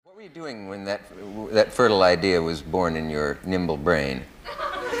were you doing when that fertile idea was born in your nimble brain?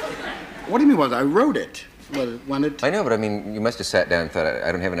 What do you mean? I wrote it. I know, but I mean, you must have sat down and thought,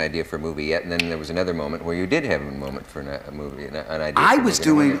 I don't have an idea for a movie yet, and then there was another moment where you did have a moment for a movie, an idea. I was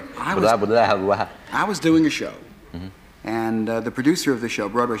doing a show, and the producer of the show,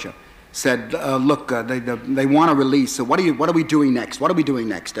 Broadway show, said, "Look, they want to release. So what are we doing next? What are we doing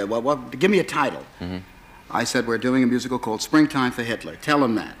next? Give me a title." I said, "We're doing a musical called Springtime for Hitler. Tell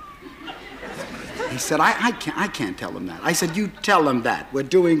him that." He said, I can't tell him that. I said, "You tell him that. We're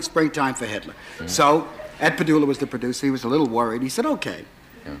doing Springtime for Hitler." So Ed Padula was the producer. He was a little worried. He said, "Okay."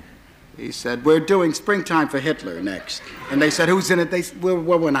 Yeah. He said, "We're doing Springtime for Hitler next." And they said, "Who's in it?" They said,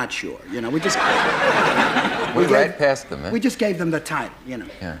 "Well, we're not sure. You know, we just..." We right past them, eh? We just gave them the title, you know.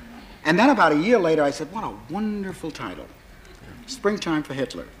 Yeah. And then about a year later, I said, "What a wonderful title. Springtime for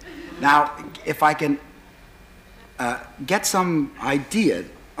Hitler." Now, if I can get some idea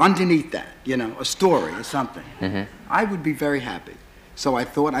underneath that, you know, a story or something, I would be very happy. So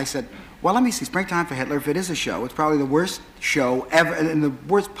I said, well, let me see, Springtime for Hitler, if it is a show, it's probably the worst show ever, in the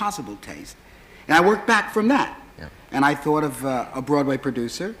worst possible taste. And I worked back from that. Yeah. And I thought of a Broadway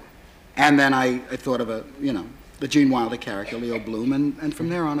producer, and then I thought of the Gene Wilder character, Leo Bloom, and from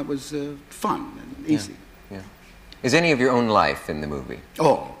there on it was fun and easy. Yeah. Is any of your own life in the movie?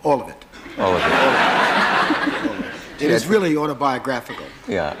 Oh, all of it. All of it? All of it. It is really autobiographical.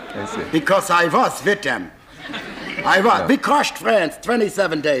 Yeah, I see. Because I was with them. We crushed France,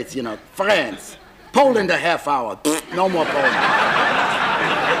 27 days, you know, France. Poland a half hour. No more Poland.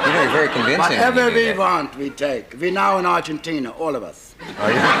 You know, you're very convincing. Whatever we want, we take. We now in Argentina, all of us.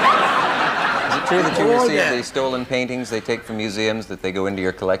 Are you? Is it true that you receive the stolen paintings they take from museums, that they go into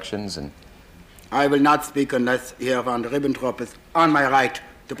your collections? And I will not speak unless Herr von Ribbentrop is on my right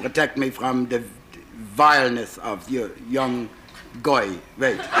to protect me from the vileness of your young goy.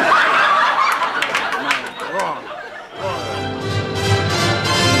 Wait. Wrong.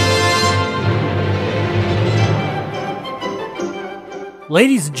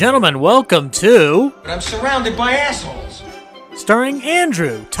 Ladies and gentlemen, welcome to... I'm surrounded by assholes. Starring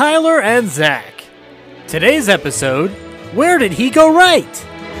Andrew, Tyler, and Zach. Today's episode, Where Did He Go Right?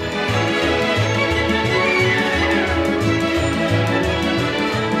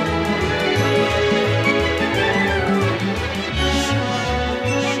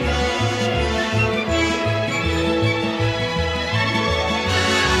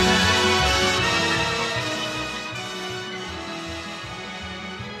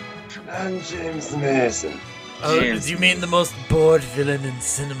 I'm James Mason. Oh, do you mean the most bored villain in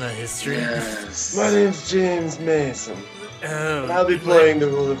cinema history? Yes. My name's James Mason. Oh, I'll be playing the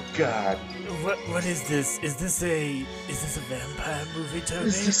role of God. What is this? Is this a vampire movie, Tony?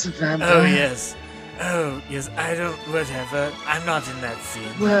 Is this a vampire? Oh yes. I don't. Whatever. I'm not in that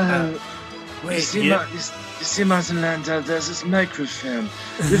scene. Well, wait. you see, Martin Landau, there's this microfilm.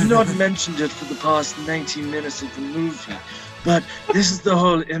 We've not mentioned it for the past 90 minutes of the movie. But this is the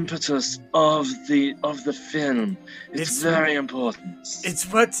whole impetus of the film. It's very important.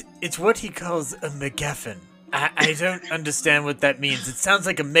 It's what he calls a MacGuffin. I don't understand what that means. It sounds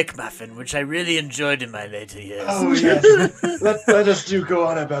like a McMuffin, which I really enjoyed in my later years. Oh yes. let us go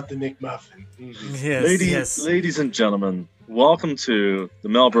on about the McMuffin. Yes, Ladies and gentlemen, welcome to the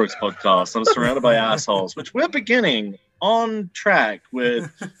Mel Brooks podcast. I'm surrounded by assholes, which we're beginning on track with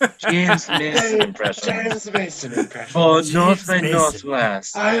James Mason impressions. James Mason impressions. For North by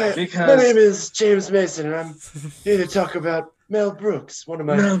Northwest. My name is James Mason, and I'm here to talk about Mel Brooks, one of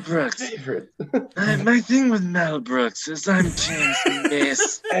my favorites. My thing with Mel Brooks is I'm James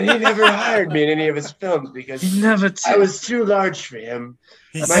Mason. And he never hired me in any of his films because I was too large for him.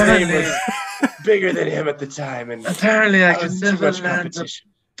 My name was bigger than him at the time, and apparently I could never much land a competition.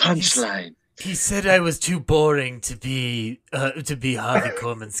 punchline. He said I was too boring to be Harvey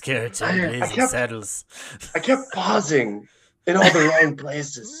Korman's character in Blazing Saddles. I kept pausing in all the wrong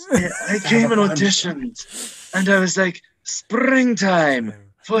places. Yeah, I came and auditioned, and I was like, "Springtime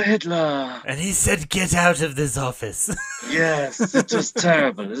for Hitler." And he said, "Get out of this office." Yes, it was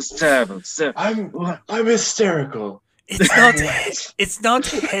terrible. It's terrible. So I'm hysterical. It's not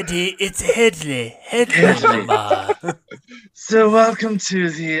heady, it's headley. Headley. So welcome to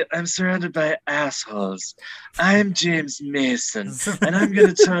the I'm surrounded by assholes. I'm James Mason, and I'm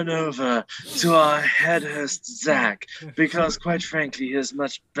going to turn over to our head host, Zach, because quite frankly, he is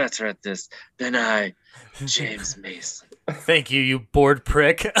much better at this than I, James Mason. Thank you, you bored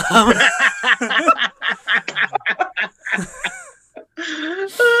prick.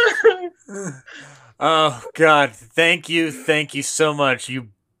 Oh, God, thank you so much, you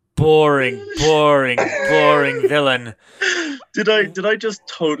boring villain. Did I just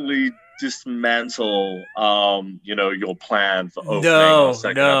totally dismantle your plan for opening our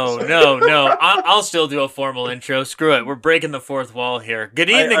second episode? No. I'll still do a formal intro. Screw it. We're breaking the fourth wall here. Good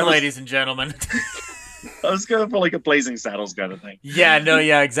evening, ladies and gentlemen. I was going for like a Blazing Saddles kind of thing.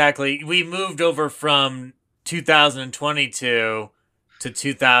 Yeah, exactly. We moved over from 2022 to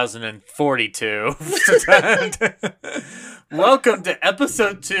 2042. Welcome to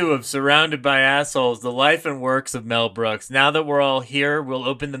episode 2 of Surrounded by Assholes, the life and works of Mel Brooks. Now that we're all here, we'll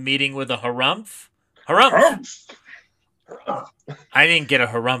open the meeting with a harumph. Harumph! I didn't get a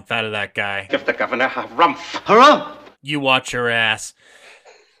harumph out of that guy. Give the governor a harumph. You watch your ass.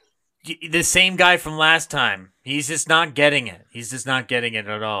 The same guy from last time. He's just not getting it. He's just not getting it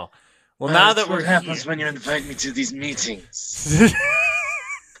at all. Well, now that what happens when you invite me to these meetings.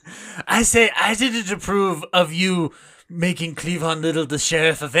 I say, I didn't approve of you making Cleavon Little the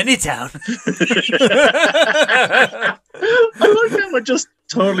sheriff of any town. I like that we're just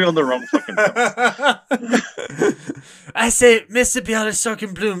totally on the wrong fucking premise. I say, Mr. Bialystock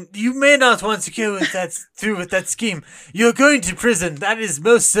and Bloom, you may not want to go through with that scheme. You're going to prison, that is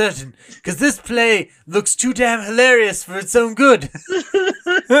most certain, because this play looks too damn hilarious for its own good.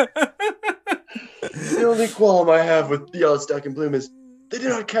 The only qualm I have with Bialystock and Bloom is they did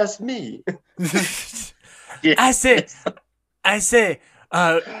not cast me. Yeah. I say,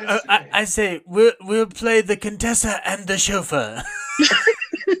 we'll play the Contessa and the chauffeur.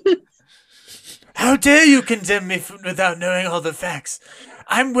 How dare you condemn me without knowing all the facts?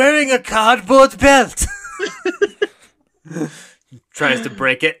 I'm wearing a cardboard belt. Tries to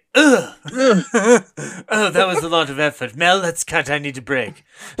break it. Ugh. Oh, that was a lot of effort. Mel, let's cut. I need a break.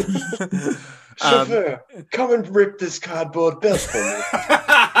 Chauffeur, come and rip this cardboard belt for me.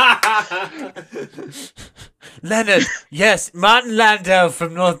 Leonard, yes, Martin Landau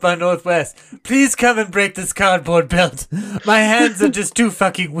from North by Northwest. Please come and break this cardboard belt. My hands are just too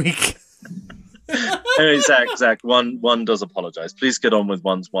fucking weak. Anyway, Zach, one does apologize. Please get on with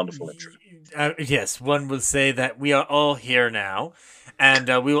one's wonderful intro. Yes, one will say that we are all here now, and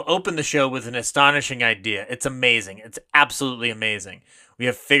we will open the show with an astonishing idea. It's amazing. It's absolutely amazing. We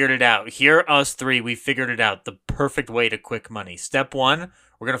have figured it out. Here, us three, we figured it out. The perfect way to quick money. Step 1,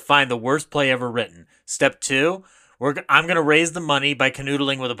 we're going to find the worst play ever written. Step 2, I'm going to raise the money by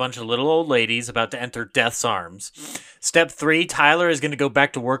canoodling with a bunch of little old ladies about to enter death's arms. Step 3, Tyler is going to go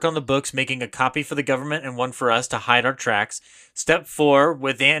back to work on the books, making a copy for the government and one for us to hide our tracks. Step 4,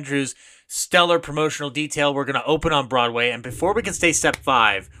 with Andrew's stellar promotional detail, we're going to open on Broadway, and before we can stay step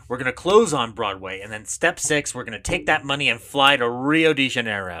 5, we're going to close on Broadway, and then step 6, we're going to take that money and fly to Rio de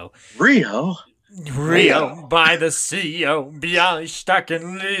Janeiro. Rio by the CEO, Bialystock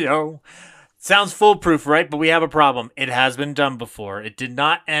and Leo. Sounds foolproof, right? But we have a problem. It has been done before. It did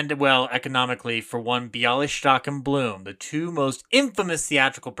not end well economically for one Bialystock and Bloom, the two most infamous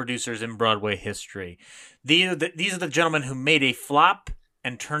theatrical producers in Broadway history. These are the gentlemen who made a flop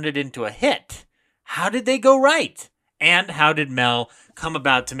and turned it into a hit. How did they go right? And how did Mel come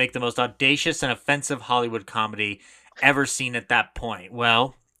about to make the most audacious and offensive Hollywood comedy ever seen at that point?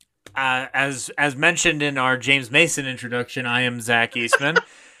 Well, as mentioned in our James Mason introduction, I am Zach Eastman,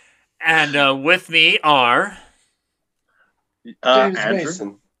 and with me are James Andrew?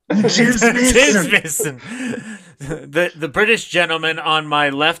 Mason. James Mason. James Mason. The British gentleman on my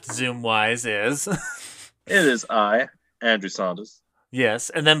left, Zoom-wise, is... It is I, Andrew Saunders. Yes,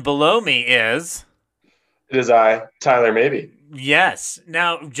 and then below me is... It is I, Tyler Maybe. Yes.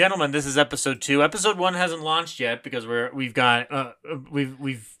 Now, gentlemen, this is episode 2. Episode 1 hasn't launched yet because we've got a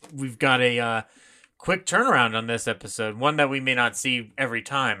quick turnaround on this episode, one that we may not see every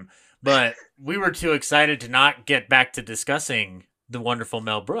time. But we were too excited to not get back to discussing the wonderful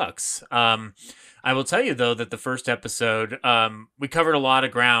Mel Brooks. I will tell you, though, that the first episode, we covered a lot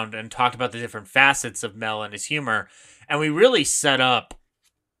of ground and talked about the different facets of Mel and his humor. And we really set up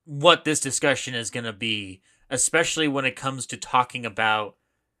what this discussion is going to be, especially when it comes to talking about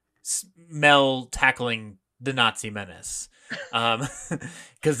Mel tackling the Nazi menace.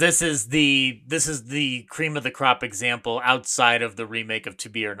 Because this is the cream of the crop example outside of the remake of To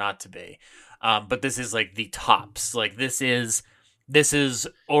Be or Not to Be. But this is like the tops. Like this is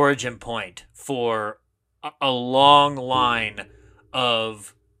origin point for a long line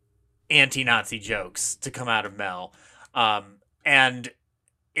of anti-Nazi jokes to come out of Mel. And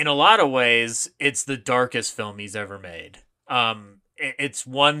in a lot of ways, it's the darkest film he's ever made. It's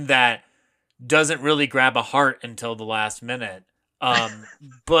one that doesn't really grab a heart until the last minute.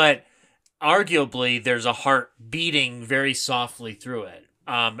 But arguably, there's a heart beating very softly through it.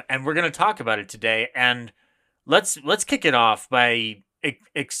 And we're going to talk about it today. And let's kick it off by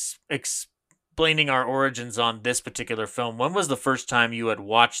explaining our origins on this particular film, when was the first time you had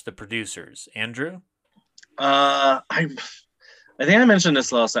watched The Producers, Andrew? I think I mentioned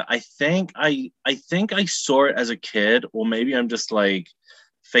this last time. I think I saw it as a kid, or maybe I'm just like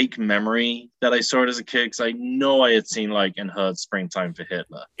fake memory that I saw it as a kid, because I know I had seen like and heard Springtime for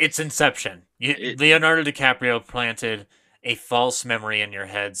Hitler. It's Inception. Leonardo DiCaprio planted a false memory in your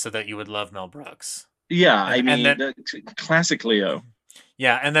head so that you would love Mel Brooks. Yeah, I mean, classic Leo.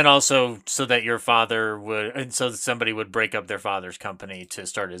 Yeah, and then also so that your father would, and so that somebody would break up their father's company to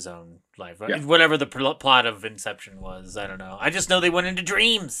start his own life. Yeah. Whatever the plot of Inception was, I don't know. I just know they went into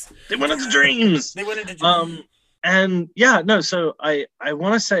dreams. They went into dreams. And yeah, no. So I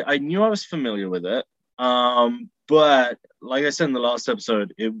want to say I knew I was familiar with it. But like I said in the last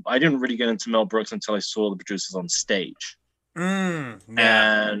episode, I didn't really get into Mel Brooks until I saw The Producers on stage. Yeah.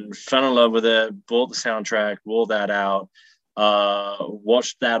 And fell in love with it. Bought the soundtrack, wore that out.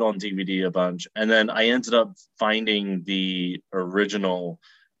 Watched that on DVD a bunch, and then I ended up finding the original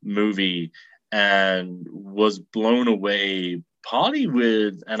movie and was blown away, partly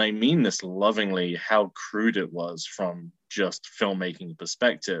with, and I mean this lovingly, how crude it was from just filmmaking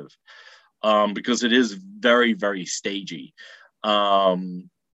perspective, because it is very, very stagey.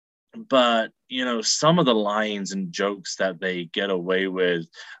 But you know, some of the lines and jokes that they get away with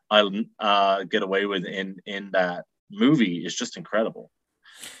in that movie is just incredible.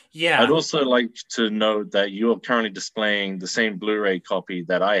 Yeah. I'd also like to note that you are currently displaying the same Blu-ray copy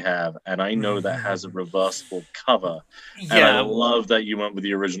that I have, and I know that has a reversible cover. Yeah. And I love that you went with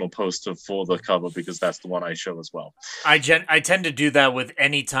the original poster for the cover, because that's the one I show as well. I tend to do that with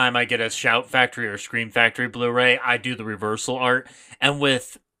any time I get a Shout Factory or Scream Factory Blu-ray. I do the reversal art, and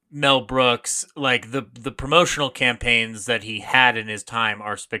with Mel Brooks, like the promotional campaigns that he had in his time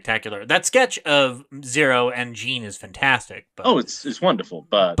are spectacular. That sketch of Zero and Gene is fantastic. But, it's wonderful,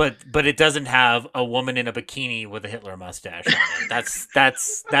 but it doesn't have a woman in a bikini with a Hitler mustache on it. That's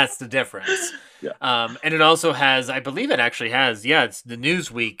the difference. Yeah. And it also has, I believe it actually has, it's the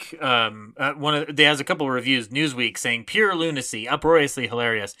Newsweek. They has a couple of reviews. Newsweek saying pure lunacy, uproariously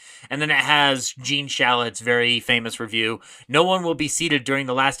hilarious, and then it has Gene Shalit's very famous review. No one will be seated during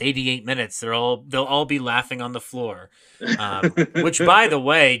the last 88 minutes. They'll all be laughing on the floor. Which, by the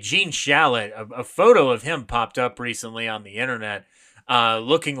way, Gene Shalit, a photo of him popped up recently on the internet.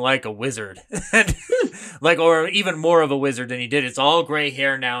 Looking like a wizard, or even more of a wizard than he did. It's all gray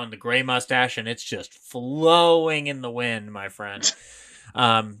hair now and the gray mustache, and it's just flowing in the wind, my friend.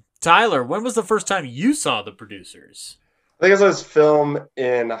 Tyler, when was the first time you saw The Producers? I think I saw this film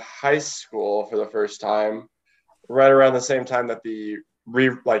in high school for the first time, right around the same time that the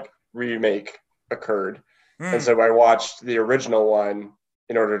remake occurred. And so I watched the original one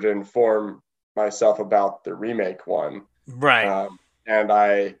in order to inform myself about the remake one. Right. And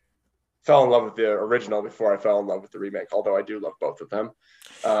I fell in love with the original before I fell in love with the remake, although I do love both of them.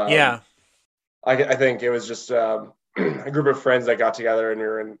 I think it was just a group of friends that got together, and we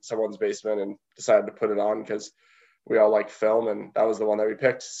were in someone's basement and decided to put it on because we all like film, and that was the one that we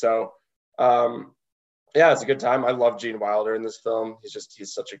picked. So, it's a good time. I love Gene Wilder in this film.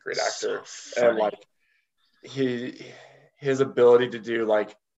 He's such a great actor. So and his ability to do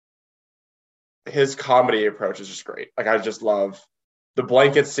his comedy approach is just great. I just love the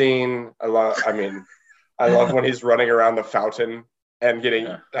blanket scene. I love when he's running around the fountain and getting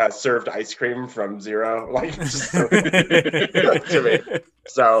served ice cream from Zero. Just so to me.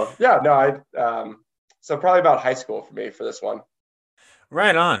 So so probably about high school for me for this one.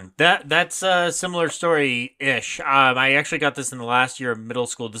 Right on. That's a similar story-ish. I actually got this in the last year of middle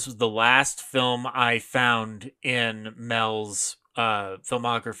school. This was the last film I found in Mel's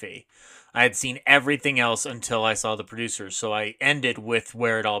filmography. I had seen everything else until I saw The Producers, so I ended with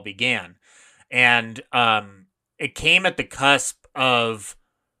where it all began. And it came at the cusp of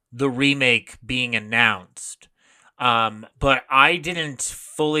the remake being announced. But I didn't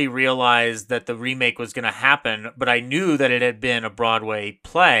fully realize that the remake was going to happen, but I knew that it had been a Broadway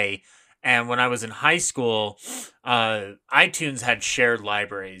play. And when I was in high school, iTunes had shared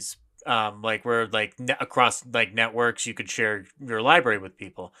libraries. Across networks, you could share your library with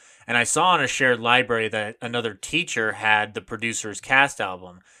people. And I saw on a shared library that another teacher had The Producers cast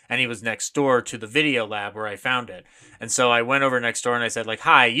album, and he was next door to the video lab where I found it. And so I went over next door and I said,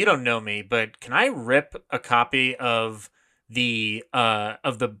 hi, you don't know me, but can I rip a copy of the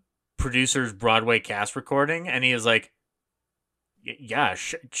Producers Broadway cast recording? And he was like, yeah,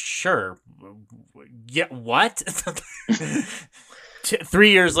 sure. Yeah, what?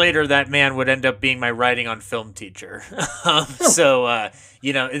 3 years later, that man would end up being my writing on film teacher. It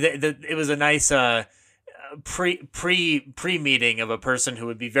was a nice pre-meeting of a person who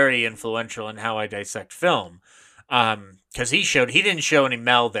would be very influential in how I dissect film. Because he didn't show any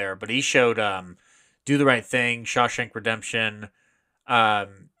Mel there, but he showed Do the Right Thing, Shawshank Redemption, The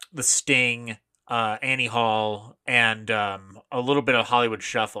Sting, Annie Hall, and a little bit of Hollywood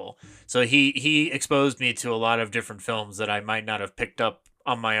Shuffle. So he exposed me to a lot of different films that I might not have picked up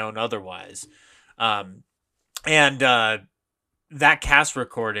on my own otherwise. And that cast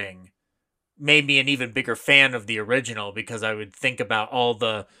recording made me an even bigger fan of the original, because I would think about all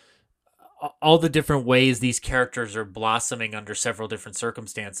the different ways these characters are blossoming under several different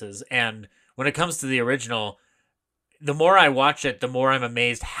circumstances. And when it comes to the original, the more I watch it, the more I'm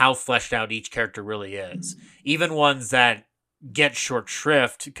amazed how fleshed out each character really is. Even ones that get short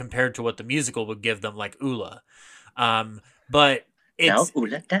shrift compared to what the musical would give them, like Ula. But it's... Now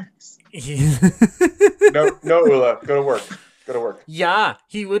Ula dance. No, Ula. Go to work. Go to work. Yeah,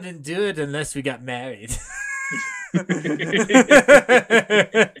 he wouldn't do it unless we got married.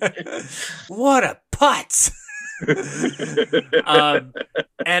 What a putz!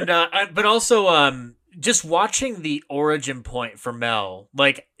 But also, just watching the origin point for Mel,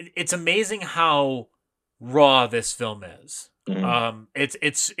 like, it's amazing how raw this film is.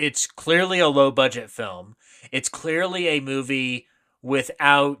 It's clearly a low budget film. It's clearly a movie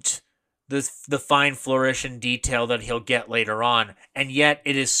without the fine flourish and detail that he'll get later on, and yet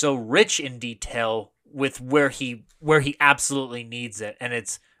it is so rich in detail with where he absolutely needs it. And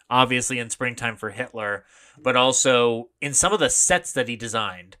it's obviously in Springtime for Hitler, but also in some of the sets that he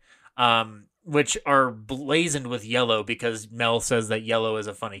designed, which are blazoned with yellow because Mel says that yellow is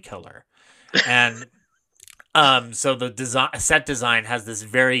a funny color. And so the set design has this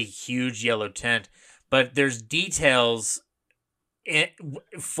very huge yellow tint, but there's details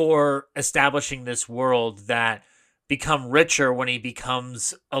for establishing this world that become richer when he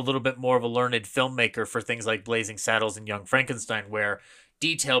becomes a little bit more of a learned filmmaker for things like Blazing Saddles and Young Frankenstein, where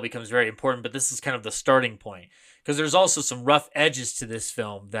detail becomes very important. But this is kind of the starting point, because there's also some rough edges to this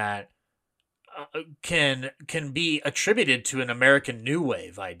film that can be attributed to an American New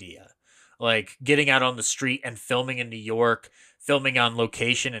Wave idea, like getting out on the street and filming in New York, filming on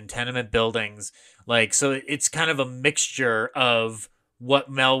location in tenement buildings. Like, so it's kind of a mixture of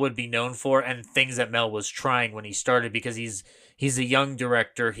what Mel would be known for and things that Mel was trying when he started, because he's a young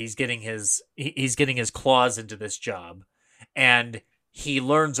director. He's getting his claws into this job, and he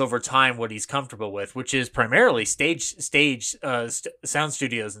learns over time what he's comfortable with, which is primarily sound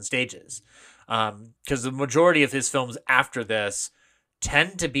studios and stages. Because the majority of his films after this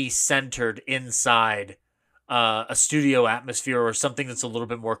tend to be centered inside a studio atmosphere or something that's a little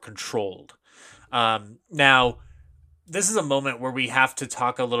bit more controlled. Now, this is a moment where we have to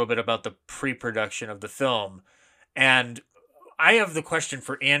talk a little bit about the pre-production of the film. And I have the question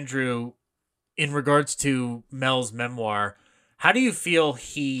for Andrew in regards to Mel's memoir. How do you feel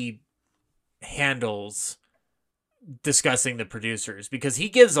he handles discussing the producers? Because he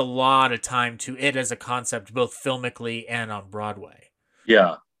gives a lot of time to it as a concept, both filmically and on Broadway.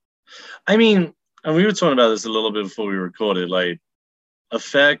 Yeah. I mean, and we were talking about this a little bit before we recorded, like, a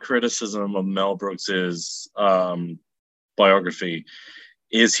fair criticism of Mel Brooks's biography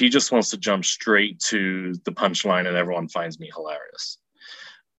is he just wants to jump straight to the punchline and everyone finds me hilarious.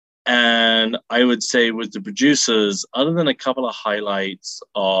 And I would say with the producers, other than a couple of highlights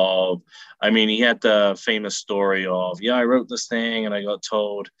of, I mean, he had the famous story of, yeah, I wrote this thing and I got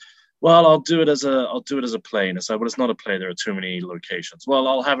told, well, I'll do it as a play. And I said, well, it's not a play. There are too many locations. Well,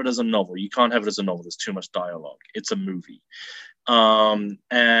 I'll have it as a novel. You can't have it as a novel. There's too much dialogue. It's a movie.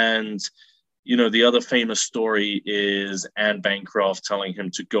 And, you know, the other famous story is Anne Bancroft telling him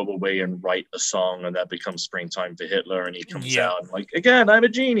to go away and write a song, and that becomes Springtime for Hitler. And he comes out and like, again, I'm a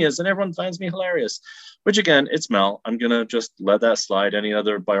genius and everyone finds me hilarious, which again, it's Mel. I'm going to just let that slide. Any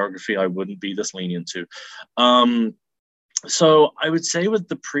other biography, I wouldn't be this lenient to. So I would say with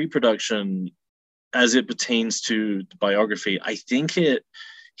the pre-production, as it pertains to the biography, I think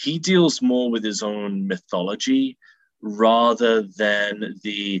he deals more with his own mythology rather than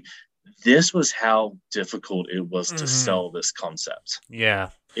this was how difficult it was to sell this concept. Yeah.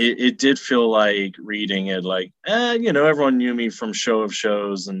 It did feel like reading it like, you know, everyone knew me from Show of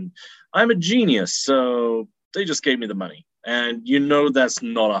Shows and I'm a genius, so they just gave me the money. And you know that's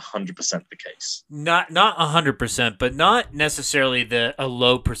not 100% the case. Not 100%, but not necessarily a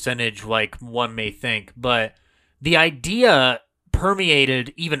low percentage like one may think. But the idea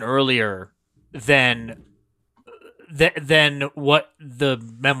permeated even earlier than what the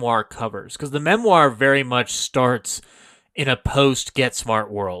memoir covers, because the memoir very much starts in a post Get Smart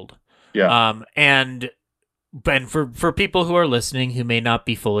world. Yeah. And for people who are listening who may not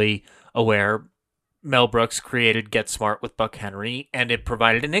be fully aware, Mel Brooks created Get Smart with Buck Henry, and it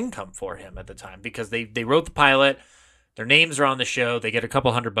provided an income for him at the time because they wrote the pilot. Their names are on the show. They get a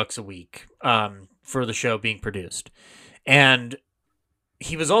couple $100 a week for the show being produced. And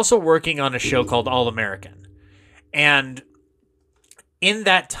he was also working on a show called All American. And in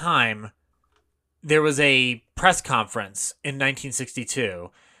that time, there was a press conference in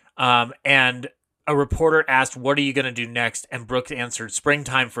 1962, and a reporter asked, "What are you going to do next?" And Brooks answered,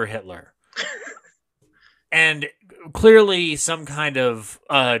 "Springtime for Hitler." And clearly some kind of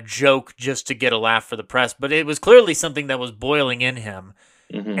joke just to get a laugh for the press, but it was clearly something that was boiling in him.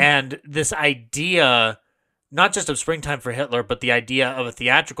 Mm-hmm. And this idea, not just of Springtime for Hitler, but the idea of a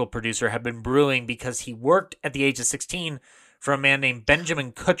theatrical producer had been brewing because he worked at the age of 16 for a man named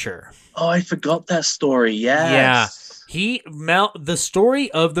Benjamin Kutcher. Oh, I forgot that story. Yes. Yeah. The story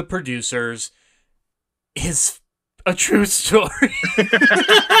of the producers is a true story.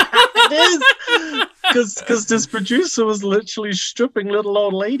 It is. Because this producer was literally stripping little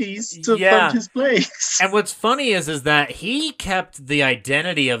old ladies to fund his plays. And what's funny is that he kept the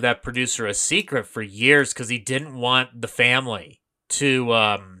identity of that producer a secret for years because he didn't want the family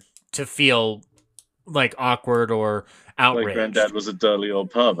to feel like awkward or outraged. Like granddad was a dirty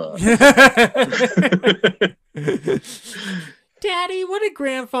old pervert. Daddy, what did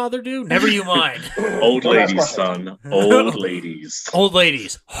grandfather do? Never you mind. Old ladies, son. Old ladies. Old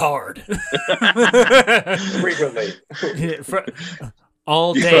ladies. Hard. Frequently.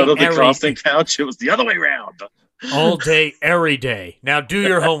 All day, you thought of the casting couch, it was the other way around. All day, every day. Now do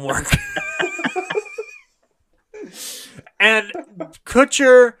your homework. And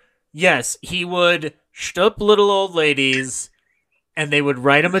Kutcher, yes, he would shtup little old ladies, and they would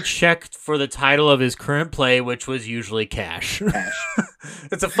write him a check for the title of his current play, which was usually Cash.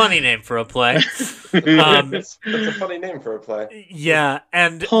 It's a funny name for a play. It's a funny name for a play. Yeah,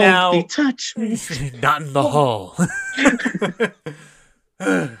 and Hold now... me, touch me. Not in the hole.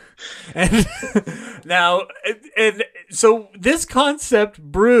 And now, and so this concept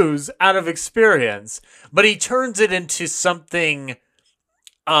brews out of experience, but he turns it into something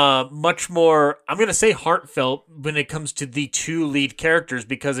much more, I'm going to say heartfelt when it comes to the two lead characters,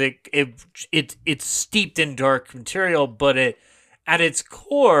 because it's steeped in dark material, but at its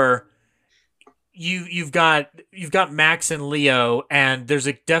core, you've got Max and Leo, and there's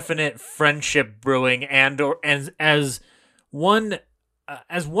a definite friendship brewing, and as one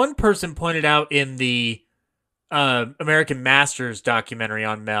person pointed out in the American Masters documentary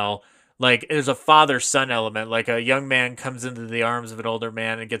on Mel, like there's a father-son element, like a young man comes into the arms of an older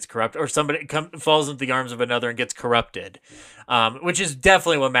man and gets corrupted, or somebody falls into the arms of another and gets corrupted, which is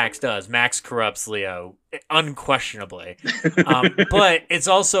definitely what Max does. Max corrupts Leo, unquestionably. But it's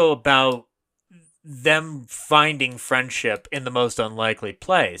also about them finding friendship in the most unlikely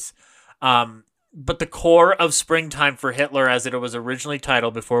place. But the core of Springtime for Hitler, as it was originally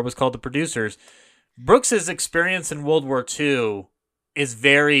titled before it was called The Producers, Brooks's experience in World War II is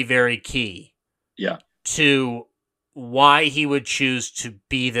very, very key. Yeah. To why he would choose to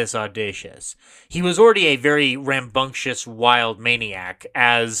be this audacious. He was already a very rambunctious, wild maniac,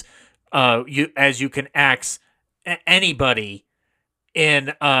 as you can axe anybody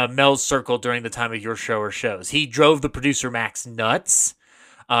in Mel's circle during the time of your show or shows. He drove the producer Max nuts.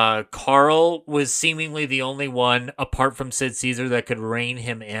 Carl was seemingly the only one, apart from Sid Caesar, that could rein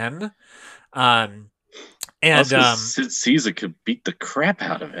him in. And Sid Caesar could beat the crap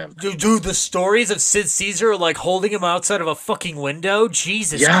out of him. Dude, the stories of Sid Caesar like holding him outside of a fucking window,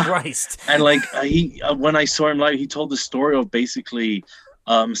 Jesus Christ! And like when I saw him live, he told the story of basically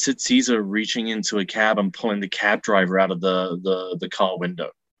Sid Caesar reaching into a cab and pulling the cab driver out of the car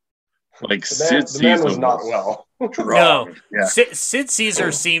window. Like the man was not well. No, yeah. Sid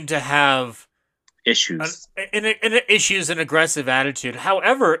Caesar seemed to have issues, issues and aggressive attitude.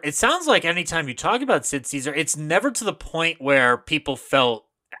 However, it sounds like anytime you talk about Sid Caesar, it's never to the point where people felt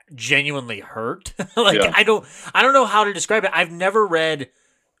genuinely hurt. I don't know how to describe it. I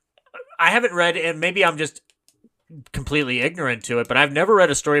haven't read, and maybe I'm just completely ignorant to it, but I've never read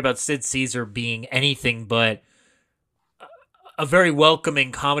a story about Sid Caesar being anything but a very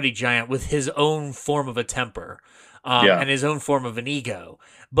welcoming comedy giant with his own form of a temper, and his own form of an ego.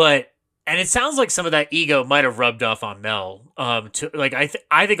 And it sounds like some of that ego might have rubbed off on Mel. I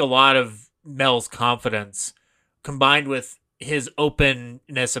think a lot of Mel's confidence, combined with his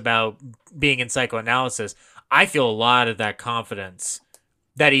openness about being in psychoanalysis, I feel a lot of that confidence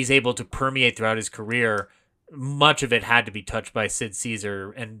that he's able to permeate throughout his career. Much of it had to be touched by Sid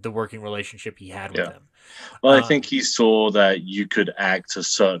Caesar and the working relationship he had with him. Well, I think he saw that you could act a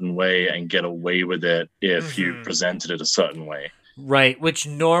certain way and get away with it if you presented it a certain way. Right, which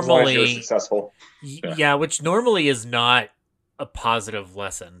as long as you're normally, successful. yeah, which normally is not a positive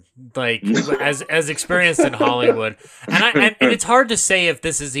lesson, like as experienced in Hollywood, and it's hard to say if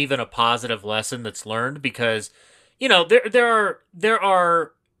this is even a positive lesson that's learned because, there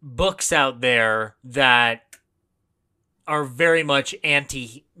are books out there that are very much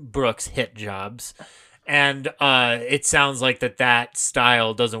anti Brooks hit jobs. And it sounds like that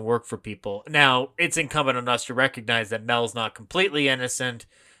style doesn't work for people. Now, it's incumbent on us to recognize that Mel's not completely innocent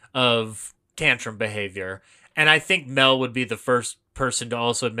of tantrum behavior. And I think Mel would be the first person to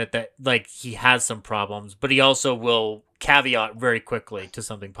also admit that, like, he has some problems, but he also will caveat very quickly to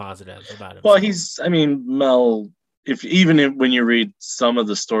something positive about himself. Well, Mel, when you read some of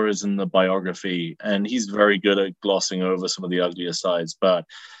the stories in the biography, and he's very good at glossing over some of the uglier sides, but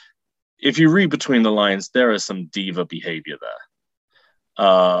if you read between the lines, there is some diva behavior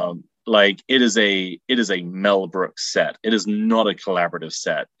there. Like it is a Mel Brooks set. It is not a collaborative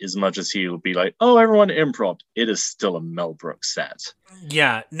set. As much as he will be like, "Oh, everyone improv," it is still a Mel Brooks set.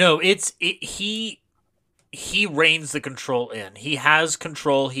 Yeah, no, he reins the control in. He has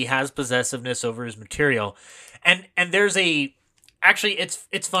control. He has possessiveness over his material, and there's actually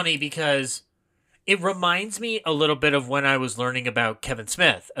it's funny because it reminds me a little bit of when I was learning about Kevin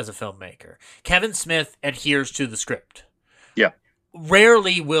Smith as a filmmaker. Kevin Smith adheres to the script. Yeah.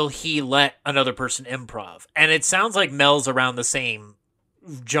 Rarely will he let another person improv. And it sounds like Mel's around the same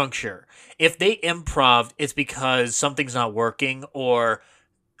juncture. If they improv, it's because something's not working or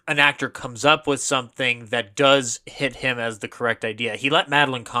an actor comes up with something that does hit him as the correct idea. He let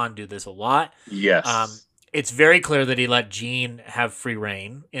Madeline Kahn do this a lot. Yes. It's very clear that he let Jean have free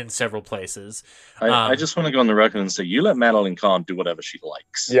reign in several places. I just want to go on the record and say, you let Madeline Kahn do whatever she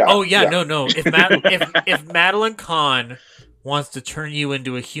likes. Yeah. Oh, yeah. No. If Madeline Kahn wants to turn you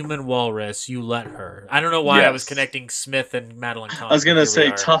into a human walrus, you let her. I don't know why I was connecting Smith and Madeline Kahn. I was going to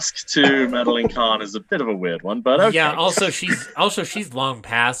say Tusk to Madeline Kahn is a bit of a weird one, but okay. Yeah, also she's long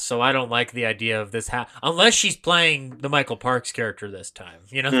past, so I don't like the idea of this unless she's playing the Michael Parks character this time,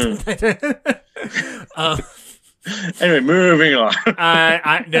 Anyway, moving on.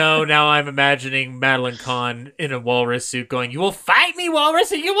 Now I'm imagining Madeline Kahn in a walrus suit going, "You will fight me,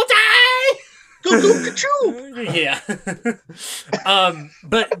 walrus, and you will die!" Yeah.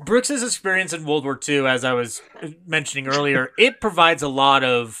 But Brooks's experience in World War II, as I was mentioning earlier, it provides a lot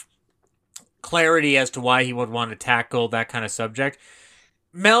of clarity as to why he would want to tackle that kind of subject.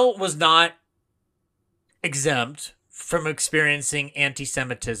 Mel was not exempt from experiencing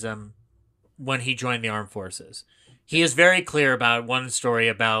anti-Semitism when he joined the armed forces. He is very clear about one story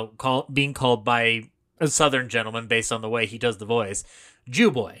about being called by a Southern gentleman, based on the way he does the voice, Jew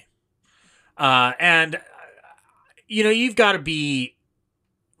boy. And you've got to be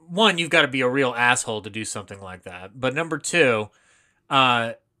a real asshole to do something like that. But number two,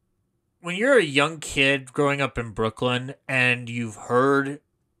 when you're a young kid growing up in Brooklyn and you've heard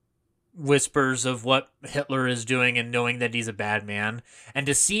whispers of what Hitler is doing and knowing that he's a bad man, and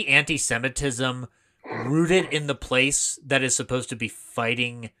to see anti-Semitism rooted in the place that is supposed to be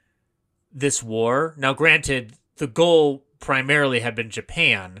fighting this war. Now, granted, the goal primarily had been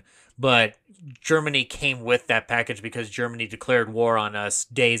Japan, but Germany came with that package because Germany declared war on us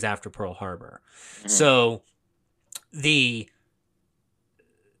days after Pearl Harbor. Mm-hmm. So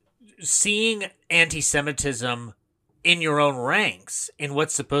seeing anti-Semitism in your own ranks in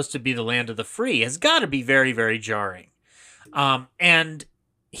what's supposed to be the land of the free has got to be very, very jarring. And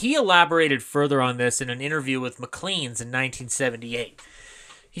he elaborated further on this in an interview with Maclean's in 1978.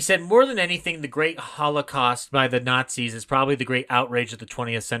 He said, "More than anything, the great Holocaust by the Nazis is probably the great outrage of the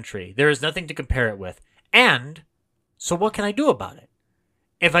 20th century. There is nothing to compare it with. And so what can I do about it?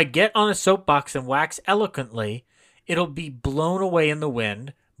 If I get on a soapbox and wax eloquently, it'll be blown away in the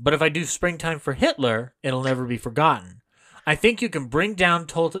wind. But if I do Springtime for Hitler, it'll never be forgotten. I think you can bring down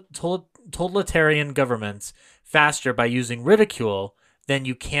totalitarian governments faster by using ridicule than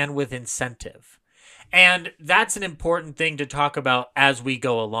you can with incentive." And that's an important thing to talk about as we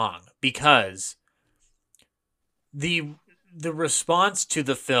go along, because the response to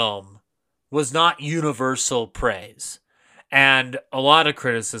the film was not universal praise. And a lot of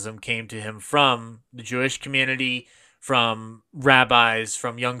criticism came to him from the Jewish community, from rabbis,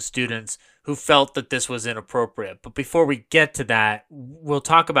 from young students who felt that this was inappropriate. But before we get to that, we'll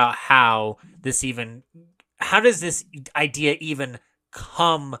talk about how does this idea even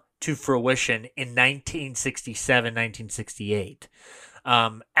come to fruition in 1967, 1968.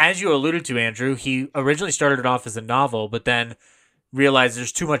 As you alluded to, Andrew, he originally started it off as a novel, but then realized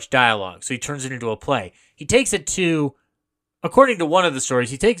there's too much dialogue, so he turns it into a play. He takes it to, according to one of the stories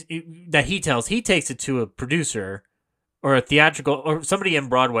he takes it to a producer or a theatrical, or somebody in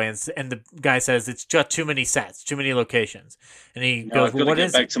Broadway, and the guy says it's just too many sets, too many locations, and he goes, "Well, what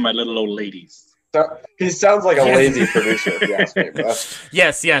is back it?" to my little old ladies. So, he sounds like a lazy producer, if you ask me. But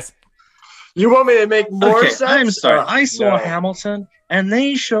Yes. you want me to make more sense? I'm sorry. I saw No. Hamilton, and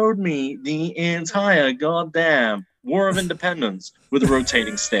they showed me the entire goddamn War of Independence with a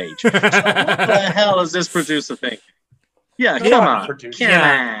rotating stage. So what the hell is this producer thinking? Yeah, come on. Just he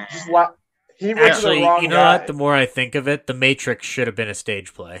went to the Actually, wrong you know guy. what? The more I think of it, The Matrix should have been a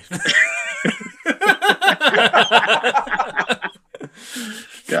stage play.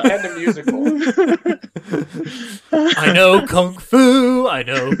 And a musical. I know kung fu. I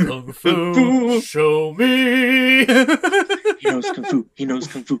know kung fu. Show me. He knows kung fu. He knows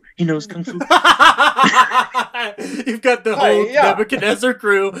kung fu. He knows kung fu. You've got the whole Nebuchadnezzar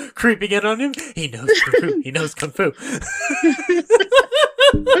crew creeping in on him. He knows kung fu. He knows kung fu.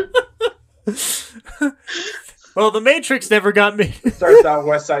 Well, The Matrix never got me. Starts out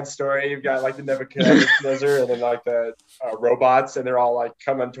West Side Story. You've got like the Nebuchadnezzar and then like the robots, and they're all like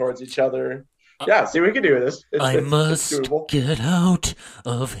coming towards each other. Yeah, see, we can do this. I must get out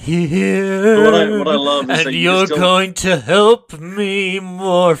of here. What I love is and that you're going to help me,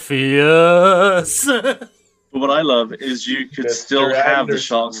 Morpheus. But what I love is you could Mr. still have the Anderson.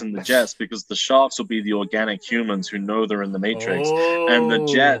 sharks and the jets, because the sharks will be the organic humans who know they're in the Matrix, and the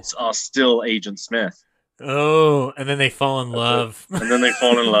jets are still Agent Smith. Oh, and then they fall in love. And then they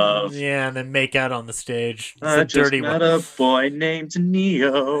fall in love. Yeah, and then make out on the stage. It's I a just dirty met one. a boy named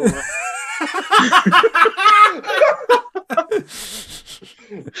Neo.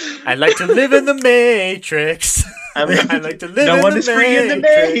 I like to live in the Matrix. I mean, I like to live no in one the is free in the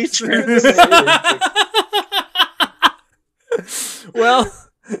Matrix. Well,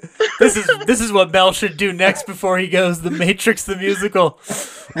 this is what Mel should do next before he goes. The Matrix, the musical.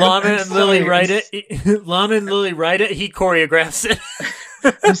 Lana and Lily write it. Lana and Lily write it. He choreographs it.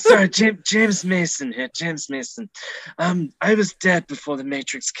 I'm sorry, James Mason here. James Mason. I was dead before the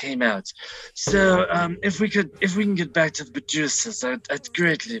Matrix came out. So, if we can get back to the producers, I'd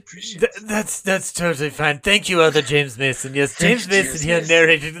greatly appreciate it. That's totally fine. Thank you, other James Mason. Yes, James Mason here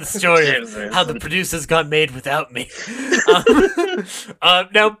narrated the story of how the producers got made without me.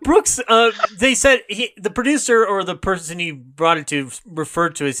 Now, Brooks, they said the producer or the person he brought it to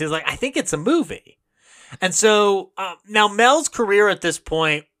referred to as, he's like, I think it's a movie. And so now Mel's career at this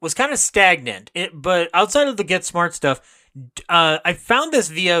point was kind of stagnant, but outside of the Get Smart stuff, I found this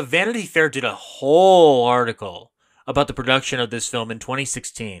via Vanity Fair did a whole article about the production of this film in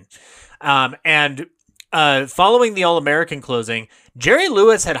 2016. And following the All-American closing, Jerry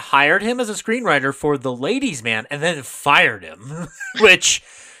Lewis had hired him as a screenwriter for The Ladies' Man and then fired him, which...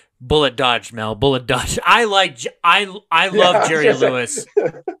 Bullet dodged, Mel. Bullet dodged. I love Jerry Lewis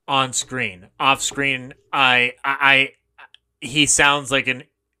on screen. Off screen, he sounds like an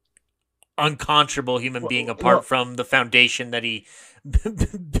unconscionable human being apart from the foundation that he built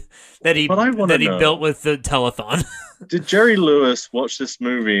with the telethon. Did Jerry Lewis watch this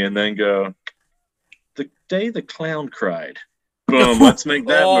movie and then go, "The day the clown cried"? Boom, let's make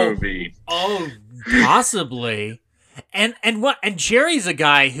that movie. Oh, possibly. And Jerry's a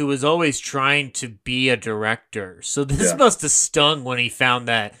guy who was always trying to be a director. So this must have stung when he found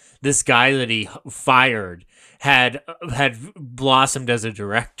that this guy that he fired had blossomed as a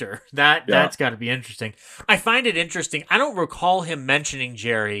director. That's got to be interesting. I find it interesting. I don't recall him mentioning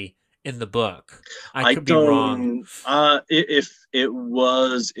Jerry in the book. I could be wrong. If it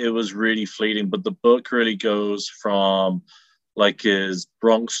was really fleeting, but the book really goes from like his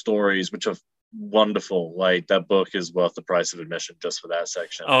Bronx stories, which are wonderful. Like that book is worth the price of admission just for that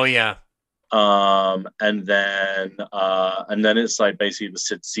section. Oh yeah. And then it's like basically the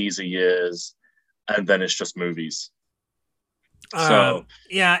Sid Caesar years, and then it's just movies. So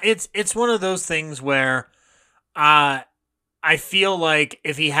yeah, it's one of those things where I feel like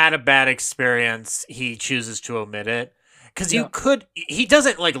if he had a bad experience, he chooses to omit it. Because he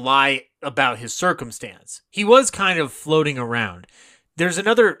doesn't like lie about his circumstance. He was kind of floating around. There's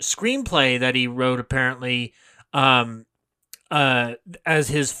another screenplay that he wrote apparently as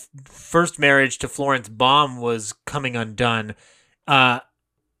his first marriage to Florence Baum was coming undone.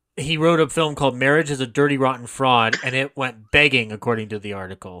 He wrote a film called Marriage is a Dirty Rotten Fraud, and it went begging, according to the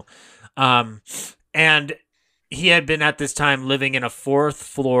article. And he had been at this time living in a 4th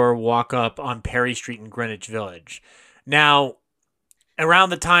floor walk-up on Perry Street in Greenwich Village. Now, around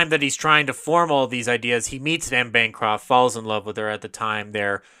the time that he's trying to form all these ideas, he meets Anne Bancroft, falls in love with her at the time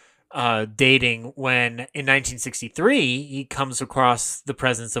they're dating, when in 1963 he comes across the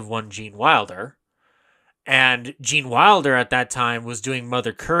presence of one Gene Wilder. And Gene Wilder at that time was doing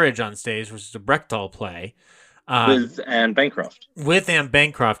Mother Courage on stage, which is a Brechtal play. With Anne Bancroft. With Anne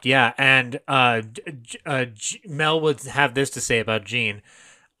Bancroft, yeah. And Mel would have this to say about Gene.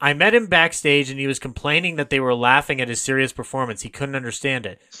 I met him backstage and he was complaining that they were laughing at his serious performance. He couldn't understand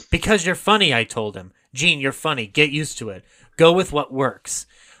it. Because you're funny, I told him. Gene, you're funny. Get used to it. Go with what works.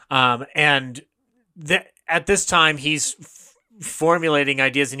 And at this time, he's formulating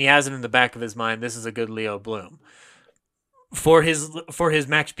ideas, and he has it in the back of his mind. This is a good Leo Bloom. For his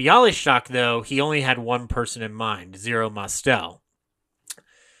Max Bialystock, though, he only had one person in mind, Zero Mostel.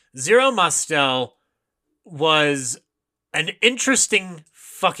 Zero Mostel was an interesting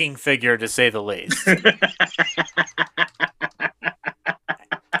fucking figure, to say the least.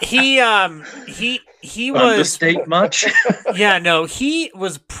 He was Understate much? Yeah, no, he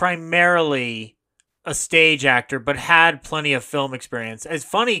was primarily a stage actor, but had plenty of film experience. It's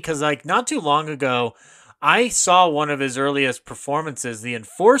funny because, like, not too long ago, I saw one of his earliest performances, The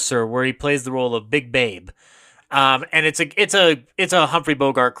Enforcer, where he plays the role of Big Babe, and it's a Humphrey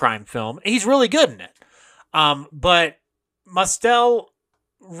Bogart crime film. He's really good in it, but Mostel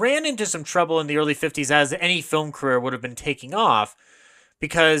ran into some trouble in the early 50s, as any film career would have been taking off,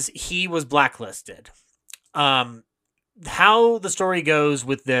 because he was blacklisted. How the story goes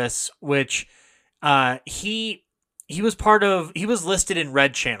with this, which he was listed in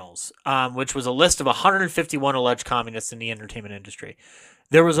Red Channels, which was a list of 151 alleged communists in the entertainment industry.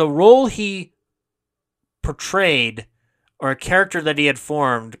 There was a role he portrayed, or a character that he had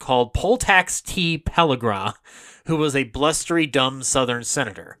formed, called Poltax T. Pellegras, who was a blustery, dumb Southern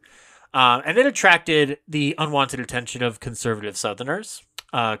senator. And it attracted the unwanted attention of conservative Southerners,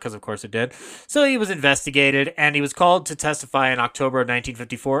 because of course it did. So he was investigated, and he was called to testify in October of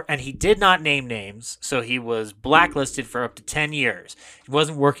 1954, and he did not name names, so he was blacklisted for up to 10 years. He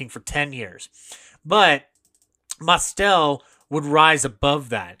wasn't working for 10 years. But Mostel would rise above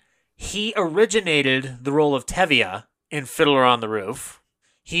that. He originated the role of Tevye in Fiddler on the Roof.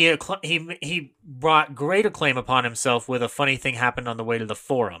 He brought great acclaim upon himself with A Funny Thing Happened on the Way to the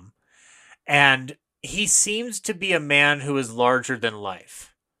Forum. And he seems to be a man who is larger than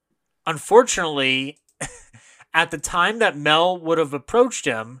life. Unfortunately, at the time that Mel would have approached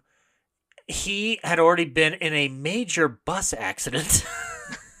him, he had already been in a major bus accident.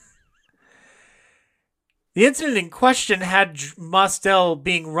 The incident in question had Mostel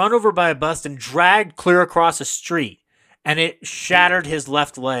being run over by a bus and dragged clear across a street, and it shattered his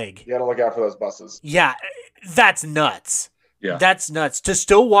left leg. You gotta look out for those buses. Yeah, that's nuts. Yeah. That's nuts. To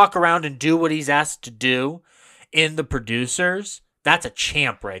still walk around and do what he's asked to do in The Producers, that's a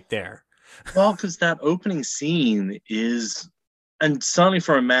champ right there. Well, because that opening scene is, and certainly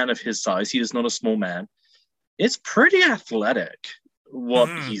for a man of his size, he is not a small man, it's pretty athletic what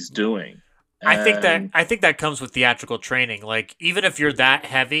he's doing. I think that comes with theatrical training. Like, even if you're that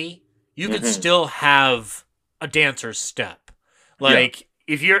heavy, you could still have a dancer's step. Like,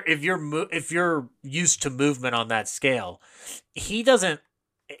 if you're used to movement on that scale, he doesn't.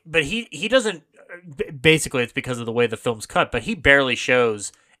 But he doesn't. Basically, it's because of the way the film's cut. But he barely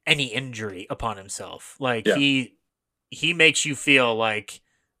shows any injury upon himself. Like, he makes you feel like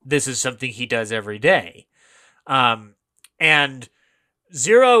this is something he does every day. And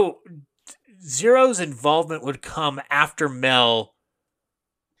Zero's involvement would come after Mel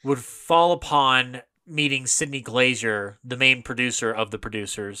would fall upon meeting Sidney Glazier, the main producer of The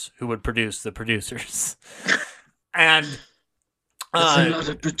Producers, who would produce The Producers. And that's a lot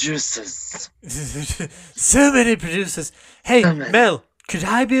of producers. So many producers. Hey, Mel, could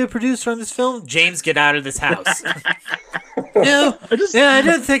I be a producer on this film? James, get out of this house. No, I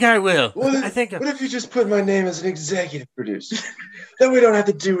don't think I will. What if you just put my name as an executive producer? Then we don't have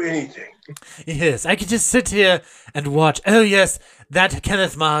to do anything. Yes, I could just sit here and watch. Oh, yes, that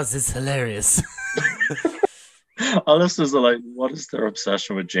Kenneth Mars is hilarious. Our listeners are like, what is their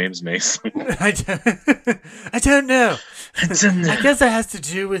obsession with James Mason? I don't know. I guess it has to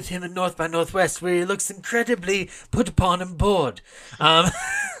do with him in North by Northwest, where he looks incredibly put upon and bored.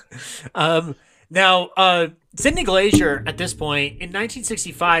 Now, Sidney Glazier, at this point, in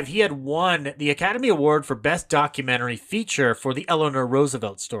 1965, he had won the Academy Award for Best Documentary Feature for the Eleanor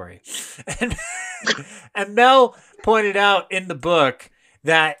Roosevelt story. And Mel pointed out in the book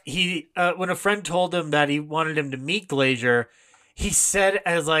that he, when a friend told him that he wanted him to meet Glazier, he said,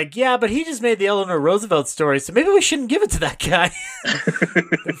 as like, yeah, but he just made the Eleanor Roosevelt story, so maybe we shouldn't give it to that guy.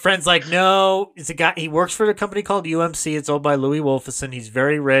 The friend's like, no, it's a guy, he works for a company called UMC. It's owned by Louis Wolfson. He's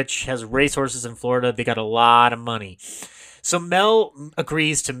very rich, has racehorses in Florida. They got a lot of money. So Mel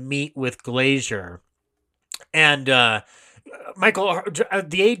agrees to meet with Glazier. And the AD,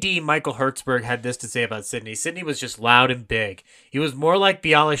 Michael Hertzberg, had this to say about Sidney. Sidney was just loud and big. He was more like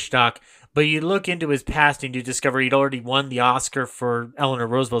Bialystock, But you look into his past and you discover he'd already won the Oscar for Eleanor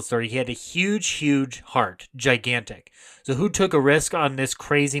Roosevelt's story. He had a huge, huge heart, gigantic. So who took a risk on this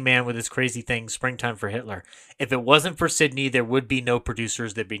crazy man with this crazy thing, Springtime for Hitler? If it wasn't for Sidney, there would be no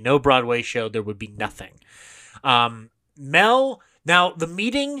producers, there'd be no Broadway show, there would be nothing. Mel, now the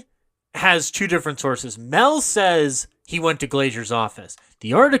meeting has two different sources. Mel says he went to Glazer's office.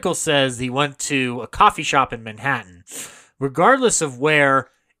 The article says he went to a coffee shop in Manhattan. Regardless of where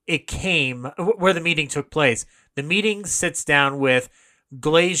it came, where the meeting took place, the meeting sits down with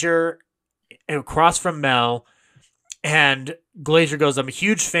Glazer across from Mel, and Glazer goes, I'm a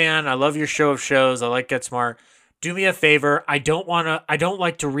huge fan. I love your show of shows. I like Get Smart. Do me a favor. I don't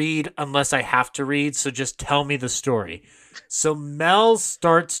like to read unless I have to read. So just tell me the story. So Mel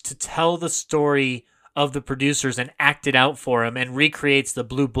starts to tell the story of the producers and act it out for him and recreates the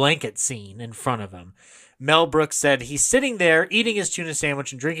blue blanket scene in front of him. Mel Brooks said, he's sitting there eating his tuna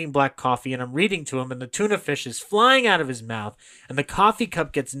sandwich and drinking black coffee, and I'm reading to him, and the tuna fish is flying out of his mouth, and the coffee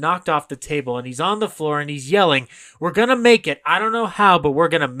cup gets knocked off the table, and he's on the floor, and he's yelling, we're going to make it. I don't know how, but we're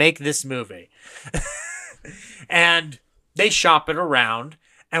going to make this movie. And they shop it around,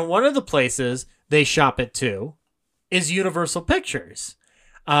 and one of the places they shop it to is Universal Pictures.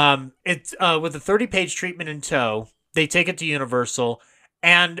 It's with a 30-page treatment in tow, they take it to Universal,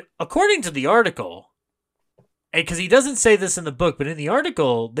 and according to the article, because he doesn't say this in the book, but in the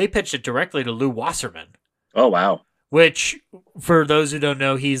article, they pitched it directly to Lou Wasserman. Oh, wow. Which, for those who don't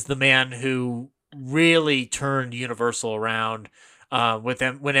know, he's the man who really turned Universal around when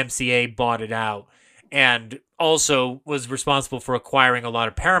MCA bought it out, and also was responsible for acquiring a lot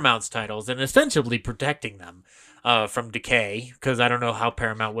of Paramount's titles and essentially protecting them from decay, because I don't know how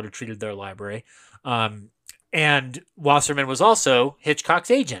Paramount would have treated their library. And Wasserman was also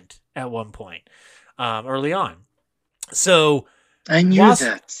Hitchcock's agent at one point. Early on. So I knew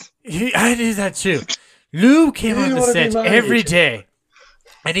that. I knew that too. Lou came on the set every day,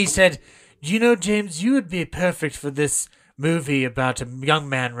 and he said, you know, James, you would be perfect for this movie about a young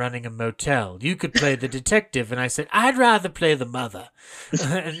man running a motel. You could play the detective. And I said, I'd rather play the mother.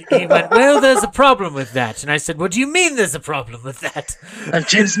 And he went, well, there's a problem with that. And I said, what do you mean there's a problem with that? I'm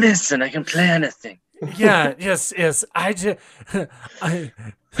James Mason. I can play anything. Yeah, yes. I'd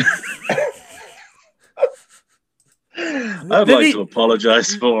like to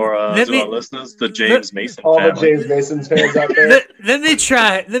apologize for to our listeners, the James Mason all family. the James Mason fans out there. Let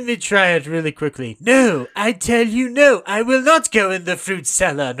me try it really quickly. No, I tell you no. I will not go in the fruit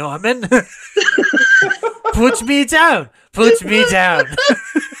cellar, Norman. Put me down. Put me down.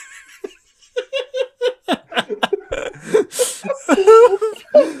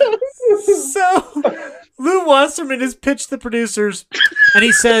 So, Lou Wasserman has pitched the producers, and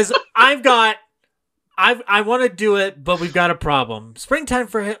he says, I want to do it, but we've got a problem. Springtime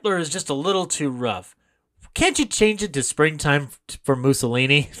for Hitler is just a little too rough. Can't you change it to Springtime for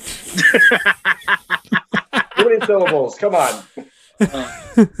Mussolini? Too many syllables. Come on.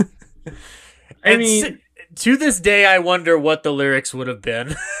 To this day, I wonder what the lyrics would have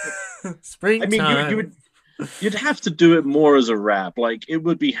been. Springtime. I mean, you'd have to do it more as a rap. Like, it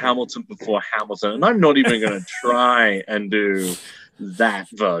would be Hamilton before Hamilton. And I'm not even going to try and do that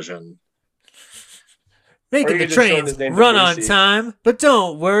version. Making the trains run on time, but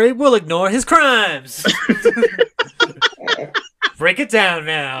don't worry, we'll ignore his crimes. Break it down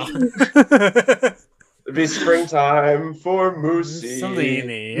now. It'd be springtime for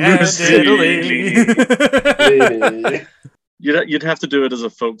Mussolini and Italy. You'd have to do it as a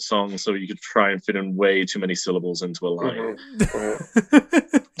folk song, so you could try and fit in way too many syllables into a line.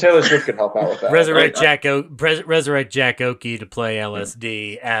 Mm-hmm. Taylor Swift could help out with that. Resurrect Jack Oakey to play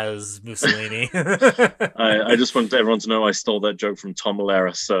LSD as Mussolini. I just want everyone to know I stole that joke from Tom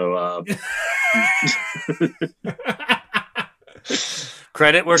Lehrer, so...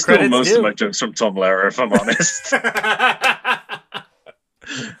 Credit where credit's due. Most of my jokes from Tom Lehrer, if I'm honest.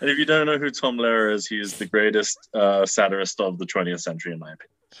 And if you don't know who Tom Lehrer is, he is the greatest satirist of the 20th century, in my opinion.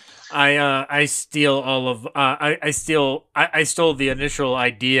 I stole the initial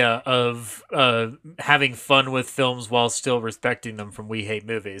idea of having fun with films while still respecting them from We Hate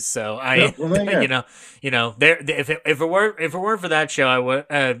Movies. So if it weren't for that show, I would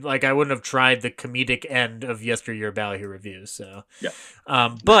I wouldn't have tried the comedic end of Yesteryear Ballyhoo Reviews. So yeah.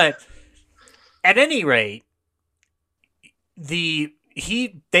 But at any rate,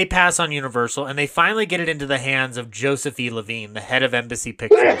 they pass on Universal, and they finally get it into the hands of Joseph E. Levine, the head of Embassy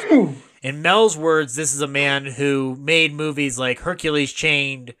Pictures. In Mel's words, this is a man who made movies like Hercules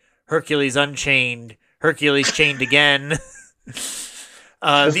Chained, Hercules Unchained, Hercules Chained Again. This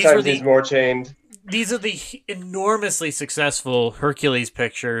time he's more chained. these are the enormously successful Hercules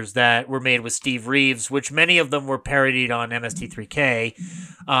pictures that were made with Steve Reeves, which many of them were parodied on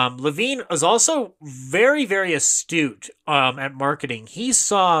MST3K. Levine was also very, very astute at marketing. He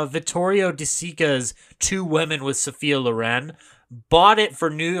saw Vittorio De Sica's Two Women with Sophia Loren, bought it for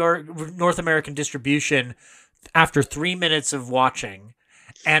North American distribution after 3 minutes of watching,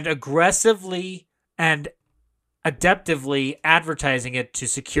 and aggressively and adeptively advertising it to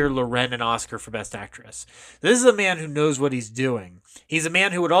secure Loren an Oscar for Best Actress. This is a man who knows what he's doing. He's a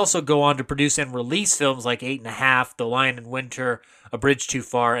man who would also go on to produce and release films like 8½, The Lion in Winter, A Bridge Too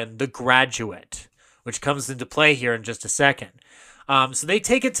Far, and The Graduate, which comes into play here in just a second. So they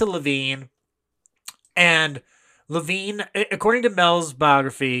take it to Levine, and Levine, according to Mel's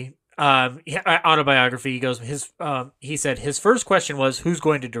biography, autobiography, he said his first question was, "Who's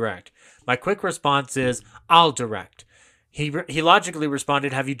going to direct?" My quick response is, "I'll direct." He logically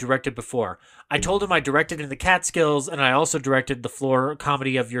responded, "Have you directed before?" I told him I directed in the Catskills, and I also directed the floor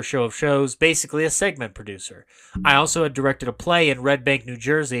comedy of Your Show of Shows, basically a segment producer. I also had directed a play in Red Bank, New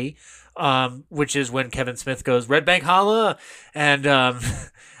Jersey, which is when Kevin Smith goes, "Red Bank, holla!" And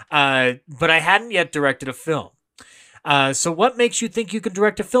but I hadn't yet directed a film. So what makes you think you can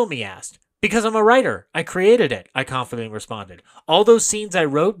direct a film, he asked. Because I'm a writer. I created it, I confidently responded. All those scenes I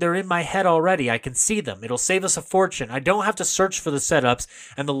wrote, they're in my head already. I can see them. It'll save us a fortune. I don't have to search for the setups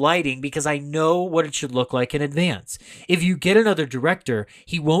and the lighting because I know what it should look like in advance. If you get another director,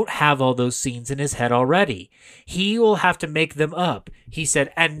 he won't have all those scenes in his head already. He will have to make them up. He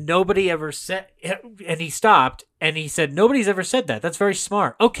said, and nobody ever said, and he stopped, and he said, nobody's ever said that. That's very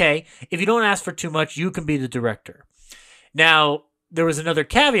smart. Okay, if you don't ask for too much, you can be the director. Now, there was another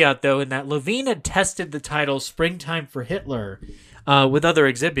caveat, though, in that Levine had tested the title Springtime for Hitler with other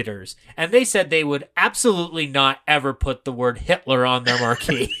exhibitors, and they said they would absolutely not ever put the word Hitler on their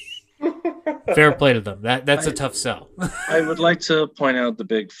marquee. Fair play to them. That's a tough sell. I would like to point out the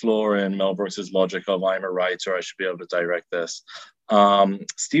big flaw in Mel Brooks's logic of I'm a writer, I should be able to direct this.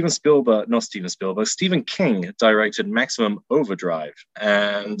 Stephen King directed Maximum Overdrive,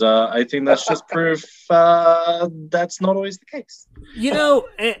 and I think that's just proof that's not always the case. You know,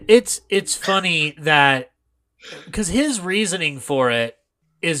 it's funny that because his reasoning for it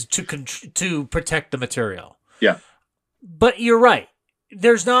is to protect the material. Yeah, but you're right.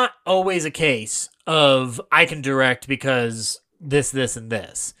 There's not always a case of I can direct because this, and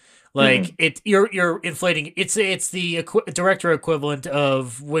this. Like you're inflating. It's the director equivalent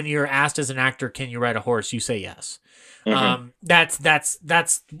of when you're asked as an actor, can you ride a horse? You say yes. That's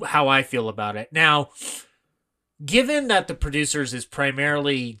how I feel about it. Now, given that the producers is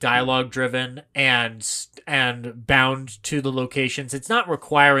primarily dialogue driven and bound to the locations, it's not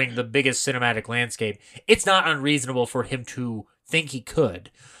requiring the biggest cinematic landscape. It's not unreasonable for him to think he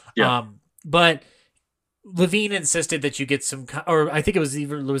could. Yeah. But Levine insisted that you get some, or I think it was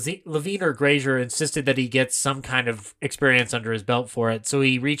either Levine or Grazer insisted that he gets some kind of experience under his belt for it. So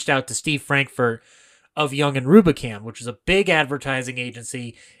he reached out to Steve Frankfurt of Young and Rubicam, which is a big advertising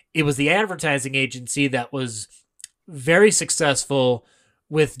agency. It was the advertising agency that was very successful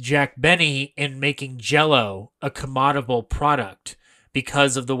with Jack Benny in making Jell-O a commoditable product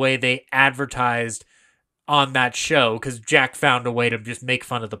because of the way they advertised on that show, because Jack found a way to just make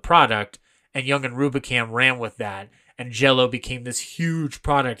fun of the product. And Young and Rubicam ran with that, and Jell-O became this huge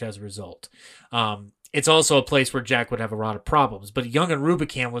product as a result. It's also a place where Jack would have a lot of problems, but Young and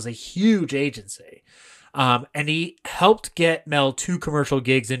Rubicam was a huge agency. And he helped get Mel 2 commercial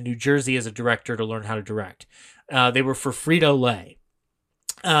gigs in New Jersey as a director to learn how to direct. They were for Frito-Lay.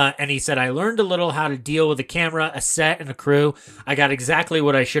 And he said, I learned a little how to deal with a camera, a set, and a crew. I got exactly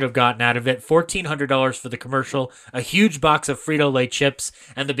what I should have gotten out of it. $1,400 for the commercial, a huge box of Frito-Lay chips,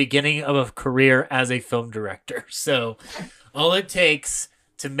 and the beginning of a career as a film director. So all it takes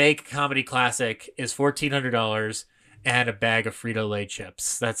to make a comedy classic is $1,400 and a bag of Frito-Lay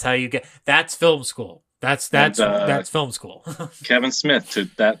chips. That's how you get. That's film school. That's film school. Kevin Smith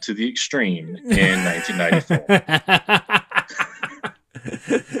took that to the extreme in 1994.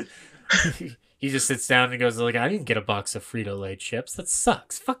 He just sits down and goes like, I didn't get a box of Frito-Lay chips. That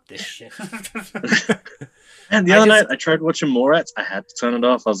sucks. Fuck this shit. And the other night, I tried watching Mallrats. I had to turn it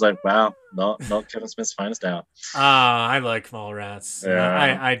off. I was like, wow, not Kevin Smith's finest hour. I like Mallrats.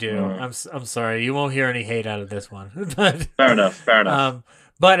 Yeah, I do. Yeah. I'm sorry. You won't hear any hate out of this one. But fair enough.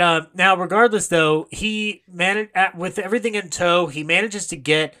 But now, regardless, though, he managed with everything in tow. He manages to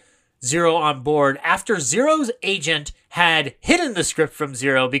get Zero on board after Zero's agent had hidden the script from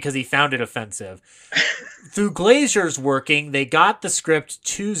Zero because he found it offensive. Through Glazer's working, they got the script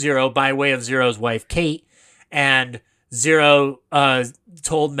to Zero by way of Zero's wife, Kate, and Zero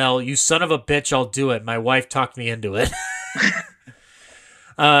told Mel, "You son of a bitch, I'll do it. My wife talked me into it."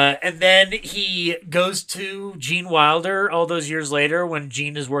 And then he goes to Gene Wilder all those years later when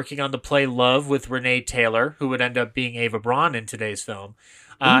Gene is working on the play Love with Renee Taylor, who would end up being Ava Braun in today's film,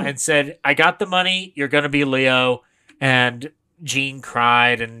 and said, "I got the money. You're going to be Leo." And Gene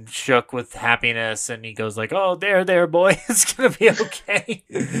cried and shook with happiness. And he goes like, "Oh, there, boy. It's going to be okay.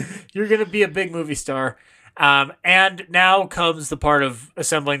 You're going to be a big movie star." And now comes the part of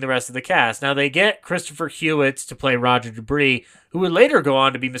assembling the rest of the cast. Now they get Christopher Hewitt to play Roger Debris, who would later go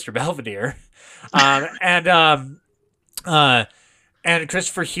on to be Mr. Belvedere. And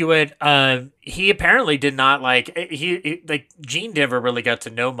Christopher Hewitt, he apparently did not Gene never really got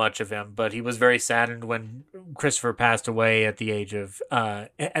to know much of him, but he was very saddened when Christopher passed away at the age of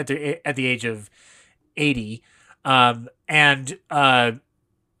at the age of 80. And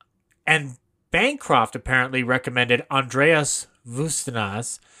Bancroft apparently recommended Andreas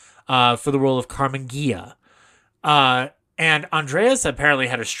Vustanas for the role of Carmen Gia. And Andreas apparently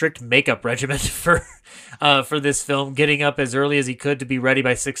had a strict makeup regimen for this film, getting up as early as he could to be ready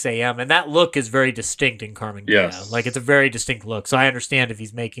by 6 a.m. And that look is very distinct in Carmen Gia. Yes. Like, it's a very distinct look. So I understand if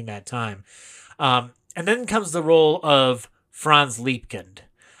he's making that time. And then comes the role of Franz Liebkind.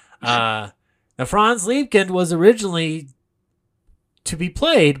 Now, Franz Liebkind was originally to be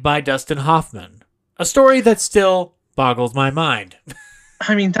played by Dustin Hoffman. A story that still boggles my mind.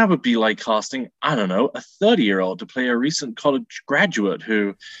 I mean, that would be like casting, I don't know, a 30-year-old to play a recent college graduate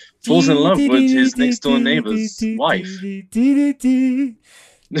who falls in love with his next-door neighbor's wife.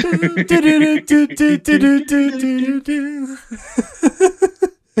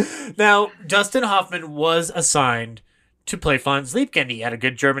 Now, Dustin Hoffman was assigned to play Franz Liebkind. He had a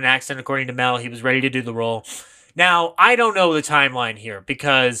good German accent, according to Mel. He was ready to do the role. Now, I don't know the timeline here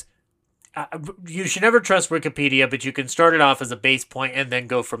because you should never trust Wikipedia, but you can start it off as a base point and then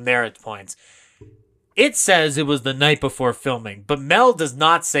go from there at points. It says it was the night before filming, but Mel does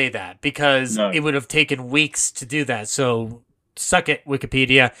not say that because it would have taken weeks to do that. So suck it,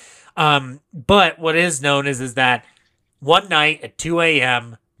 Wikipedia. But what is known is that one night at 2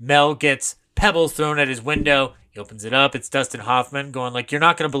 a.m., Mel gets pebbles thrown at his window. He opens it up. It's Dustin Hoffman going like, "You're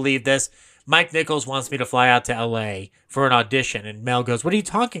not going to believe this. Mike Nichols wants me to fly out to L.A. for an audition." And Mel goes, "What are you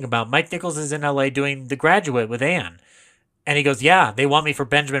talking about? Mike Nichols is in L.A. doing The Graduate with Anne." And he goes, "Yeah, they want me for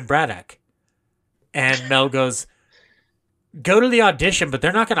Benjamin Braddock." And Mel goes, "Go to the audition, but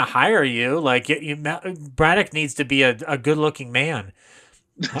they're not going to hire you. Like, Braddock needs to be a good-looking man."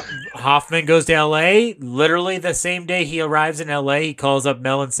 Hoffman goes to L.A. Literally the same day he arrives in L.A., he calls up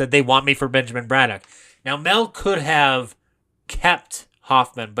Mel and said, "They want me for Benjamin Braddock." Now, Mel could have kept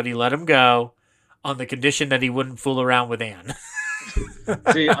Hoffman, but he let him go on the condition that he wouldn't fool around with Anne.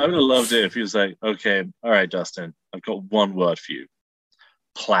 See, I would have loved it if he was like, "Okay, all right, Dustin, I've got one word for you.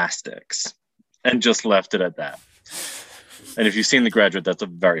 Plastics." And just left it at that. And if you've seen The Graduate, that's a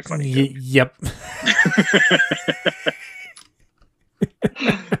very funny joke. Yep.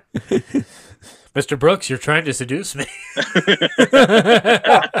 Mr. Brooks, you're trying to seduce me.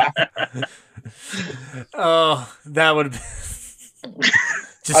 Oh, that would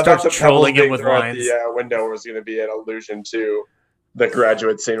just start trolling him with lines. The window was going to be an allusion to The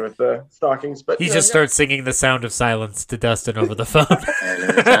Graduate scene with the stockings, but he just starts singing The Sound of Silence to Dustin over the phone.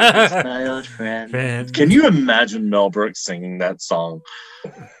 My old friend. Can you imagine Mel Brooks singing that song?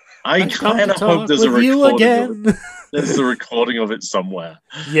 I kind of hope there's a recording. There's a recording of it somewhere.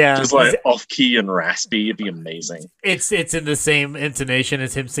 Yeah, just like off key and raspy. It'd be amazing. It's in the same intonation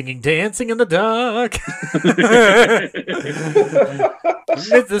as him singing "Dancing in the Dark."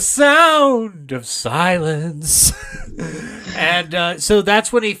 It's the sound of silence. And so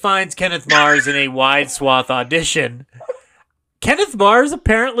that's when he finds Kenneth Mars in a wide swath audition. Kenneth Mars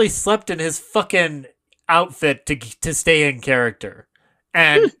apparently slept in his fucking outfit to stay in character.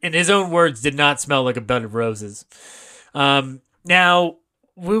 And in his own words, did not smell like a bed of roses. Now,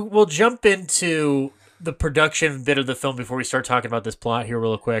 we'll jump into the production bit of the film before we start talking about this plot here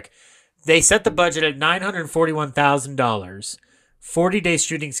real quick. They set the budget at $941,000, 40-day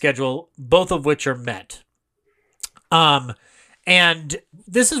shooting schedule, both of which are met. And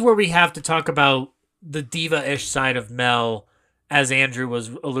this is where we have to talk about the diva-ish side of Mel, as Andrew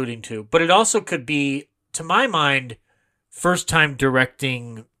was alluding to. But it also could be, to my mind, first time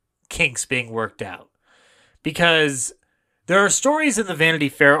directing kinks being worked out. Because there are stories in the Vanity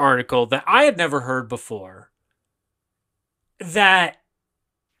Fair article that I had never heard before that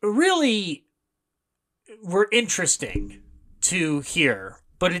really were interesting to hear,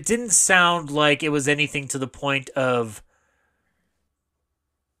 but it didn't sound like it was anything to the point of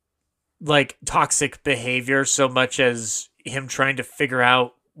like toxic behavior so much as him trying to figure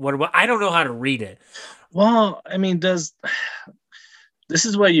out what I don't know how to read it. Well, I mean, this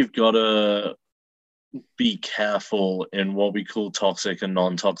is where you've got to be careful in what we call toxic and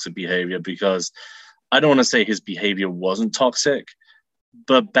non-toxic behavior, because I don't want to say his behavior wasn't toxic,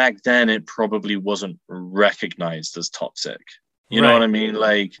 but back then it probably wasn't recognized as toxic. You know what I mean?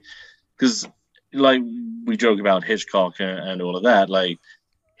 Like, because like we joke about Hitchcock and all of that, like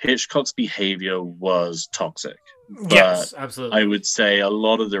Hitchcock's behavior was toxic. But yes, absolutely. I would say a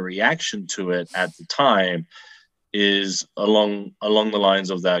lot of the reaction to it at the time is along the lines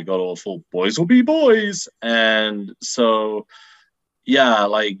of that god awful boys will be boys. And so yeah,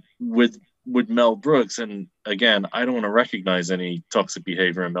 like with Mel Brooks, and again, I don't want to recognize any toxic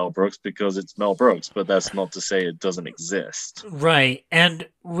behavior in Mel Brooks because it's Mel Brooks, but that's not to say it doesn't exist. Right. And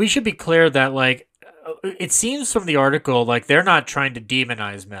we should be clear that like it seems from the article like they're not trying to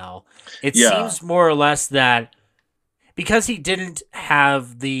demonize Mel. It seems more or less that because he didn't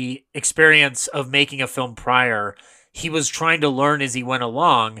have the experience of making a film prior, he was trying to learn as he went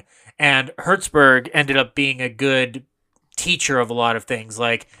along, and Hertzberg ended up being a good teacher of a lot of things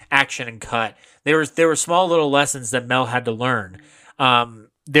like action and cut. There were small little lessons that Mel had to learn.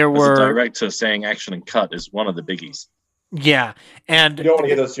 There were As a director saying action and cut is one of the biggies. Yeah, and you don't want to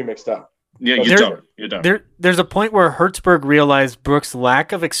get those two mixed up. Yeah, you don't. There's a point where Hertzberg realized Brooks'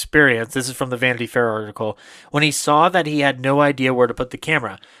 lack of experience. This is from the Vanity Fair article. When he saw that he had no idea where to put the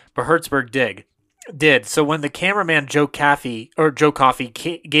camera, but Hertzberg did. So when the cameraman Joe Coffey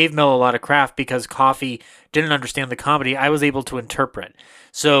gave Mel a lot of crap because Coffey didn't understand the comedy, I was able to interpret.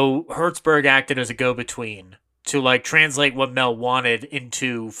 So Hertzberg acted as a go-between to like translate what Mel wanted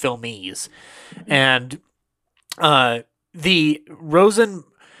into filmese, and the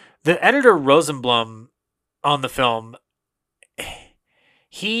editor Rosenblum on the film,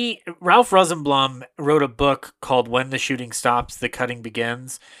 Ralph Rosenblum wrote a book called When the Shooting Stops, the Cutting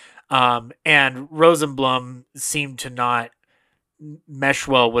Begins. And Rosenblum seemed to not mesh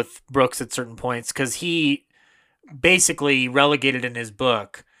well with Brooks at certain points because he basically relegated in his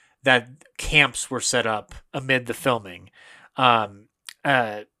book that camps were set up amid the filming.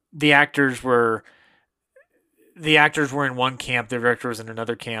 The actors were in one camp, the director was in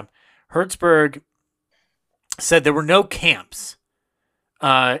another camp. Hertzberg said there were no camps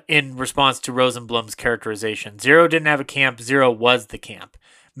in response to Rosenblum's characterization. Zero didn't have a camp, Zero was the camp.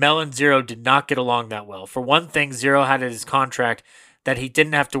 Mel and Zero did not get along that well. For one thing, Zero had in his contract that he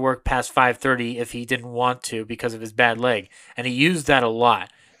didn't have to work past 5:30 if he didn't want to because of his bad leg, and he used that a lot.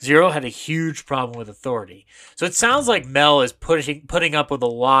 Zero had a huge problem with authority. So it sounds like Mel is putting up with a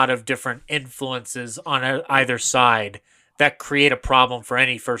lot of different influences on either side that create a problem for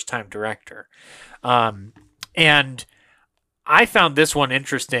any first-time director. And I found this one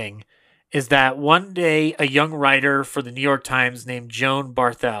interesting, is that one day a young writer for the New York Times named Joan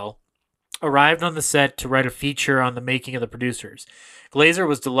Barthel arrived on the set to write a feature on the making of the producers. Glazer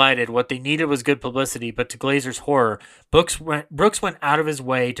was delighted. What they needed was good publicity, but to Glazer's horror, Brooks went out of his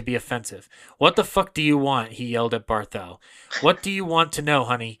way to be offensive. "What the fuck do you want?" he yelled at Barthel. "What do you want to know,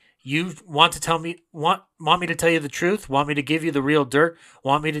 honey? You want to tell me, want me to tell you the truth? Want me to give you the real dirt?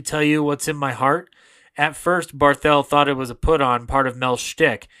 Want me to tell you what's in my heart?" At first, Barthel thought it was a put-on, part of Mel's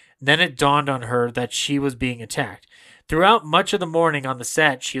shtick. Then it dawned on her that she was being attacked. Throughout much of the morning on the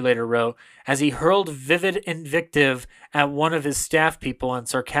set, she later wrote, as he hurled vivid invective at one of his staff people and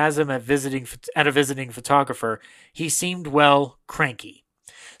sarcasm at a visiting photographer, he seemed, well, cranky.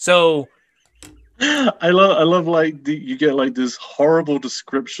 So I love like you get like this horrible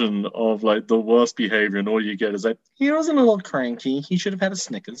description of like the worst behavior, and all you get is like, he was a little cranky. He should have had a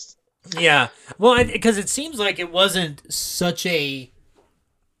Snickers. Yeah, well, because it seems like it wasn't such an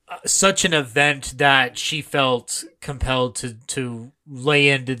event that she felt compelled to lay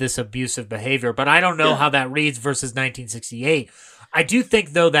into this abusive behavior. But I don't know how that reads versus 1968. I do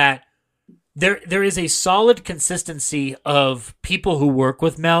think, though, that there is a solid consistency of people who work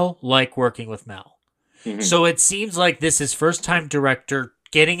with Mel like working with Mel. Mm-hmm. So it seems like this is first-time director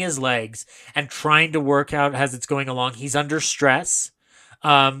getting his legs and trying to work out as it's going along. He's under stress.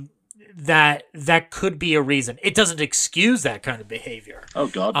 That could be a reason. It doesn't excuse that kind of behavior. Oh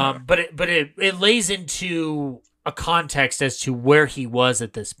God! No. But it lays into a context as to where he was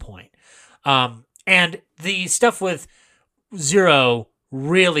at this point. And the stuff with Zero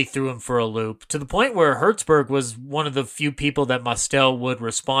really threw him for a loop, to the point where Hertzberg was one of the few people that Mostel would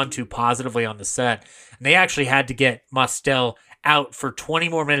respond to positively on the set. And they actually had to get Mostel out for 20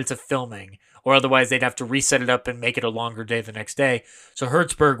 more minutes of filming or otherwise they'd have to reset it up and make it a longer day the next day. So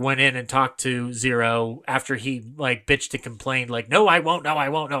Hertzberg went in and talked to Zero after he like bitched and complained, like, no, I won't, no, I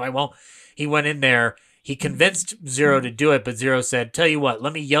won't, no, I won't. He went in there. He convinced Zero to do it, but Zero said, tell you what,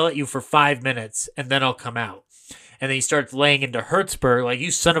 let me yell at you for 5 minutes and then I'll come out. And then he starts laying into Hertzberg, like,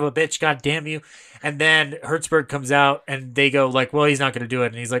 you son of a bitch, god damn you. And then Hertzberg comes out and they go like, well, he's not going to do it.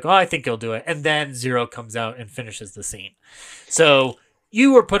 And he's like, oh, I think he'll do it. And then Zero comes out and finishes the scene. So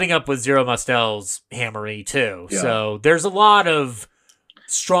you were putting up with Zero Mostel's hammery too. Yeah. So there's a lot of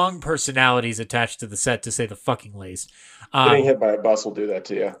strong personalities attached to the set, to say the fucking least. Getting hit by a bus will do that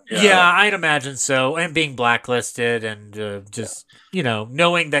to you. Yeah, I'd imagine so. And being blacklisted and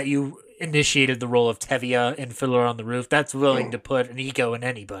knowing that you initiated the role of Tevye in Fiddler on the Roof, that's willing to put an ego in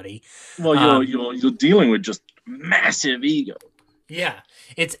anybody. Well, you're dealing with just massive ego. Yeah,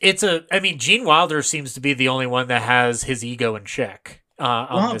 I mean, Gene Wilder seems to be the only one that has his ego in check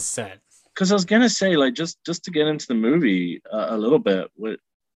on this set. Because I was gonna say, like, just to get into the movie a little bit,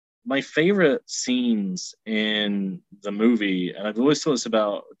 my favorite scenes in the movie, and I've always thought this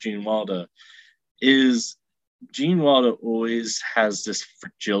about Gene Wilder, is Gene Wilder always has this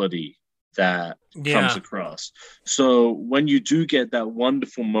fragility that comes across. So when you do get that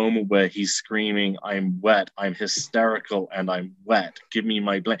wonderful moment where he's screaming, I'm wet, I'm hysterical, and I'm wet, give me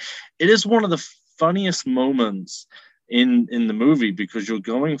my blanket. It is one of the funniest moments in the movie, because you're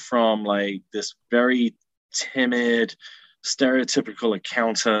going from like this very timid, stereotypical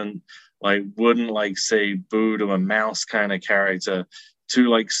accountant, like wouldn't like say boo to a mouse kind of character, to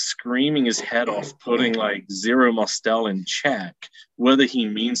like screaming his head off, putting like Zero Mostel in check, whether he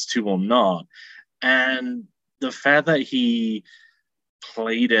means to or not. And the fact that he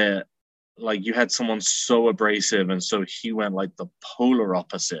played it like you had someone so abrasive, and so he went like the polar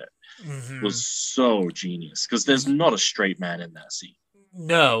opposite, was so genius, because there's not a straight man in that scene.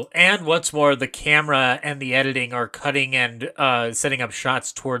 No, and what's more, the camera and the editing are cutting and setting up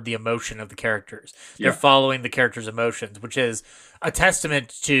shots toward the emotion of the characters. They're following the characters' emotions, which is a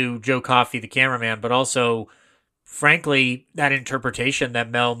testament to Joe Coffey, the cameraman, but also, frankly, that interpretation that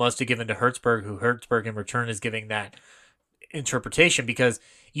Mel must have given to Hertzberg, who Hertzberg in return is giving that interpretation, because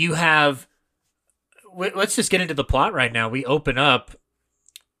you have... Let's just get into the plot right now. We open up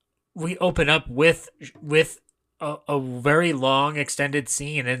with a very long extended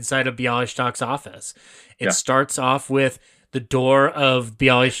scene inside of Bialystock's office. It starts off with the door of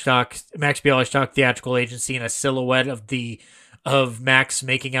Max Bialystock Theatrical Agency, and a silhouette of Max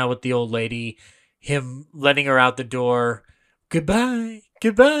making out with the old lady, him letting her out the door. Goodbye,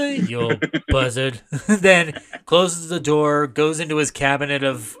 you old buzzard. Then closes the door, goes into his cabinet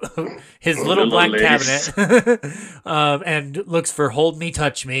of his little black cabinet, and looks for Hold Me,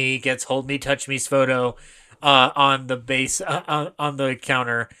 Touch Me, gets Hold Me, Touch Me's photo on the base, on the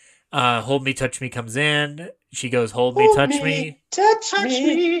counter. Hold Me, Touch Me comes in. She goes, Hold Me, Touch Me. Touch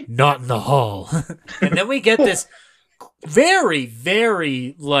me. Not in the hall. And then we get this very,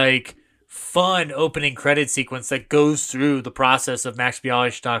 very, like, fun opening credit sequence that goes through the process of Max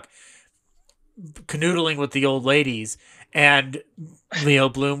Bialystock canoodling with the old ladies, and Leo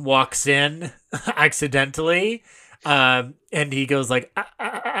Bloom walks in accidentally, and he goes like,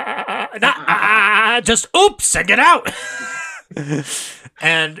 just oops, and get out.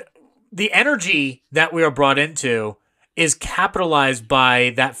 And the energy that we are brought into is capitalized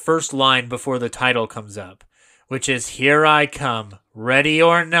by that first line before the title comes up, which is, here I come, ready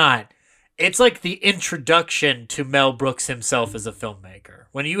or not. It's like the introduction to Mel Brooks himself as a filmmaker.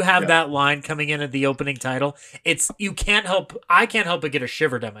 When you have that line coming in at the opening title, I can't help but get a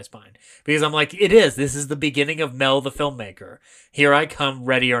shiver down my spine, because I'm like, this is the beginning of Mel the filmmaker. Here I come,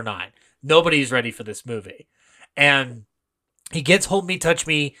 ready or not. Nobody's ready for this movie. And he gets Hold Me, Touch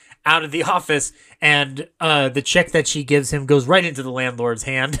Me out of the office, and the check that she gives him goes right into the landlord's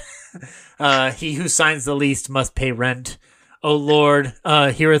hand. He who signs the lease must pay rent. O Lord,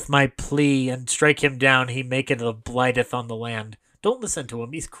 heareth my plea, and strike him down, he maketh a blighteth on the land. Don't listen to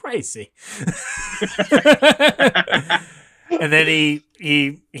him, he's crazy. And then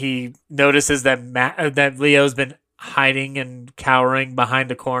he notices that Leo's been hiding and cowering behind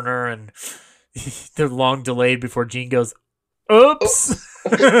a corner, and they're long delayed before Gene goes, oops.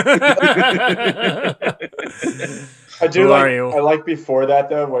 I like before that,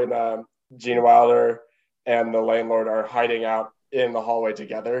 though, when Gene Wilder and the landlord are hiding out in the hallway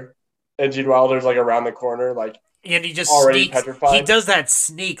together, and Gene Wilder's like around the corner, like, and he just already sneaks. Petrified. He does that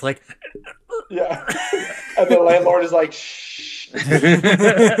sneak, like, yeah, and the landlord is like, shh.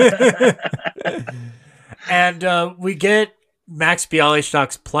 And we get Max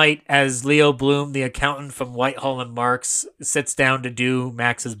Bialystock's plight as Leo Bloom, the accountant from Whitehall and Marks, sits down to do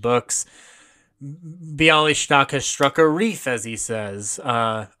Max's books. Bialystock has struck a reef, as he says.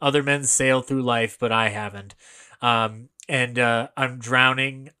 Other men sail through life, but I haven't. And I'm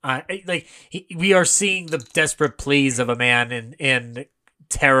drowning. We are seeing the desperate pleas of a man in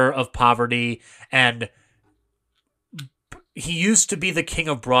terror of poverty, and he used to be the king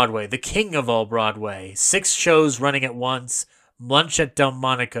of Broadway, the king of all Broadway. 6 shows running at once, lunch at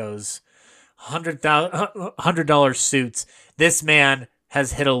Delmonico's, $100 suits. This man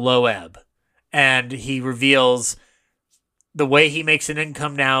has hit a low ebb, and he reveals the way he makes an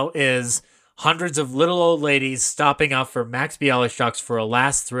income now is hundreds of little old ladies stopping off for Max Bialystock's for a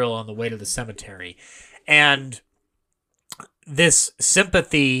last thrill on the way to the cemetery. And this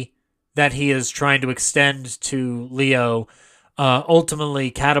sympathy that he is trying to extend to Leo ultimately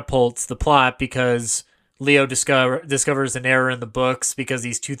catapults the plot, because Leo discovers an error in the books because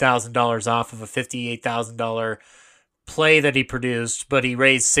he's $2,000 off of a $58,000 play that he produced, but he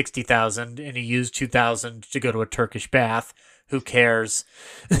raised $60,000 and he used $2,000 to go to a Turkish bath. Who cares?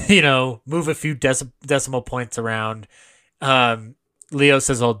 Move a few decimal points around. Leo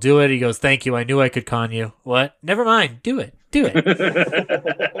says, I'll do it. He goes, thank you. I knew I could con you. What? Never mind. Do it.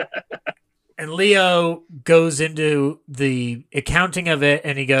 And Leo goes into the accounting of it,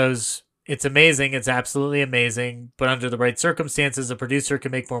 and he goes, it's amazing. It's absolutely amazing. But under the right circumstances, a producer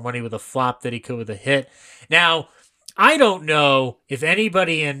can make more money with a flop than he could with a hit. Now, I don't know if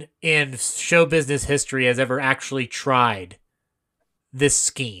anybody in show business history has ever actually tried this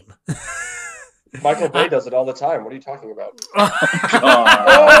scheme. Michael Bay does it all the time. What are you talking about?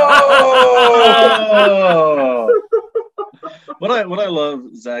 What I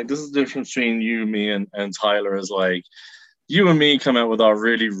love, Zach, this is the difference between you, me, and Tyler, is like, you and me come out with our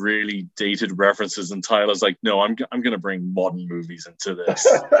really, really dated references, and Tyler's like, no, I'm going to bring modern movies into this.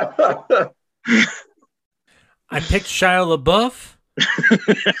 I picked Shia LaBeouf.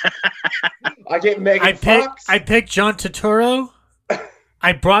 I get Megan Fox. I picked John Turturro.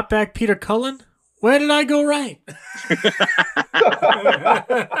 I brought back Peter Cullen. Where did I go right?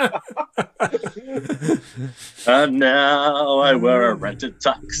 And now I wear a rented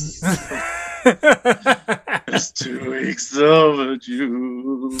tux. It's 2 weeks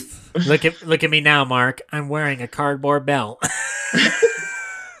overdue. Look at me now, Mark. I'm wearing a cardboard belt.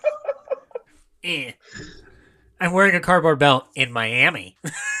 I'm wearing a cardboard belt in Miami.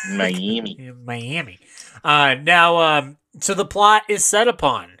 In Miami. Now, so the plot is set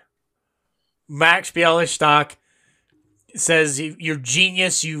upon. Max Bialystock says, you're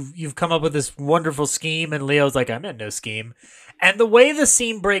genius, you've come up with this wonderful scheme, and Leo's like, I meant no scheme. And the way the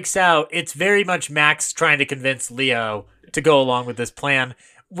scene breaks out, it's very much Max trying to convince Leo to go along with this plan,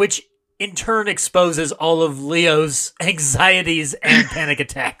 which in turn exposes all of Leo's anxieties and panic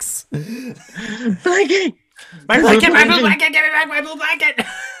attacks. Blanket! My blanket! Give me back my blue blanket!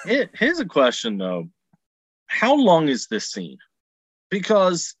 Here's a question, though. How long is this scene?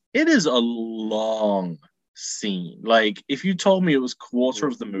 Because it is a long scene. Like, if you told me it was quarter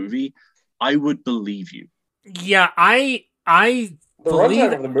of the movie, I would believe you. Yeah, I the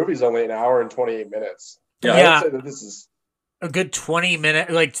runtime of the movie is only an hour and 28 minutes. Yeah. I would say that this is a good 20 minutes,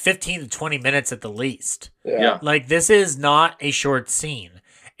 like 15 to 20 minutes at the least. Yeah. Like, this is not a short scene.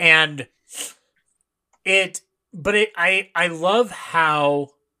 And I love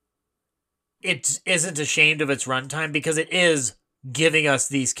how it isn't ashamed of its runtime, because it is giving us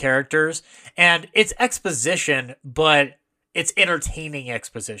these characters, and it's exposition, but it's entertaining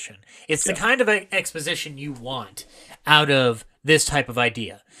exposition. It's the kind of exposition you want out of this type of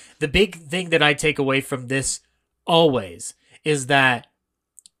idea. The big thing that I take away from this always is that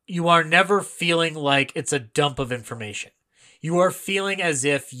you are never feeling like it's a dump of information. You are feeling as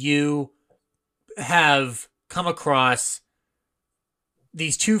if you have come across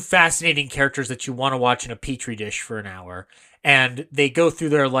these two fascinating characters that you want to watch in a petri dish for an hour, and they go through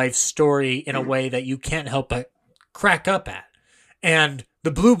their life story in a way that you can't help but crack up at. And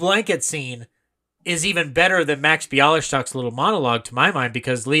the blue blanket scene is even better than Max Bialystock's little monologue, to my mind,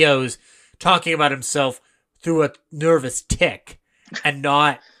 because Leo's talking about himself through a nervous tick and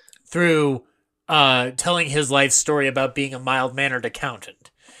not through telling his life story about being a mild-mannered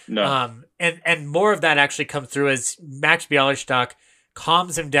accountant. No. And more of that actually comes through as Max Bialystock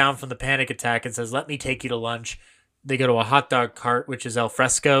calms him down from the panic attack and says, let me take you to lunch. They go to a hot dog cart, which is al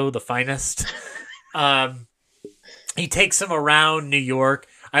fresco, the finest. He takes him around New York.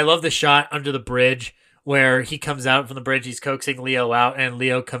 I love the shot under the bridge where he comes out from the bridge. He's coaxing Leo out, and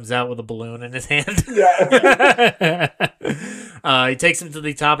Leo comes out with a balloon in his hand. Yeah. He takes him to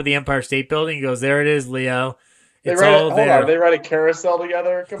the top of the Empire State Building. He goes, there it is, Leo. They ride a carousel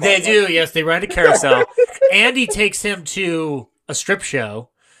together? They do, yes. They ride a carousel. And he takes him to a strip show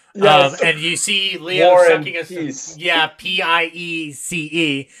Yes. And you see Leo War and sucking his peace.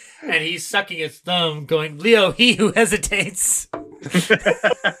 Piece, and he's sucking his thumb, going, "Leo, he who hesitates."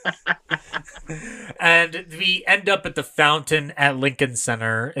 And we end up at the fountain at Lincoln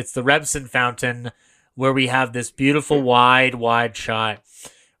Center. It's the Rebson Fountain, where we have this beautiful wide shot.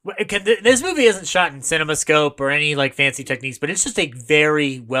 This movie isn't shot in CinemaScope or any like fancy techniques, but it's just a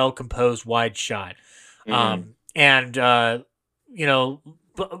very well composed wide shot.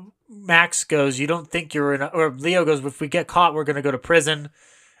 Max goes, "You don't think you're in?" Or Leo goes, "If we get caught, we're going to go to prison."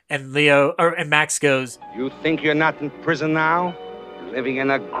 And Max goes, "You think you're not in prison now? Living in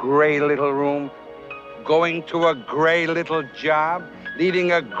a gray little room, going to a gray little job,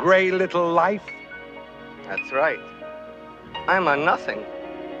 leading a gray little life?" That's right. I'm a nothing.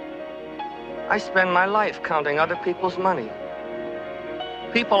 I spend my life counting other people's money.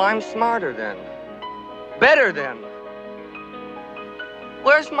 People I'm smarter than, better than.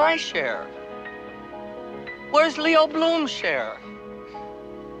 Where's my share? Where's Leo Bloom's share?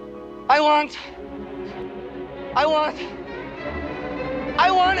 I want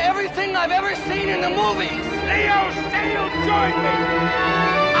everything I've ever seen in the movies. Leo, say you'll join me.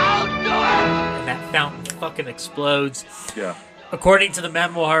 I'll do it. And that fountain fucking explodes. Yeah. According to the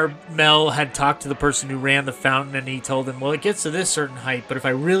memoir, Mel had talked to the person who ran the fountain, and he told him, "Well, it gets to this certain height, but if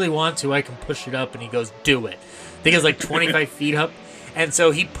I really want to, I can push it up." And he goes, "Do it." I think it's like 25 feet up. And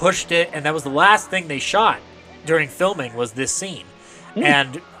so he pushed it, and that was the last thing they shot during filming was this scene.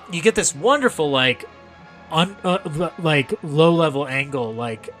 And you get this wonderful, like low-level angle,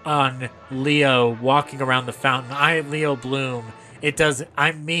 like on Leo walking around the fountain. "I am Leo Bloom.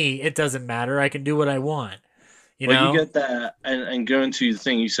 I'm me. It doesn't matter. I can do what I want." You get that, and going to the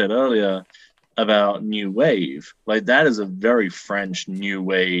thing you said earlier about new wave, like that is a very French new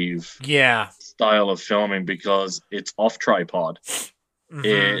wave style of filming because it's off tripod.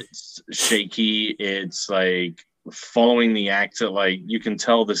 It's shaky. It's like following the actor. Like you can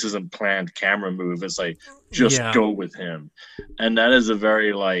tell this isn't planned camera move. It's like just go with him, and that is a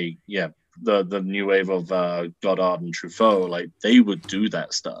very the new wave of Godard and Truffaut. Like they would do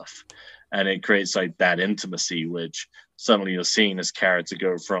that stuff. And it creates like that intimacy, which suddenly you're seeing this character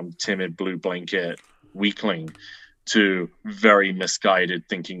go from timid blue blanket weakling to very misguided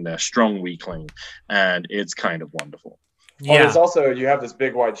thinking they're strong weakling. And it's kind of wonderful. Yeah. Well, there's also, you have this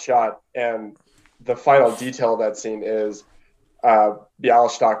big wide shot, and the final detail of that scene is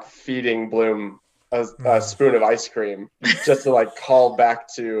Bialystock feeding Bloom a spoon of ice cream just to like call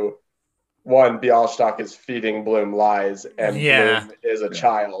back to one, Bialystock is feeding Bloom lies, and Bloom is a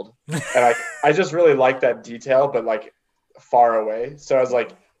child. And I just really like that detail, but like far away. So as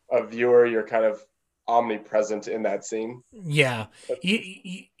like a viewer, you're kind of omnipresent in that scene. Yeah.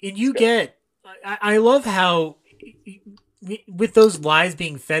 You get, I love how with those lies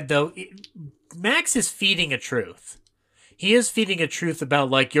being fed though, Max is feeding a truth. He is feeding a truth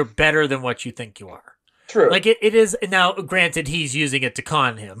about like, you're better than what you think you are. True. Like it is now. Granted, he's using it to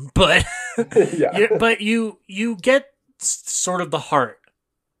con him, but but you get sort of the heart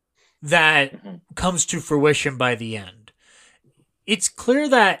that comes to fruition by the end. It's clear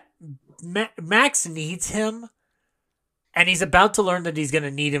that Max needs him, and he's about to learn that he's going to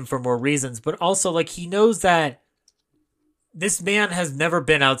need him for more reasons. But also, like he knows that this man has never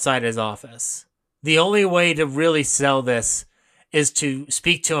been outside his office. The only way to really sell this is to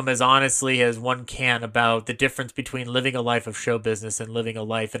speak to him as honestly as one can about the difference between living a life of show business and living a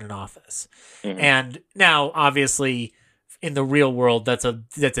life in an office. And now, obviously, in the real world, that's a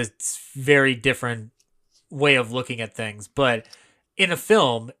very different way of looking at things. But in a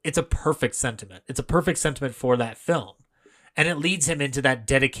film, it's a perfect sentiment. It's a perfect sentiment for that film. And it leads him into that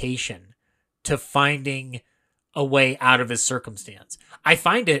dedication to finding a way out of his circumstance. I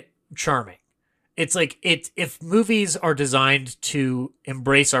find it charming. It's like if movies are designed to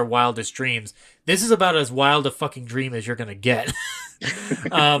embrace our wildest dreams, this is about as wild a fucking dream as you're going to get.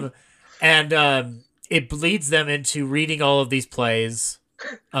 It leads them into reading all of these plays.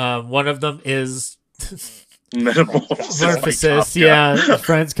 One of them is Metamorphosis. Yeah,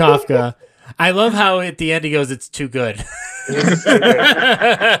 Franz Kafka. I love how at the end he goes, "It's too good."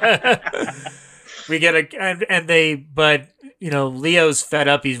 We get but Leo's fed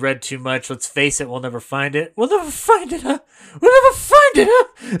up. He's read too much. Let's face it, we'll never find it. We'll never find it, huh? We'll never find it, huh?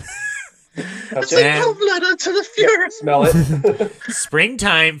 It's a love letter to the Fuhrer. Smell it.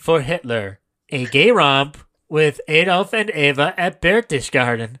 Springtime for Hitler. A gay romp with Adolf and Eva at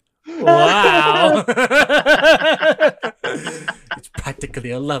Berchtesgaden. Wow. It's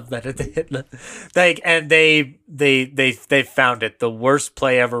practically a love letter to Hitler. And they found it, the worst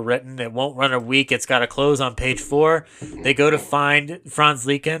play ever written. It won't run a week. It's got to close on page 4. They go to find Franz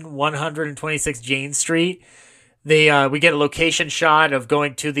Lieken, 126 Jane Street. We get a location shot of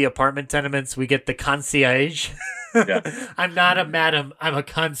going to the apartment tenements. We get the concierge. Yeah. I'm not a madam. I'm a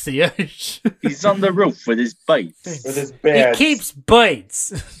concierge. He's on the roof with his bites. With his beds. He keeps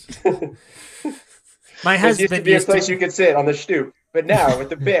bites. My husband used to be a place you could sit on the stoop, but now with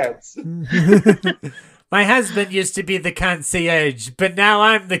the beds. My husband used to be the concierge, but now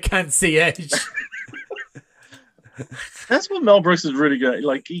I'm the concierge. That's what Mel Brooks is really good.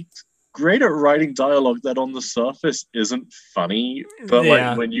 Like, he's great at writing dialogue that on the surface isn't funny, but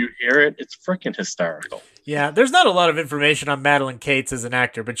like when you hear it, it's freaking hysterical. Yeah, there's not a lot of information on Madeline Cates as an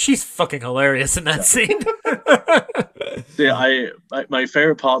actor, but she's fucking hilarious in that scene. Yeah, my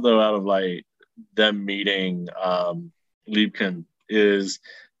favorite part though, out of like them meeting Liebken, is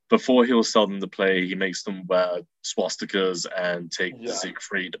before he'll sell them the play, he makes them wear swastikas and take the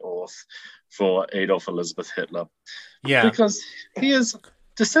Siegfried oath for Adolf Elizabeth Hitler. Yeah, because he is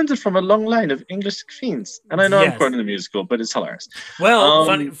descended from a long line of English fiends. And I know I'm quoting the musical, but it's hilarious. Well,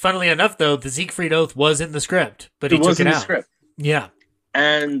 funnily enough, though, the Siegfried Oath was in the script, but he took it out. The script. Yeah.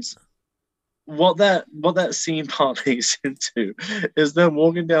 And what that scene parlays into is them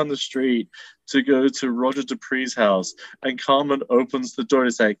walking down the street to go to Roger Dupree's house, and Carmen opens the door and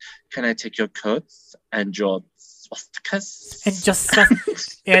is like, "Can I take your coats and your swastikas?" And just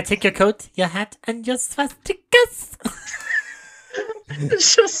yeah, take your coat, your hat, and your swastikas.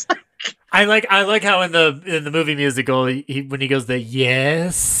 It's just like... I like how in the movie musical when he goes the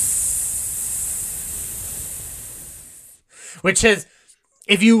yes, which is,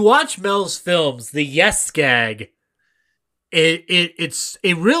 if you watch Mel's films, the yes gag,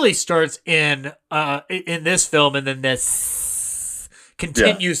 it really starts in this film, and then this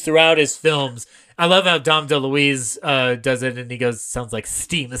continues throughout his films. I love how Dom DeLuise does it, and he goes, "Sounds like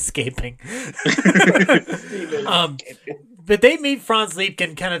steam escaping." But they meet Franz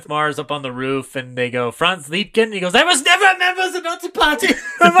Liebken, Kenneth Mars up on the roof, and they go, "Franz Liebken?" He goes, "I was never a member of the Nazi Party.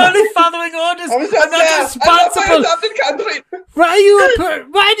 I'm only following orders. I'm not responsible.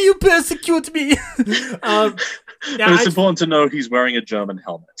 Why do you persecute me?" It's important to know he's wearing a German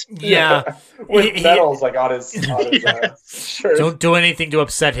helmet. Yeah. With medals like on his shirt. Don't do anything to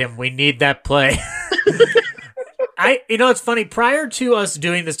upset him. We need that play. It's funny. Prior to us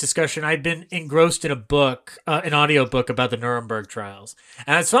doing this discussion, I'd been engrossed in a book, an audio book about the Nuremberg trials.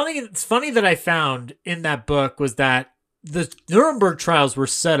 And it's funny that I found in that book was that the Nuremberg trials were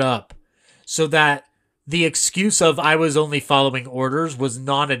set up so that the excuse of "I was only following orders" was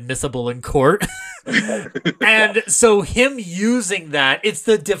non-admissible in court. And so him using that, it's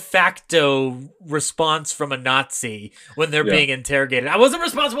the de facto response from a Nazi when they're being interrogated. "I wasn't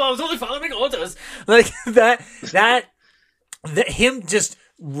responsible. I was only following orders." Like that him just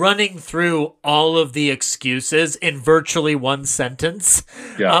running through all of the excuses in virtually one sentence,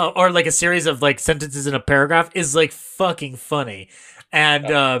 or like a series of like sentences in a paragraph, is like fucking funny.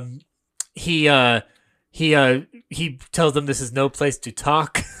 And he tells them this is no place to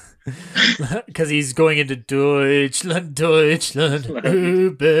talk. Because he's going into Deutschland. Wow.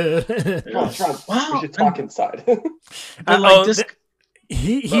 We should talk inside.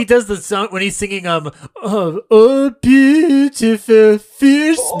 He does the song when he's singing oh beautiful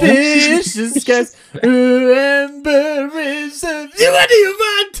fish spacious skies, embrace of you. What do you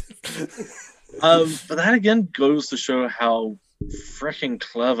want? But that again goes to show how freaking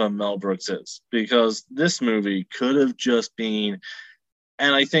clever Mel Brooks is, because this movie could have just been,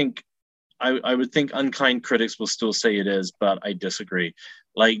 and I think I would think unkind critics will still say it is, but I disagree.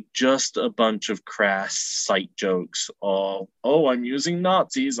 Like, just a bunch of crass sight jokes, or, "Oh, I'm using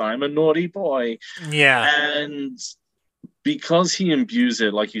Nazis, I'm a naughty boy." Yeah. And because he imbues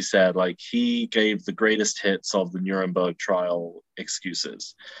it, like you said, like, he gave the greatest hits of the Nuremberg trial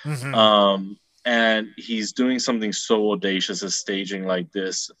excuses. Mm-hmm. And he's doing something so audacious as staging like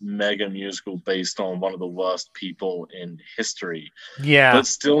this mega musical based on one of the worst people in history. Yeah. But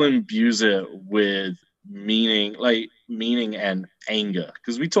still imbues it with meaning and anger.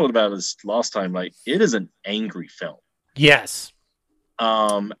 Because we talked about this last time, like, it is an angry film. Yes.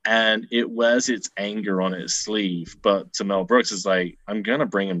 And it wears its anger on its sleeve, but to Mel Brooks is like, "I'm gonna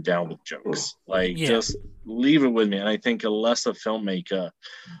bring him down with jokes. Like, just leave it with me." And I think a lesser filmmaker,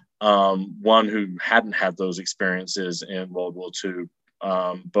 one who hadn't had those experiences in World War II,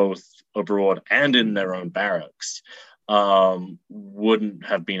 both abroad and in their own barracks, wouldn't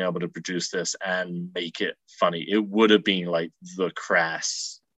have been able to produce this and make it funny. It would have been like the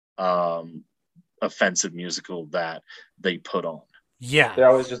crass, offensive musical that they put on. Yeah.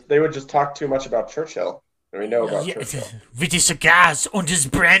 They would just talk too much about Churchill. And we know about Churchill. With his cigars and his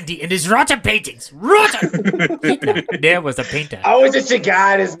brandy and his rotter paintings. Rotter! Hitler, there was a painter. Always a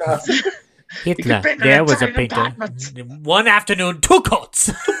cigar in his mouth. Hitler, there was a painter. One afternoon, 2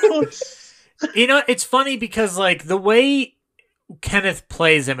 coats. You know, it's funny because, like, the way Kenneth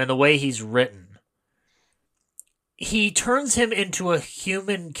plays him and the way he's written, he turns him into a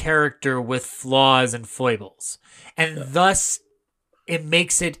human character with flaws and foibles. And thus, it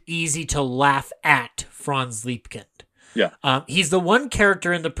makes it easy to laugh at Franz Liebkind. Yeah. He's the one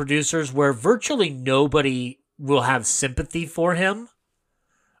character in The Producers where virtually nobody will have sympathy for him,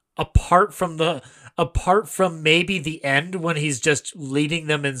 apart from maybe the end when he's just leading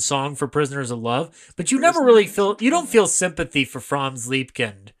them in song for Prisoners of Love. But you don't feel sympathy for Franz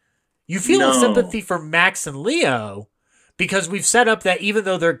Liebkind. You feel sympathy for Max and Leo, because we've set up that even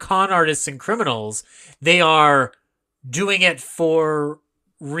though they're con artists and criminals, they are doing it for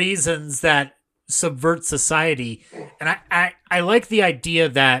reasons that subvert society. And I like the idea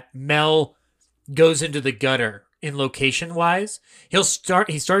that Mel goes into the gutter in location wise. He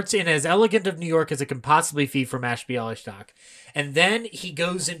starts in as elegant of New York as it can possibly be for Max Bialystock. And then he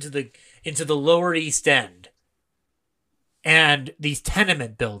goes into the Lower East End and these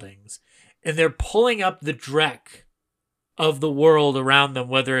tenement buildings, and they're pulling up the dreck of the world around them,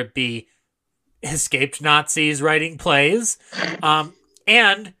 whether it be escaped Nazis writing plays,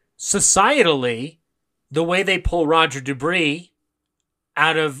 and societally, the way they pull Roger Debris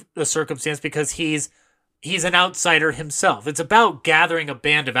out of the circumstance because he's an outsider himself. It's about gathering a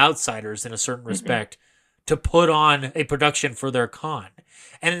band of outsiders in a certain respect to put on a production for their con.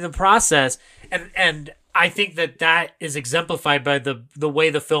 And in the process, and I think that is exemplified by the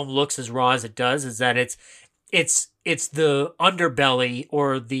way the film looks as raw as it does, is that it's the underbelly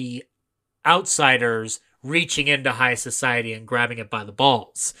or the outsiders reaching into high society and grabbing it by the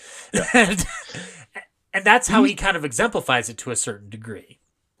balls. Yeah. and that's how he kind of exemplifies it to a certain degree.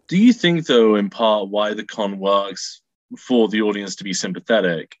 Do you think, though, in part, why the con works for the audience to be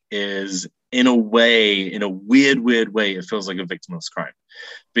sympathetic is, in a weird way, it feels like a victimless crime?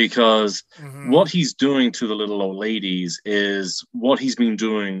 Because what he's doing to the little old ladies is what he's been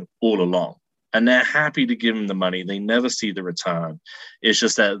doing all along. And they're happy to give him the money. They never see the return. It's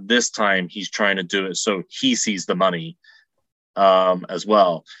just that this time he's trying to do it so he sees the money as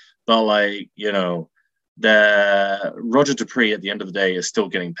well. But, like, you know, Roger Dupree at the end of the day is still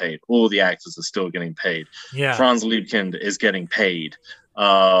getting paid. All the actors are still getting paid. Yeah. Franz Liebkind is getting paid.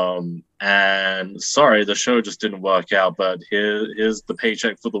 And sorry, the show just didn't work out, but here's the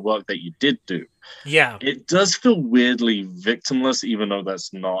paycheck for the work that you did do. Yeah. It does feel weirdly victimless, even though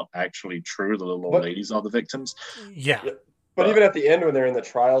that's not actually true. The little old ladies are the victims. Yeah. But even at the end, when they're in the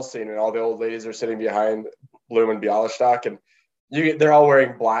trial scene and all the old ladies are sitting behind Bloom and Bialystock, and they're all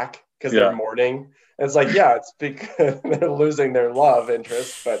wearing black because they're mourning. And it's like, it's because they're losing their love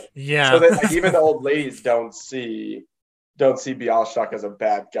interest. But so that, like, even the old ladies don't see Bialystock as a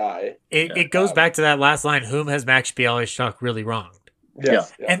bad guy. It goes back to that last line: "Whom has Max Bialystock really wronged?"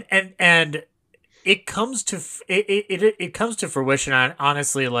 Yes. Yeah. And it comes to it comes to fruition on,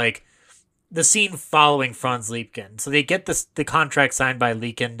 honestly, like the scene following Franz Liebkind. So they get the contract signed by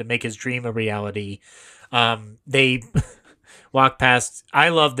Liebkind to make his dream a reality. They walk past. I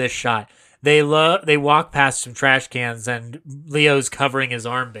love this shot. They walk past some trash cans, and Leo's covering his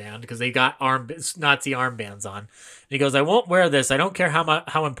armband because they got Nazi armbands on. And he goes, "I won't wear this. I don't care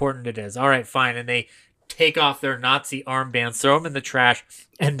how important it is." All right, fine. And they take off their Nazi armbands, throw them in the trash,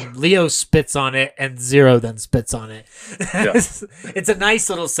 and Leo spits on it, and Zero then spits on it. Yeah. It's a nice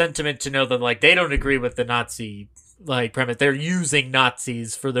little sentiment to know that, like, they don't agree with the Nazi premise. They're using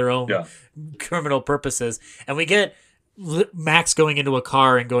Nazis for their own criminal purposes, and we get Max going into a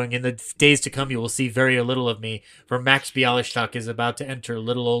car and going, "In the days to come, you will see very little of me, for Max Bialystock is about to enter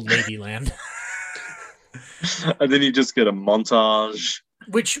little old lady land." And then you just get a montage,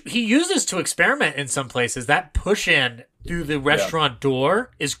 which he uses to experiment in some places. That push in through the restaurant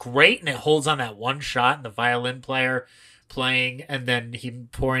door is great, and it holds on that one shot, and the violin player playing, and then he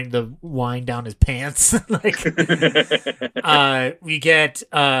pouring the wine down his pants.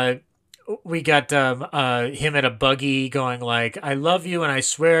 We got him at a buggy going like, "I love you, and I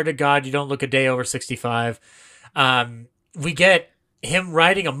swear to God you don't look a day over 65. We get him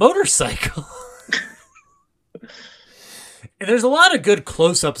riding a motorcycle. And there's a lot of good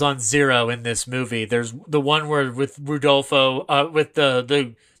close-ups on Zero in this movie. There's the one where with Rudolfo, with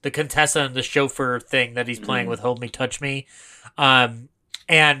the Contessa and the chauffeur thing that he's playing with Hold Me, Touch Me. And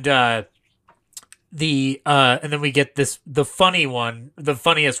then we get the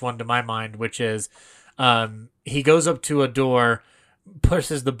funniest one to my mind, which is he goes up to a door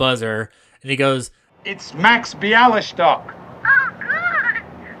pushes the buzzer, and he goes, "It's Max Bialystock." Oh, good.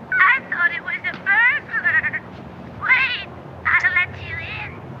 I thought it was a burglar. Wait, I'll let you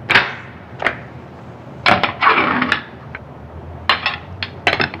in.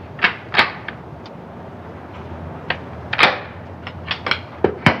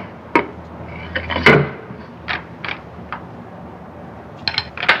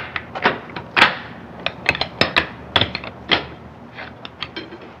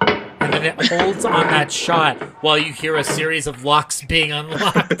 and then it holds on that shot while you hear a series of locks being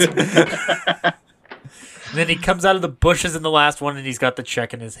unlocked. And then he comes out of the bushes in the last one, and he's got the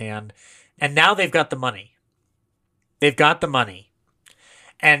check in his hand. And now they've got the money. They've got the money.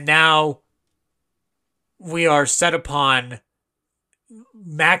 And now we are set upon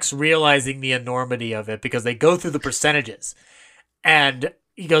Max realizing the enormity of it, because they go through the percentages. And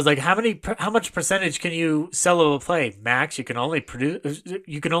he goes like, how much percentage can you sell of a play? Max, you can only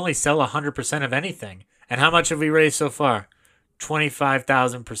sell 100% of anything. And how much have we raised so far?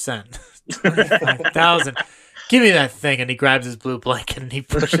 25,000%. 25,000. Give me that thing. And he grabs his blue blanket and he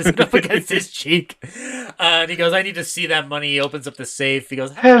pushes it up against his cheek. And he goes, I need to see that money. He opens up the safe. He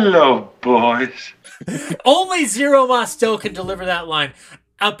goes, "Hello, boys." only Zero Mostel can deliver that line.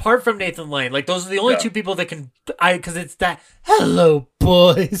 Apart from Nathan Lane. Like, those are the only two people that can, because it's that, "Hello,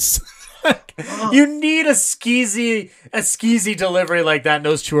 boys." You need a skeezy delivery like that, and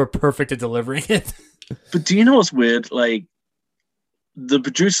those two are perfect at delivering it. But do you know what's weird? Like, the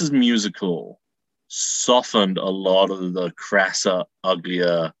producer's musical softened a lot of the crasser,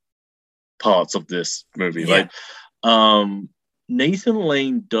 uglier parts of this movie. Yeah. Like, Nathan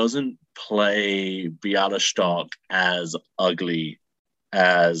Lane doesn't play Bialystock as ugly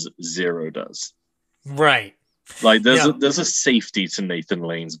as Zero does. Right. Like, there's a safety to Nathan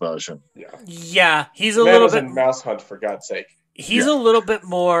Lane's version. Yeah, he's a Man little was bit. in Mouse Hunt, for God's sake. He's a little bit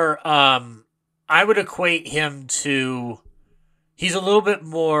more. I would equate him to. He's a little bit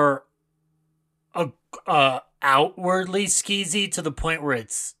more. Outwardly skeezy, to the point where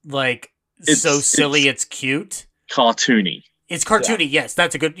it's like so silly it's cute. Cartoony. It's cartoony. Yes,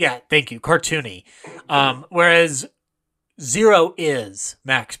 that's a good. Yeah, thank you. Cartoony. Whereas Zero is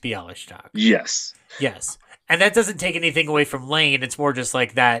Max Bialystock. Yes. Yes. And that doesn't take anything away from Lane. It's more just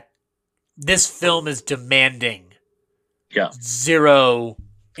like that this film is demanding Zero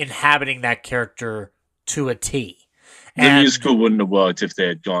inhabiting that character to a T. The musical wouldn't have worked if they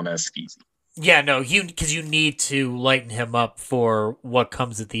had gone as skeezy. Yeah, no, because you need to lighten him up for what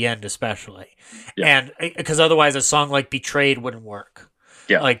comes at the end, especially. Yeah. And because otherwise a song like Betrayed wouldn't work.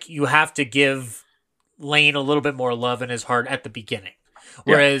 Yeah. Like, you have to give Lane a little bit more love in his heart at the beginning.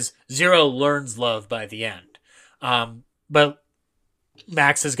 Whereas Zero learns love by the end. But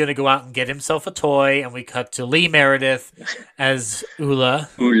Max is going to go out and get himself a toy, and we cut to Lee Meredith as Ula.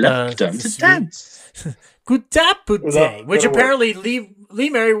 Ula, dance, dance. Gudapute, which apparently Lee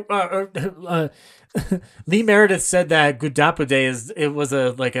Meredith said that Gudapute was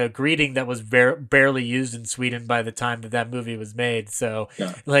a greeting that was barely used in Sweden by the time that movie was made. So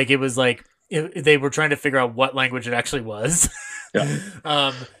like it was like they were trying to figure out what language it actually was.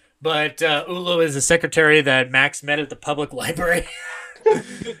 Yeah. But Ula is a secretary that Max met at the public library.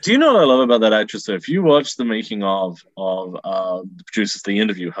 Do you know what I love about that actress? So if you watch the making of the producers, they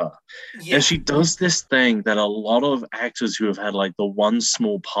interview her, and she does this thing that a lot of actors who have had like the one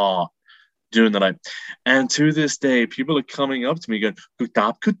small part doing that. And to this day, people are coming up to me going,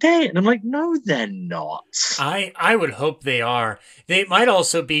 "Good day," and I'm like, no, they're not. I would hope they are. They might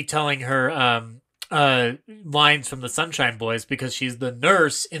also be telling her lines from the Sunshine Boys, because she's the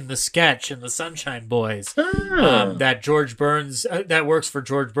nurse in the sketch in the Sunshine Boys. That George Burns that works for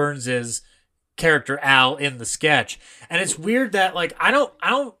George Burns's character Al in the sketch. And it's weird that like I don't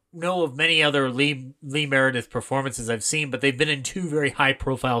know of many other Lee Meredith performances I've seen, but they've been in two very high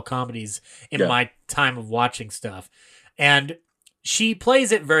profile comedies in my time of watching stuff. And she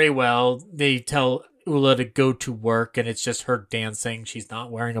plays it very well. They tell Ula to go to work, and it's just her dancing. She's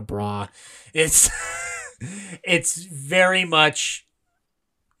not wearing a bra. It's very much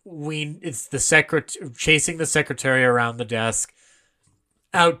it's the chasing the secretary around the desk.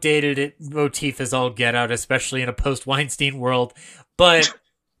 Outdated motif is all get out, especially in a post-Weinstein world. But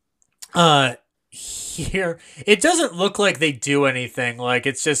here it doesn't look like they do anything. Like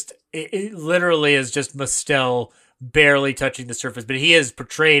it's just it literally is just Mostel barely touching the surface, but he is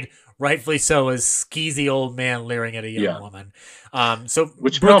portrayed rightfully so as skeezy old man leering at a young woman.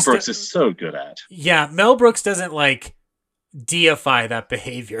 Which Mel Brooks is so good at. Yeah, Mel Brooks doesn't like deify that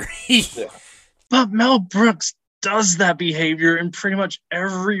behavior. But Mel Brooks does that behavior in pretty much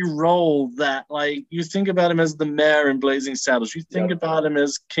every role that, like, you think about him as the mayor in Blazing Saddles. You think about him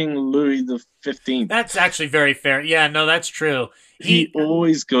as King Louis the 15th. That's actually very fair. Yeah, no, that's true. He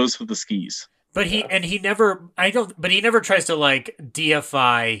always goes for the skis. But he never tries to like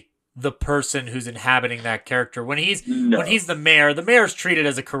deify the person who's inhabiting that character. When he's the mayor's treated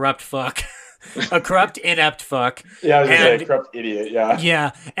as a corrupt fuck. A corrupt, inept fuck. Yeah, I was going to say a corrupt idiot, yeah.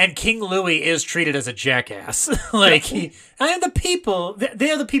 Yeah, and King Louis is treated as a jackass. Like, I am the people.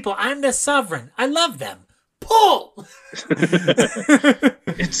 They are the people. I'm their sovereign. I love them. Pull!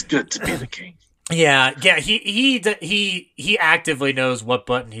 It's good to be the king. Yeah. He actively knows what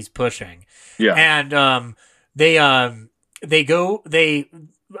button he's pushing. Yeah. And Leo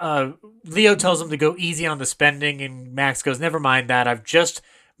tells him to go easy on the spending, and Max goes, "Never mind that. I've just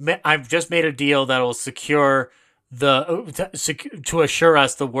made a deal that will secure to assure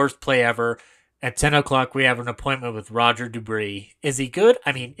us the worst play ever. At 10 o'clock, we have an appointment with Roger Dubry. Is he good?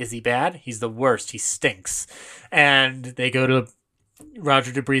 I mean, is he bad? He's the worst. He stinks." And they go to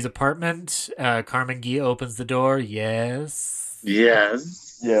Roger Dubry's apartment. Carmen Gia opens the door. Yes.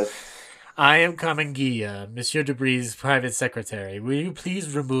 "I am Carmen Gia, Monsieur Dubry's private secretary. Will you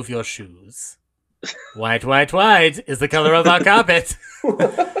please remove your shoes? White, white, white is the color of our carpet."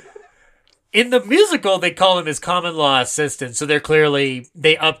 In the musical, they call him his common law assistant, so they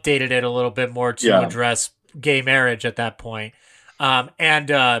updated it a little bit more to address gay marriage at that point.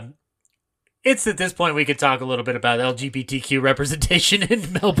 It's at this point we could talk a little bit about LGBTQ representation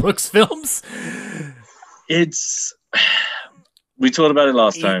in Mel Brooks films. We talked about it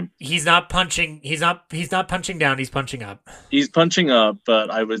last time. He's not punching down, he's punching up. He's punching up, but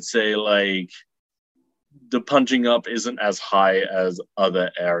I would say, like, the punching up isn't as high as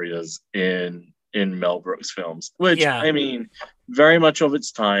other areas in Mel Brooks films, which, I mean, very much of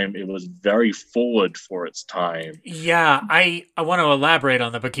its time, it was very forward for its time. Yeah, I want to elaborate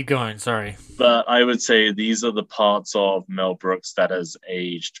on that, but keep going, sorry. But I would say these are the parts of Mel Brooks that has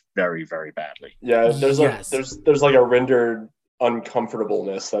aged very, very badly. Yeah, there's like a rendered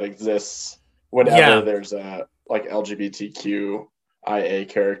uncomfortableness that exists whenever there's a like LGBTQIA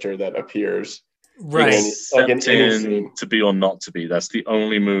character that appears. Right. To be or not to be. That's the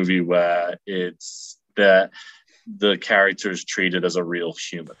only movie where it's that the character is treated as a real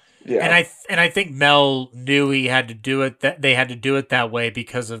human. Yeah. And I think Mel knew he had to do it they had to do it that way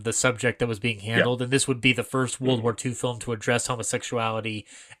because of the subject that was being handled, and this would be the first World War II film to address homosexuality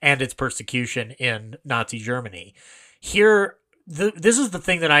and its persecution in Nazi Germany. Here, this is the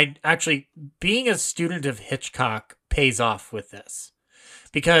thing that I actually, being a student of Hitchcock, pays off with this,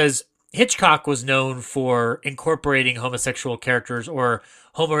 because Hitchcock was known for incorporating homosexual characters or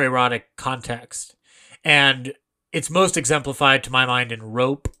homoerotic context, and it's most exemplified to my mind in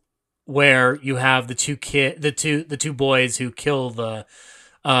Rope, where you have the two boys who kill their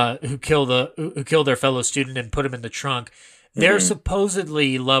fellow student and put him in the trunk. They're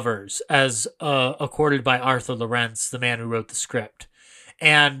supposedly lovers, as accorded by Arthur Lawrence, the man who wrote the script,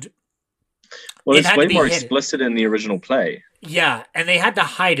 and it's way more explicit in the original play. Yeah, and they had to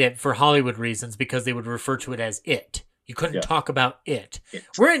hide it for Hollywood reasons because they would refer to it as it. You couldn't talk about it.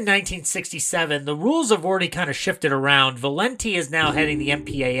 We're in 1967. The rules have already kind of shifted around. Valenti is now heading the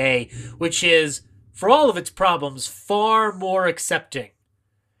MPAA, which is, for all of its problems, far more accepting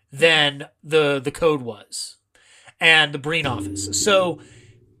than the code was, and the Breen office. So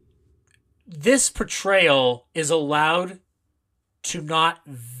this portrayal is allowed to not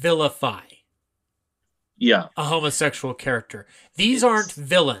vilify a homosexual character. These aren't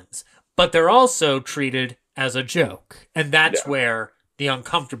villains, but they're also treated as a joke, and that's where the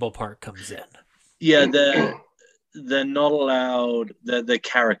uncomfortable part comes in. Yeah, they're not allowed. They're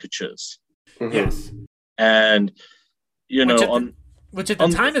caricatures. Yes, and which at the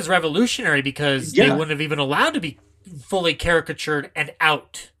time is revolutionary because they wouldn't have even allowed to be fully caricatured and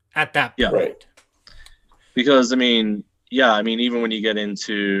out at that point. Right. Because even when you get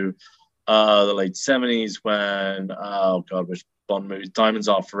into the late 70s, when which Bond movie, Diamonds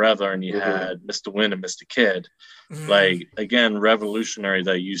Are Forever, and you had Mr. Win and Mr. Kid, like, again, revolutionary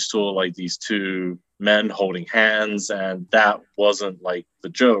that you saw like these two men holding hands, and that wasn't like the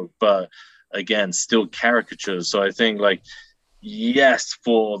joke, but again, still caricatures. So I think, like, yes,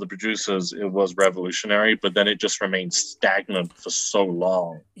 for the producers it was revolutionary, but then it just remained stagnant for so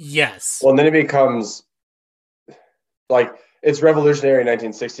long. Yes. Well, and then it becomes like, it's revolutionary in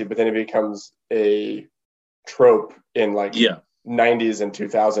 1960, but then it becomes a trope in like 90s and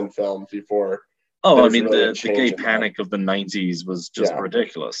 2000 films before. Oh, I mean, the gay panic of the 90s was just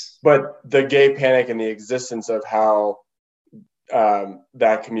ridiculous. But the gay panic and the existence of how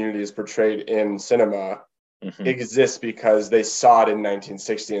that community is portrayed in cinema exists because they saw it in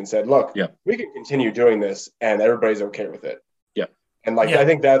 1960 and said, look, we can continue doing this and everybody's okay with it. Yeah. And I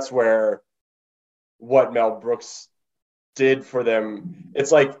think that's where what Mel Brooks did for them,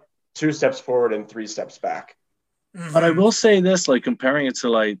 it's like 2 steps forward and 3 steps back. But I will say this, like comparing it to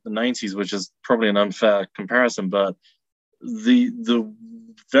like the 90s, which is probably an unfair comparison, but the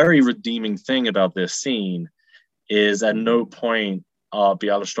very redeeming thing about this scene is at no point are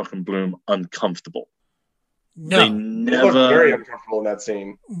Bialystock and Bloom uncomfortable. No, they look very uncomfortable in that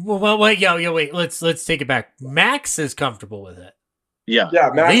scene. Well, wait. Let's take it back. Max is comfortable with it. Yeah,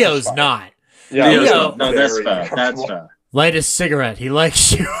 Max Leo's not. Yeah, Leo, no, that's fair. That's fair. Light a cigarette. He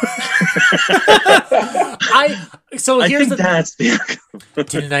likes you.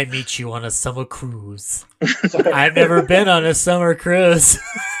 Didn't I meet you on a summer cruise? I've never been on a summer cruise.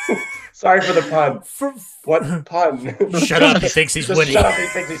 Sorry for the pun. What pun? Shut up. He thinks he's witty. Shut up. He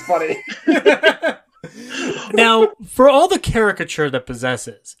thinks he's funny. Now, for all the caricature that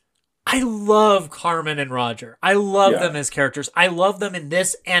possesses, I love Carmen and Roger. I love them as characters. I love them in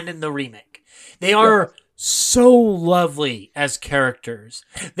this and in the remake. They are so lovely as characters.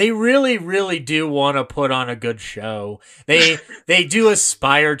 They really, really do want to put on a good show. They do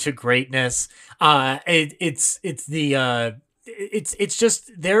aspire to greatness. It's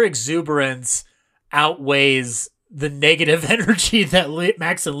just their exuberance outweighs the negative energy that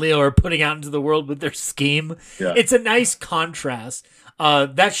Max and Leo are putting out into the world with their scheme. Yeah. It's a nice contrast.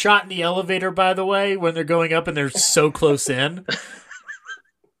 That shot in the elevator, by the way, when they're going up and they're so close in.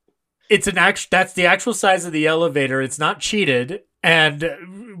 That's the actual size of the elevator. It's not cheated.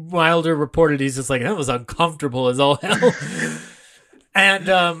 And Wilder reported he's just like, that was uncomfortable as all hell.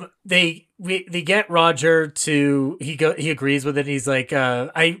 And they get Roger to he agrees with it. He's like,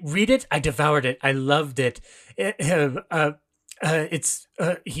 I read it, I devoured it, I loved it. It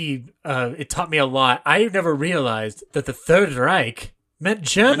taught me a lot. I never realized that the Third Reich meant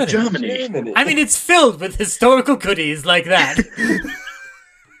Germany. I mean, it's filled with historical goodies like that.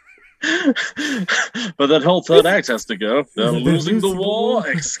 But that whole third act has to go. They're losing the war.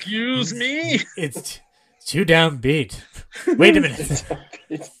 Excuse me. It's too downbeat. Wait a minute.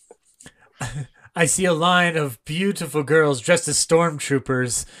 I see a line of beautiful girls dressed as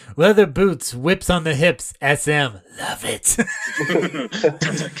stormtroopers, leather boots, whips on the hips. SM, love it.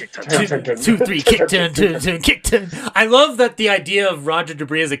 2, 3, kick turn, 2, kick turn. I love that the idea of Roger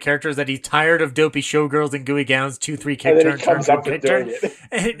Debris as a character is that he's tired of dopey showgirls and gooey gowns. 2, 3, kick turn, turn, turn, kick turn.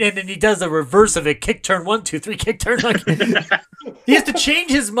 And then he does the reverse of it: kick turn, 1, 2, 3, kick turn. Like he has to change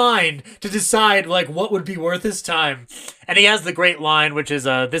his mind to decide like what would be worth his time. And he has the great line, which is,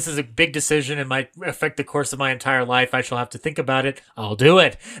 this is a big decision and might affect the course of my entire life. I shall have to think about it. I'll do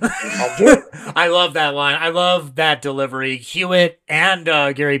it. I'll do it. I love that line. I love that delivery. Hewitt and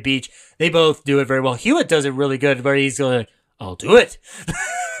Gary Beach, they both do it very well. Hewitt does it really good, where he's going, I'll do it.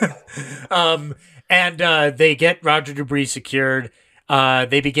 And they get Roger Debris secured.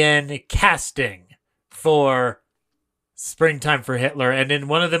 They begin casting for Springtime for Hitler, and in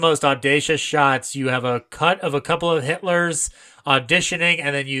one of the most audacious shots, you have a cut of a couple of Hitlers auditioning,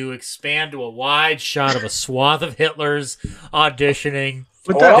 and then you expand to a wide shot of a swath of Hitlers auditioning.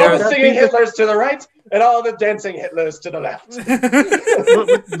 All the singing Hitlers to the right, and all the dancing Hitlers to the left.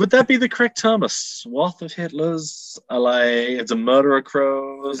 would that be the correct term? A swath of Hitlers? It's a murder of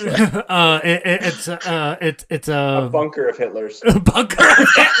crows? It's a bunker of Hitlers. A bunker of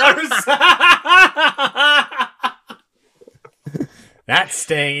Hitlers. That's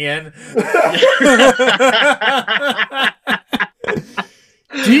staying in.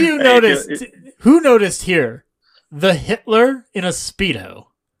 Do you notice? Who noticed here? The Hitler in a Speedo.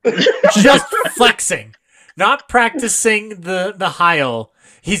 Just flexing. Not practicing the Heil.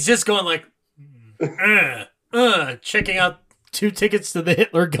 He's just going like, checking out 2 tickets to the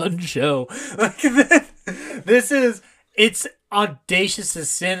Hitler gun show. Like it's audacious as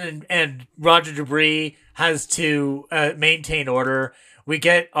sin, and Roger Debris has to maintain order. We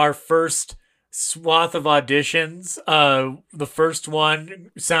get our first swath of auditions. The first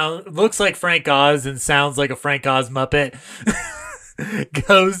one looks like Frank Oz and sounds like a Frank Oz Muppet.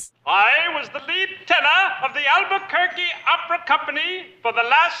 Goes, I was the lead tenor of the Albuquerque Opera Company for the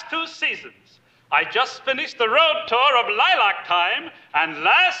last 2 seasons. I just finished the road tour of Lilac Time, and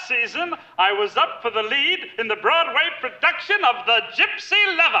last season I was up for the lead in the Broadway production of The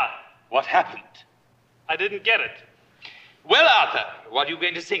Gypsy Lover. What happened? I didn't get it. Well, Arthur, what are you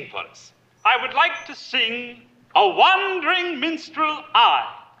going to sing for us? I would like to sing A Wandering Minstrel I.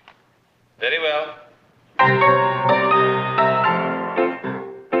 Very well.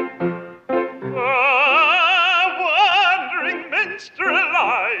 A wandering minstrel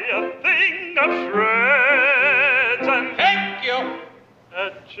I, a thing of frail.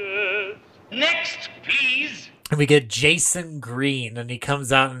 we get Jason Green, and he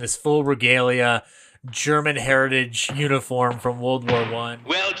comes out in this full regalia, German heritage uniform from World War I.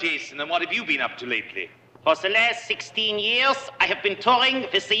 Well, Jason, and what have you been up to lately? For the last 16 years, I have been touring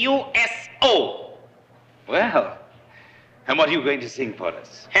with the USO. Well, and what are you going to sing for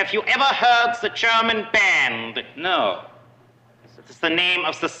us? Have you ever heard the German band? No. That is the name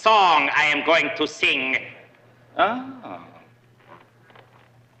of the song I am going to sing. Oh.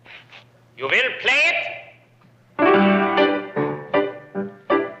 You will play it?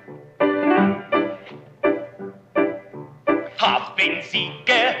 Haben Sie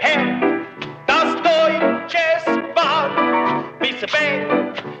gehört, das deutsche Band? Bisse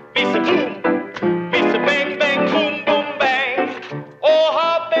bang, bisse boom, bisse bang, bang, boom, boom, bang. Oh,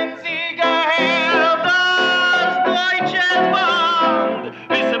 haben Sie gehört, das deutsche Band?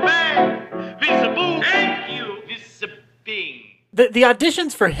 Bisse bang, bisse boom, thank you, bisse bing. The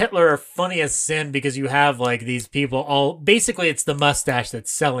auditions for Hitler are funny as sin because you have like these people all basically it's the mustache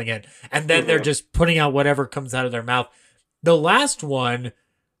that's selling it, and then they're just putting out whatever comes out of their mouth. The last one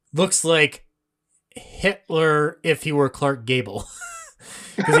looks like Hitler if he were Clark Gable.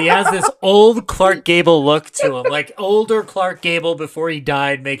 Because he has this old Clark Gable look to him, like older Clark Gable before he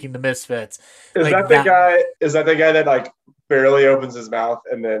died making the Misfits. Is like that the guy? Is that the guy that like barely opens his mouth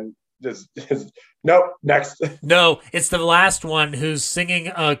and then just nope, next? No, it's the last one who's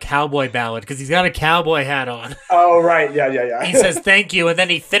singing a cowboy ballad because he's got a cowboy hat on. Oh right, yeah. He says thank you, and then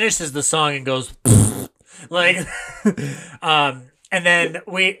he finishes the song and goes like, and then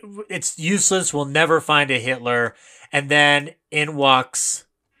it's useless. We'll never find a Hitler, and then in walks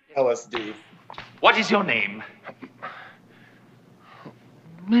LSD. What is your name?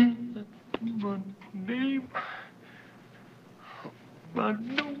 Name.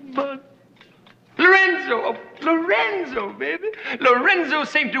 Lorenzo, baby. Lorenzo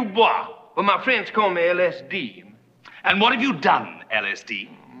St. Dubois. But my friends call me LSD. And what have you done, LSD?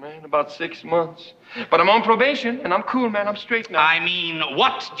 Man, about 6 months. But I'm on probation, and I'm cool, man. I'm straight now. I mean,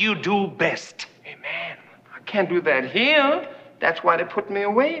 what do you do best? Hey, man, I can't do that here. That's why they put me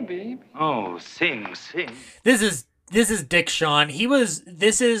away, baby. Oh, sing. This is Dick Shawn.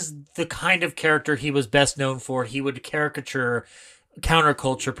 This is the kind of character he was best known for. He would caricature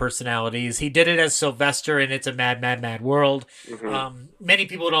counterculture personalities. He did it as Sylvester in It's a Mad, Mad, Mad World. Many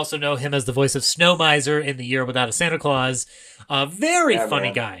people would also know him as the voice of Snow Miser in The Year Without a Santa Claus. Very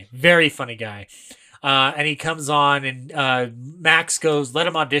funny guy. And he comes on and Max goes, let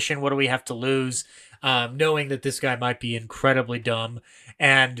him audition. What do we have to lose? Knowing that this guy might be incredibly dumb.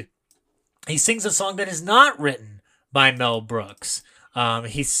 And he sings a song that is not written by Mel Brooks.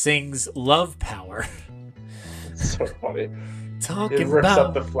 He sings Love Power. So funny. Talking it rips about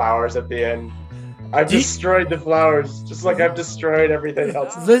up the flowers at the end. I've destroyed the flowers, just like I've destroyed everything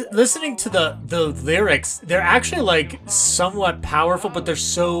else. Listening to the lyrics, they're actually like somewhat powerful, but they're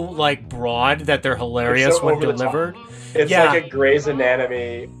so like broad that they're hilarious so when over the delivered. top. It's like a Grey's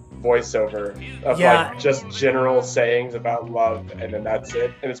Anatomy voiceover of like just general sayings about love, and then that's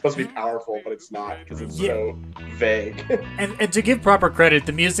it. And it's supposed to be powerful, but it's not because it's so vague. and to give proper credit,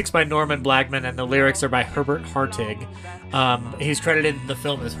 the music's by Norman Blackman and the lyrics are by Herbert Hartig. He's credited in the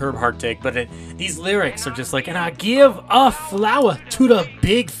film as Herb Hartig, but these lyrics are just like, and I give a flower to the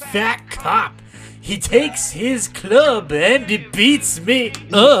big fat cop. He takes his club and he beats me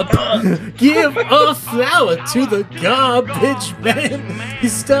up. Give a flower to the garbage man. He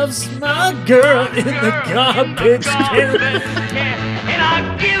stuffs my girl in the garbage can. And I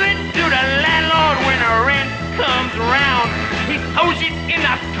give it to the landlord when the rent comes around. He throws it in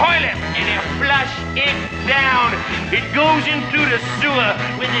the toilet and he flush it down. It goes into the sewer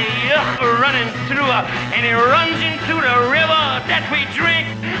with the yuck running through her, and it runs into the river that we drink.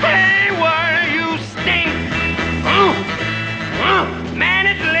 Hey, where you stink? Man,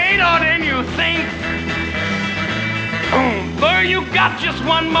 it's later than you think. But you got just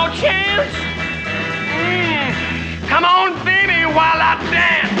one more chance. Come on, baby, while I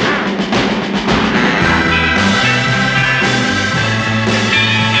dance.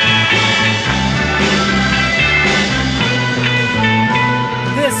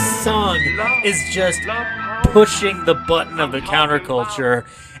 This song is just pushing the button of the counterculture,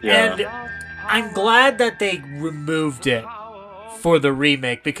 and I'm glad that they removed it for the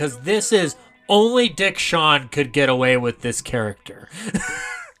remake, because this is only Dick Shawn could get away with this character.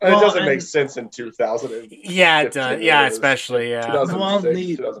 And it doesn't make sense in 2000. Yeah, it does. Yeah, especially, yeah. Well,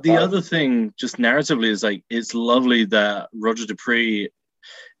 the other thing, just narratively, is like, it's lovely that Roger Dupree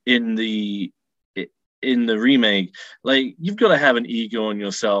in the in the remake, like, you've got to have an ego in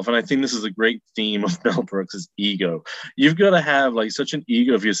yourself. And I think this is a great theme of Mel Brooks' ego. You've got to have like such an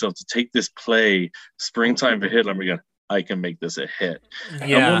ego of yourself to take this play, Springtime for Hitler, and be going, I can make this a hit.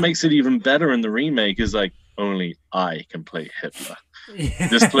 Yeah. And what makes it even better in the remake is like, only I can play Hitler.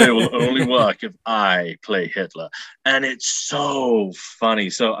 This play will only work if I play Hitler. And it's so funny.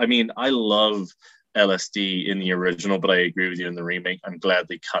 So, I mean, I love LSD in the original, but I agree with you in the remake. I'm glad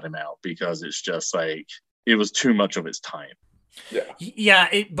they cut him out because it's just like, it was too much of its time. Yeah,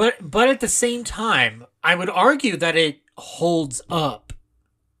 but at the same time, I would argue that it holds up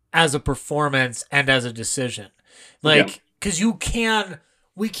as a performance and as a decision. Like, because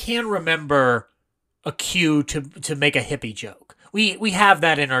we can remember a cue to make a hippie joke. We have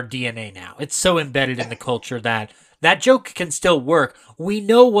that in our DNA now. It's so embedded in the culture that joke can still work. We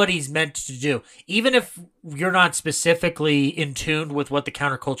know what he's meant to do. Even if you're not specifically in tune with what the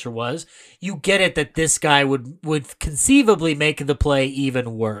counterculture was, you get it that this guy would conceivably make the play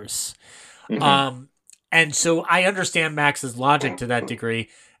even worse. Mm-hmm. And so I understand Max's logic to that degree.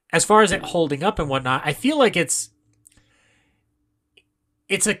 As far as it holding up and whatnot, I feel like it's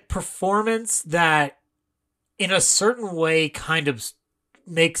a performance that in a certain way kind of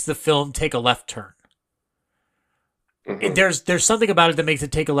makes the film take a left turn. Mm-hmm. There's something about it that makes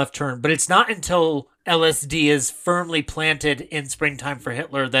it take a left turn, but it's not until LSD is firmly planted in Springtime for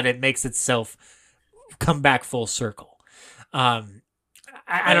Hitler that it makes itself come back full circle.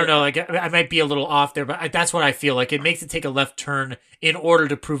 I don't know, like I might be a little off there, but that's what I feel like. It makes it take a left turn in order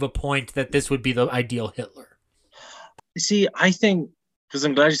to prove a point that this would be the ideal Hitler. See, I think, because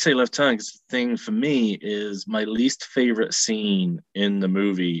I'm glad you say left turn, because the thing for me is my least favorite scene in the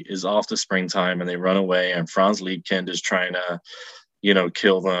movie is after Springtime and they run away and Franz Liebkind is trying to,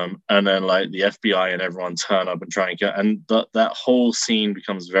 kill them. And then like the FBI and everyone turn up and try and get, and that whole scene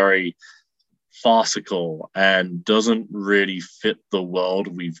becomes very farcical and doesn't really fit the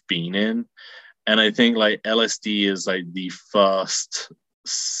world we've been in. And I think like LSD is like the first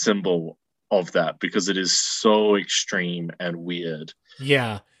symbol of that because it is so extreme and weird.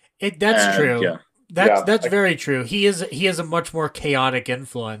 Yeah, that's true. Yeah. That's very true. He is a much more chaotic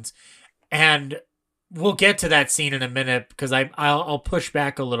influence, and we'll get to that scene in a minute because I'll push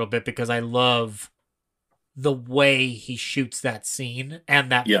back a little bit because I love the way he shoots that scene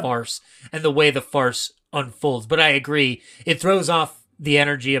and that farce and the way the farce unfolds. But I agree, it throws off the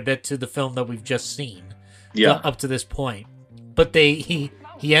energy a bit to the film that we've just seen. Up to this point. But he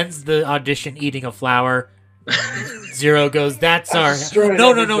ends the audition eating a flower. Zero goes, that's our...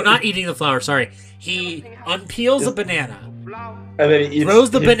 No, not eating the flower, sorry. He unpeels a banana. And then he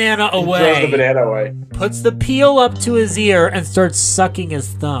throws the banana away. Puts the peel up to his ear and starts sucking his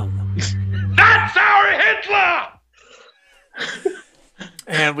thumb. That's our Hitler!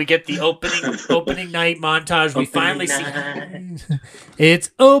 And we get the opening night montage. We finally see... It's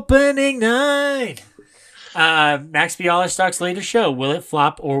opening night! Max Bialystock's latest show. Will it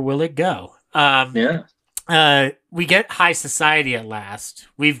flop or will it go? We get high society at last.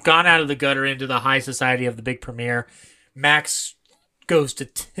 We've gone out of the gutter into the high society of the big premiere. Max goes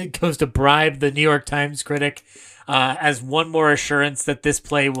to bribe the New York Times critic as one more assurance that this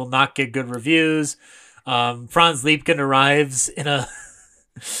play will not get good reviews. Franz Liebkind arrives in a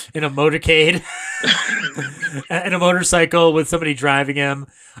motorcade, in a motorcycle with somebody driving him.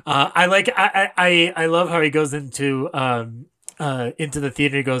 I love how he goes into the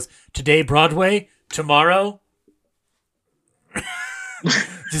theater. He goes, today Broadway, tomorrow.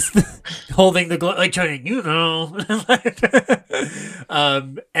 Just holding the like trying,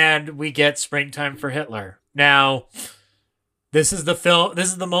 and we get Springtime for Hitler. Now, this is the film. This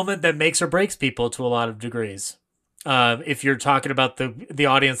is the moment that makes or breaks people to a lot of degrees. If you're talking about the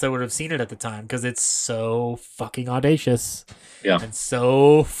audience that would have seen it at the time, because it's so fucking audacious, and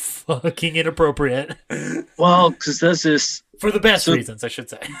so fucking inappropriate. Well, because there's this for the best reasons, I should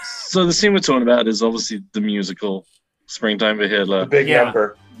say. So the scene we're talking about is obviously the musical Springtime for Hitler. The big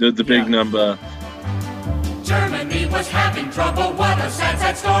number. The big number. Germany was having trouble. What a sad,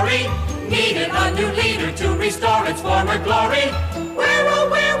 sad story. Needed a new leader to restore its former glory. Where, oh,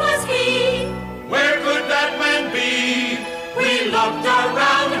 where was he? Where could that man be? We looked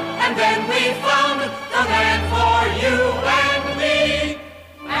around and then we found the man for you and me.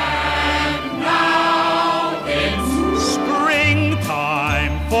 And now it's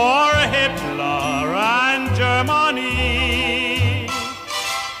springtime for Hitler and Germany.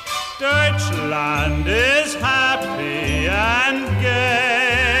 Deutschland is happy and gay.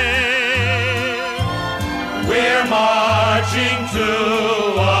 We're marching to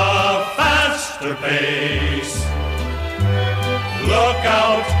a faster pace. Look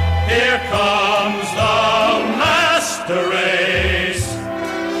out, Here comes the master race.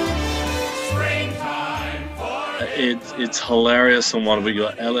 Springtime for it's hilarious on one of it. You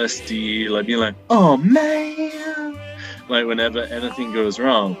got LSD, like being like, oh man, like whenever anything goes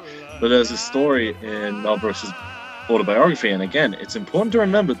wrong. But there's a story in Mel Brooks' autobiography, and again, it's important to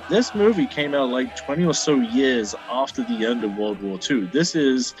remember this movie came out like 20 or so years after the end of World War II. This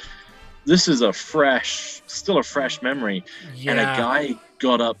is still a fresh memory. Yeah. And a guy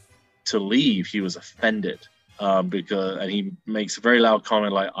got up to leave. He was offended and he makes a very loud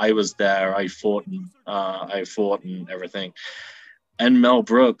comment like, I was there, I fought and everything. And Mel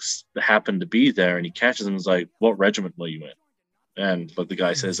Brooks happened to be there, and he catches him and is like, what regiment were you in? And the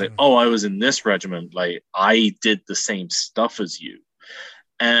guy says, like, oh, I was in this regiment. Like, I did the same stuff as you.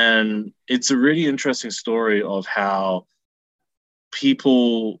 And it's a really interesting story of how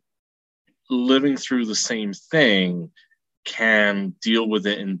people living through the same thing can deal with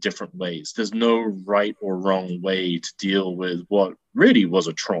it in different ways. There's no right or wrong way to deal with what really was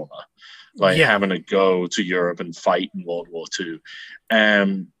a trauma, like having to go to Europe and fight in World War II.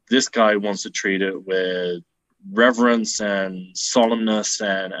 And this guy wants to treat it with reverence and solemnness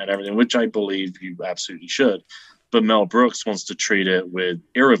and everything, which I believe you absolutely should. But Mel Brooks wants to treat it with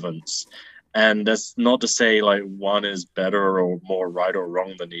irreverence. And that's not to say like one is better or more right or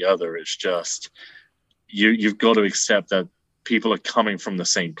wrong than the other. It's just you've got to accept that people are coming from the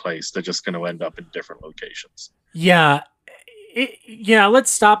same place. They're just going to end up in different locations. Yeah. Let's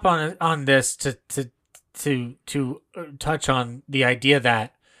stop on this to touch on the idea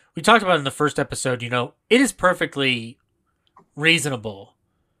that we talked about in the first episode. It is perfectly reasonable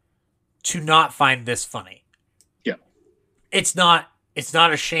to not find this funny. Yeah. It's not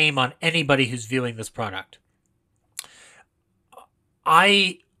a shame on anybody who's viewing this product.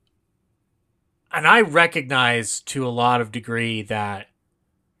 I recognize to a lot of degree that,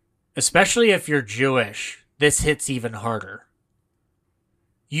 especially if you're Jewish, this hits even harder.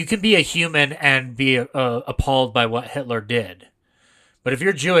 You can be a human and be appalled by what Hitler did. But if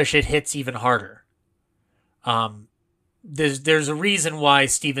you're Jewish, it hits even harder. There's a reason why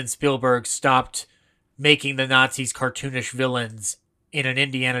Steven Spielberg stopped making the Nazis cartoonish villains in an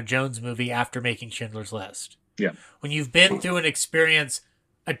Indiana Jones movie after making Schindler's List. Yeah. When you've been through an experience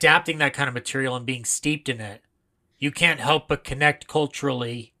adapting that kind of material and being steeped in it, you can't help but connect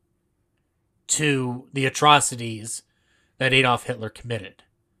culturally to the atrocities that Adolf Hitler committed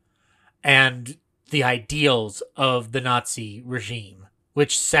and the ideals of the Nazi regime,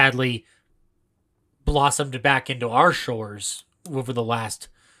 which sadly blossomed back into our shores over the last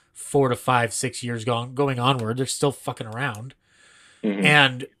 4 to 5, 6 years going onward. They're still fucking around. Mm-hmm.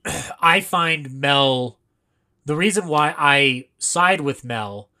 And I find Mel, the reason why I side with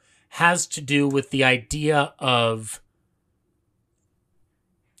Mel has to do with the idea of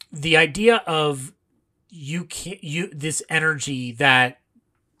this energy that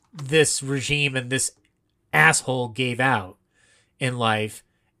this regime and this asshole gave out in life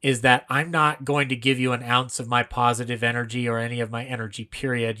is that I'm not going to give you an ounce of my positive energy or any of my energy,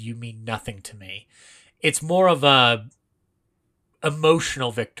 period. You mean nothing to me. It's more of a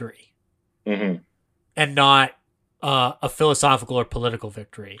emotional victory, mm-hmm. and not a philosophical or political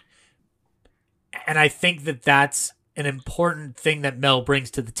victory. And I think that that's an important thing that Mel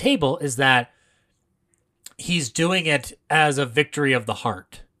brings to the table, is that he's doing it as a victory of the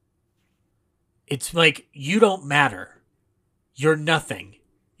heart. It's like, you don't matter. You're nothing.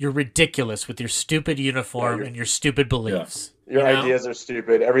 You're ridiculous with your stupid uniform and your stupid beliefs. Yeah. Your ideas are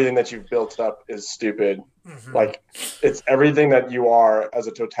stupid. Everything that you've built up is stupid. Mm-hmm. Like, it's everything that you are as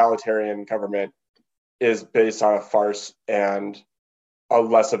a totalitarian government is based on a farce and a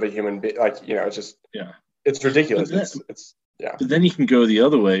less of a human being. Like, it's just, it's ridiculous. But then you can go the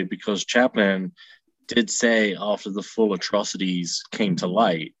other way, because Chaplin did say after the full atrocities came to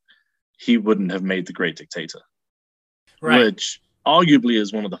light, he wouldn't have made The Great Dictator. Right. Which arguably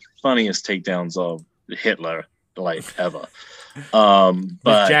is one of the funniest takedowns of Hitler, like, ever.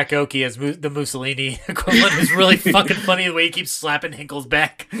 But Jack Oakey as the Mussolini equivalent is really fucking funny, the way he keeps slapping Hinkle's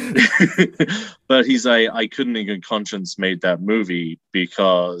back. But he's I couldn't in good conscience made that movie,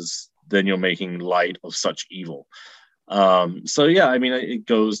 because then you're making light of such evil. So yeah, I mean, it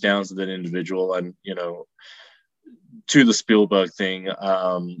goes down to that individual. And to the Spielberg thing,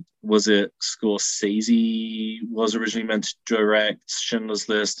 was it Scorsese was originally meant to direct Schindler's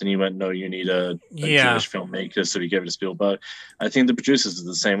List, and he went, no, you need a Jewish filmmaker, so he gave it to Spielberg. I think the producers are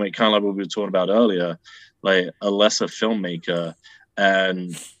the same way, kind of like what we were talking about earlier, like a lesser filmmaker,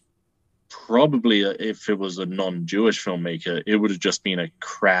 and probably if it was a non-Jewish filmmaker, it would have just been a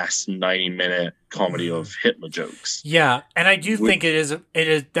crass 90-minute comedy of Hitler jokes. Yeah, and I do think it is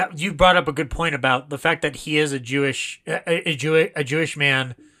that you brought up a good point about the fact that he is a Jewish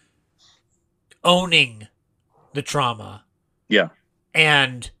man owning the trauma. Yeah.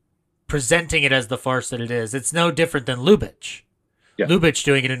 And presenting it as the farce that it is. It's no different than Lubitsch. Yeah. Lubitsch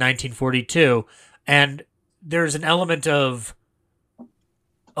doing it in 1942, and there's an element of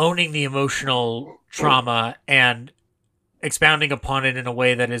owning the emotional trauma and expounding upon it in a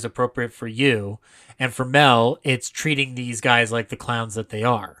way that is appropriate for you. And for Mel, it's treating these guys like the clowns that they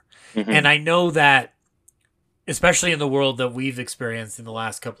are. Mm-hmm. And I know that, especially in the world that we've experienced in the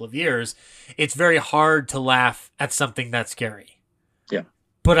last couple of years, it's very hard to laugh at something that's scary. Yeah.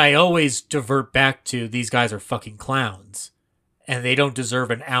 But I always divert back to these guys are fucking clowns. And they don't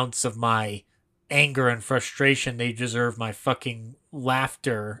deserve an ounce of my anger and frustration. They deserve my fucking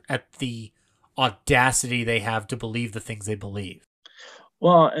laughter at the audacity they have to believe the things they believe.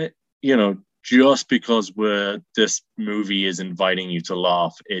 Well, just because this movie is inviting you to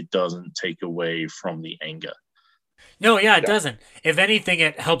laugh, it doesn't take away from the anger. No, yeah, it doesn't. If anything,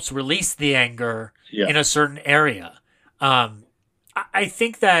 it helps release the anger in a certain area. I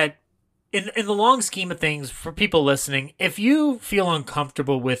think that in the long scheme of things, for people listening, if you feel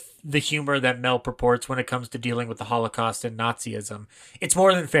uncomfortable with the humor that Mel purports when it comes to dealing with the Holocaust and Nazism, it's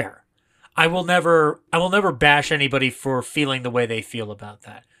more than fair. I will never bash anybody for feeling the way they feel about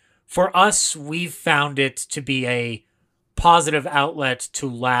that. For us, we've found it to be a positive outlet to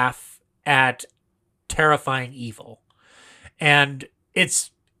laugh at terrifying evil. And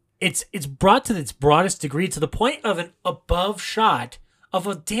it's brought to its broadest degree to the point of an above shot of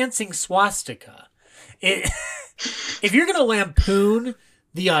a dancing swastika. If you're going to lampoon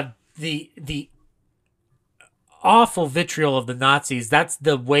the awful vitriol of the Nazis, that's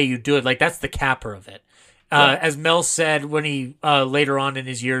the way you do it. Like, that's the capper of it. As Mel said when he later on in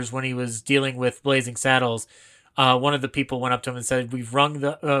his years when he was dealing with Blazing Saddles, one of the people went up to him and said, "We've rung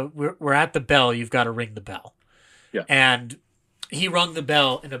we're at the bell. You've got to ring the bell." Yeah. And he rung the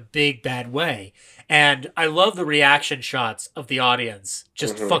bell in a big bad way. And I love the reaction shots of the audience.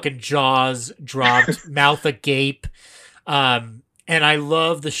 Just fucking jaws dropped, mouth agape. And I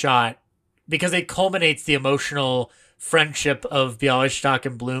love the shot because it culminates the emotional friendship of Bialystock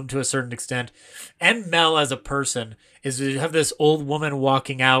and Bloom to a certain extent. And Mel as a person is you have this old woman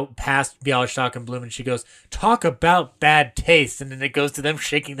walking out past Bialystock and Bloom and she goes, "Talk about bad taste." And then it goes to them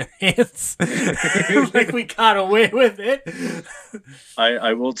shaking their hands. Like we got away with it.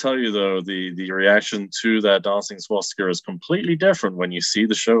 I will tell you though, the reaction to that dancing swastika is completely different when you see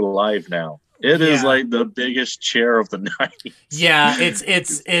the show live now. It is like the biggest cheer of the night. Yeah,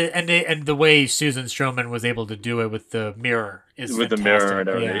 and the way Susan Stroman was able to do it with the mirror is with fantastic. The mirror and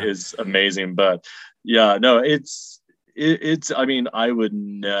everything is amazing. But yeah, no, it's. I mean, I would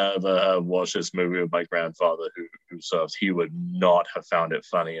never have watched this movie with my grandfather who served. He would not have found it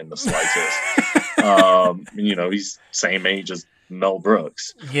funny in the slightest. He's same age as Mel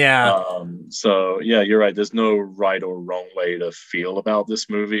Brooks. Yeah. So yeah, you're right. There's no right or wrong way to feel about this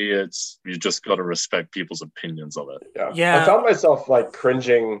movie. You just got to respect people's opinions of it. Yeah. I found myself like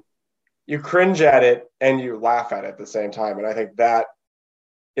cringing. You cringe at it and you laugh at it at the same time, and I think that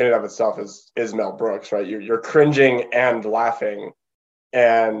in and of itself is Mel Brooks, right? You're cringing and laughing,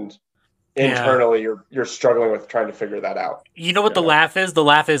 and internally you're struggling with trying to figure that out. You know what the laugh is? The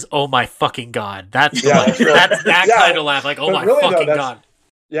laugh is, "Oh my fucking God." That's that kind of laugh, like, "Oh my fucking God."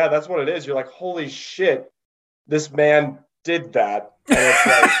 Yeah, that's what it is. You're like, holy shit, this man did that, and it's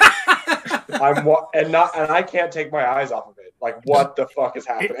like and I can't take my eyes off of it. Like, what the fuck is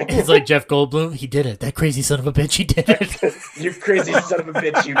happening? It's like Jeff Goldblum. He did it. That crazy son of a bitch. He did it. You crazy son of a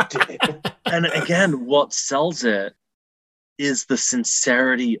bitch. You did it. And again, what sells it is the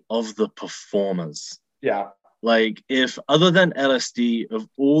sincerity of the performers. Yeah. Like, if other than LSD, if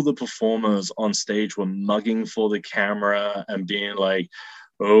all the performers on stage were mugging for the camera and being like,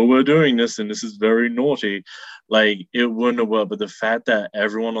 "Oh, we're doing this and this is very naughty," like, it wouldn't have worked. But the fact that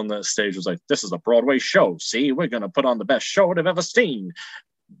everyone on that stage was like, "This is a Broadway show. See, we're going to put on the best show they've ever seen."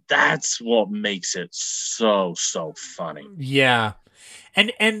 That's what makes it so funny. Yeah.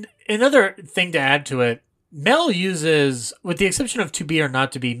 And another thing to add to it, Mel uses, with the exception of To Be or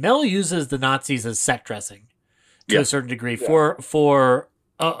Not to Be, Mel uses the Nazis as set dressing to a certain degree for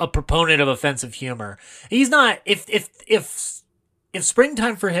a proponent of offensive humor. He's not, if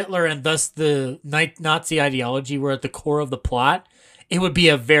Springtime for Hitler and thus the Nazi ideology were at the core of the plot, it would be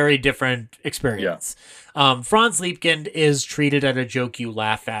a very different experience. Franz Liebkind is treated at a joke you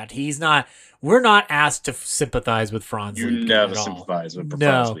laugh at. We're not asked to sympathize with Franz Liebkind. You never sympathize with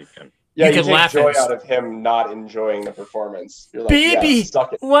Franz Liebkind. Yeah, you you can take laugh joy at. out of him not enjoying the performance. You're like, Baby, yeah,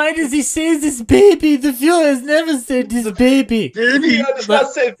 suck it. why does he say this baby? The Fuhrer has never said this baby. He does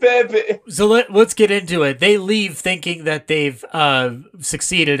not say baby. So let's get into it. They leave thinking that they've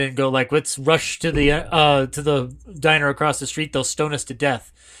succeeded and go like, let's rush to the diner across the street. They'll stone us to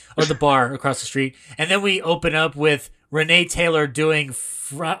death, or the bar across the street. And then we open up with Renee Taylor doing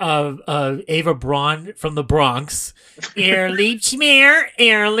Ava Braun from the Bronx. Early smear,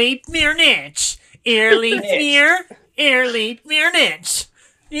 early nitch. Early smear, early nitch.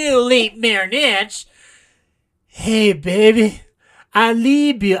 You leap nitch. Hey, baby. I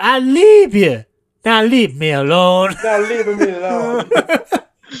leave you. Now leave me alone.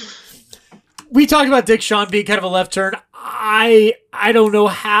 We talked about Dick Shawn being kind of a left turn. I don't know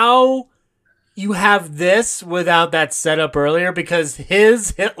how you have this without that setup earlier, because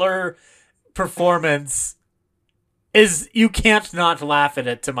his Hitler performance is, you can't not laugh at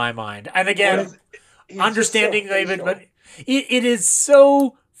it, to my mind. And again, understanding David, but it is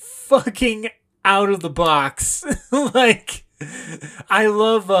so fucking out of the box. Like, I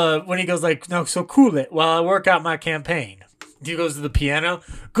love when he goes like, no, so cool it while I work out my campaign. He goes to the piano,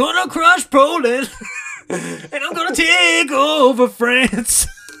 gonna crush Poland, and I'm gonna take over France.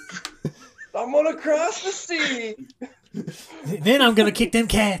 I'm gonna cross the sea. Then I'm gonna kick them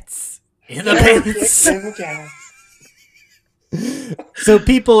cats in the pants. So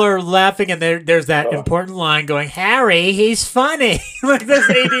people are laughing, and there's that important line going, Harry, he's funny. Like this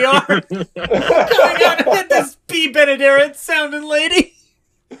ADR going out with this B. Benaderet sounding lady.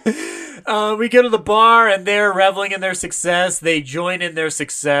 We go to the bar, and they're reveling in their success. They join in their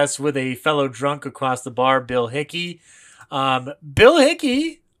success with a fellow drunk across the bar, Bill Hickey. Bill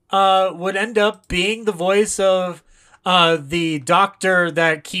Hickey would end up being the voice of the doctor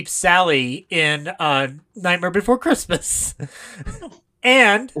that keeps Sally in Nightmare Before Christmas.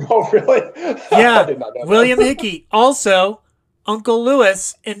 And oh, really? Yeah, I did not know William that. Hickey, also Uncle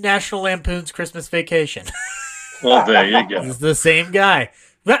Lewis in National Lampoon's Christmas Vacation. Well, there you go. He's the same guy.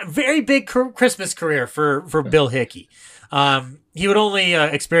 Very big Christmas career for Bill Hickey. He would only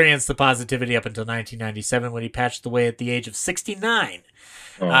experience the positivity up until 1997 when he passed away at the age of 69.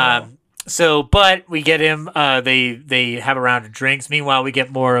 But we get him. They have a round of drinks. Meanwhile, we get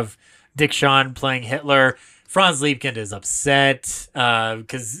more of Dick Shawn playing Hitler. Franz Liebkind is upset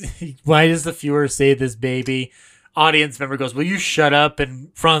because why does the Fuhrer say this baby? Audience member goes, will you shut up? And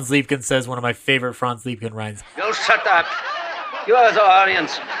Franz Liebkind says one of my favorite Franz Liebkind lines. You shut up. You are the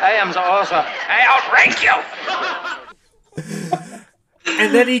audience. I am the author. I outrank you.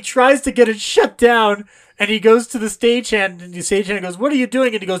 And then he tries to get it shut down, and he goes to the stagehand, and the stagehand goes, what are you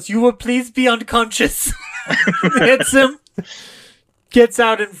doing? And he goes, you will please be unconscious. Hits him, gets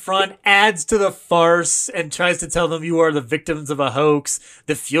out in front, adds to the farce, and tries to tell them you are the victims of a hoax.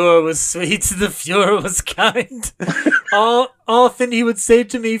 The Fuhrer was sweet, the Fuhrer was kind. Often he would say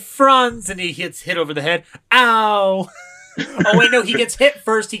to me, Franz, and he gets hit over the head. Ow. Oh, wait, no, he gets hit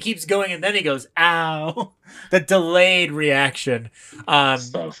first, he keeps going, and then he goes, ow. The delayed reaction.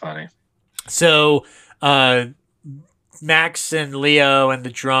 So funny. So, Max and Leo and the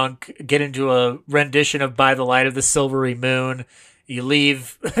drunk get into a rendition of By the Light of the Silvery Moon. You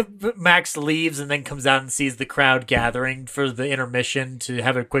leave, Max leaves and then comes out and sees the crowd gathering for the intermission to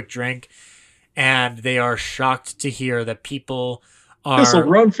have a quick drink. And they are shocked to hear that people are... This will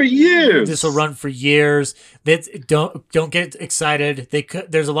run for years. This will run for years. Don't get excited.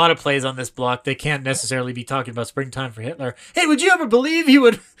 There's a lot of plays on this block. They can't necessarily be talking about Springtime for Hitler. Hey, would you ever believe you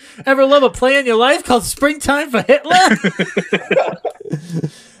would ever love a play in your life called Springtime for Hitler?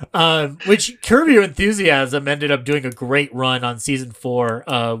 Which Curb Your Enthusiasm ended up doing a great run on season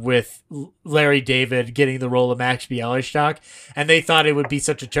 4 with Larry David getting the role of Max Bialystock, and they thought it would be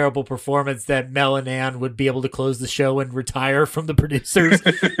such a terrible performance that Mel and Ann would be able to close the show and retire from the producers.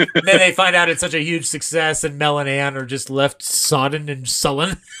 And then they find out it's such a huge success, and Mel and Ann are just left sodden and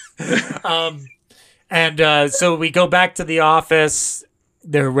sullen. So we go back to the office.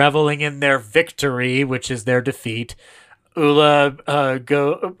 They're reveling in their victory, which is their defeat. Ula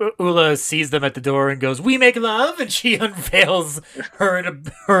sees them at the door and goes, "We make love," and she unveils her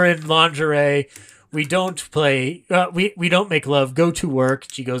in lingerie. We don't play. We don't make love. Go to work.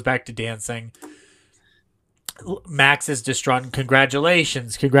 She goes back to dancing. Max is distraught.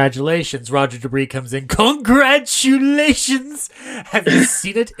 Congratulations. Roger Debris comes in. Congratulations. Have you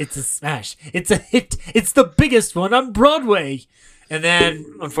seen it? It's a smash. It's a hit. It's the biggest one on Broadway. And then,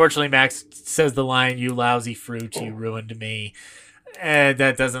 unfortunately, Max says the line, "You lousy fruit, you ruined me." And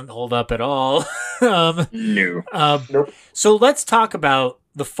that doesn't hold up at all. No. So let's talk about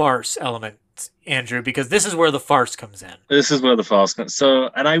the farce element. next, Andrew, because this is where the farce comes in. This is where the farce comes. So,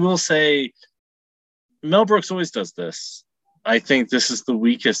 and I will say, Mel Brooks always does this. I think this is the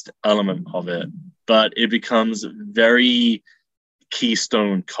weakest element of it, but it becomes very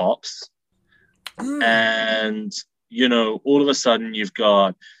Keystone Cops. And, you know, all of a sudden you've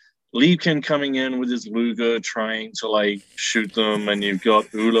got Leibkin coming in with his Luger trying to, like, shoot them, and you've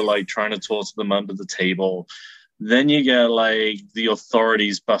got Ula, like, trying to toss them under the table. Then you get, like, the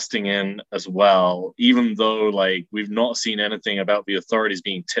authorities busting in as well, even though, like, we've not seen anything about the authorities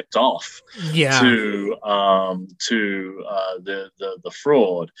being tipped off to the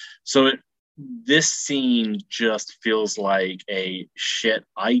fraud. So this scene just feels like a shit.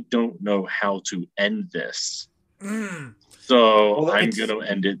 I don't know how to end this. So I'm going to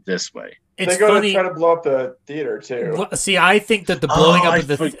end it this way. It's they go funny. to try to blow up the theater too. Well, see, I think that the blowing up of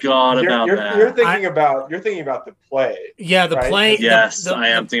the forgot about that. You're thinking about the play. Yeah, the right? play. Yes, I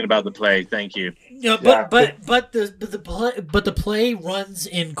am thinking about the play. Thank you. Yeah, but the play runs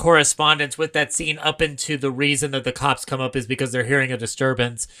in correspondence with that scene up into the reason that the cops come up is because they're hearing a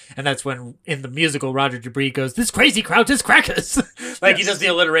disturbance, and that's when in the musical Roger Debris goes, "This crazy crowd is crackers," like he does the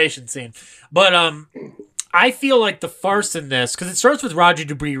alliteration scene. But I feel like the farce in this, because it starts with Roger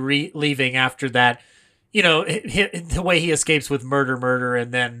Debris leaving after that, you know, the way he escapes with murder,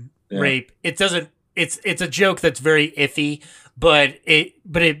 and then rape. It doesn't. It's a joke that's very iffy, but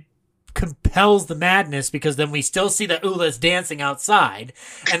it compels the madness, because then we still see that Ula's dancing outside,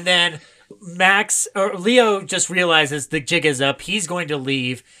 and then Leo just realizes the jig is up. He's going to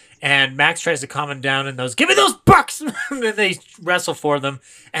leave. And Max tries to calm him down and goes, "Give me those bucks!" And then they wrestle for them.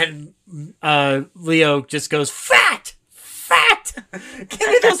 And Leo just goes, "Fat! Give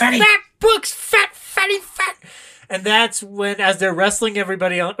me those fat books! Fatty! And that's when, as they're wrestling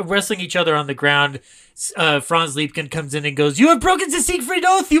each other on the ground, Franz Liebken comes in and goes, "You have broken the Siegfried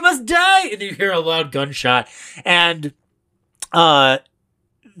Oath! You must die!" And you hear a loud gunshot. And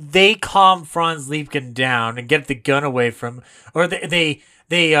they calm Franz Liebken down and get the gun away from, or they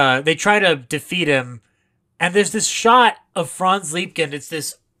try to defeat him, and there's this shot of Franz Liebken. It's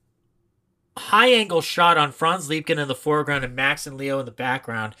this high-angle shot on Franz Liebken in the foreground and Max and Leo in the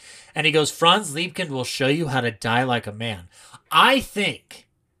background, and he goes, "Franz Liebken will show you how to die like a man." I think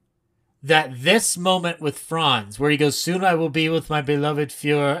that this moment with Franz, where he goes, "Soon I will be with my beloved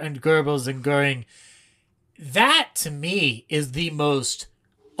Führer and Goebbels and Goering," that, to me, is the most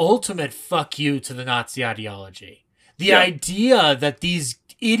ultimate fuck you to the Nazi ideology. The idea that these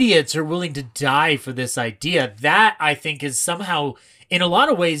idiots are willing to die for this idea, that I think is somehow, in a lot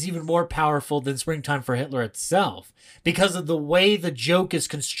of ways, even more powerful than Springtime for Hitler itself, because of the way the joke is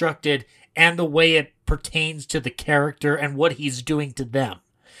constructed and the way it pertains to the character and what he's doing to them.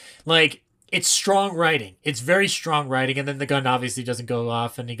 Like, it's strong writing. It's very strong writing, and then the gun obviously doesn't go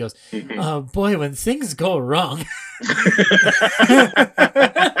off, and he goes, "Oh boy, when things go wrong."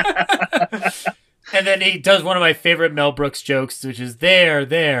 And then he does one of my favorite Mel Brooks jokes, which is,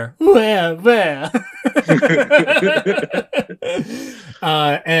 where.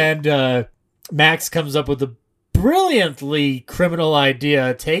 And Max comes up with a brilliantly criminal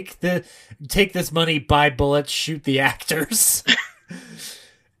idea. Take this money, buy bullets, shoot the actors.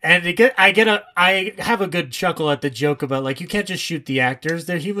 And I have a good chuckle at the joke about, like, you can't just shoot the actors.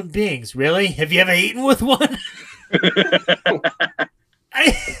 They're human beings. Really? Have you ever eaten with one?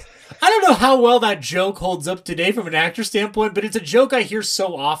 I don't know how well that joke holds up today from an actor standpoint, but it's a joke I hear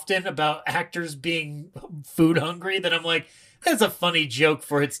so often about actors being food hungry that I'm like, that's a funny joke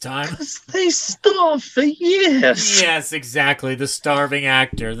for its time. They starve for years. Yes, exactly. The starving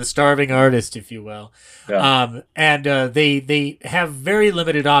actor, the starving artist, if you will. Yeah. And they have very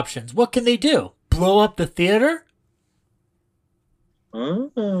limited options. What can they do? Blow up the theater?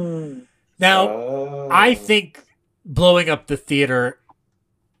 Now, I think blowing up the theater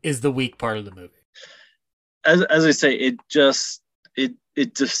is the weak part of the movie. As I say, it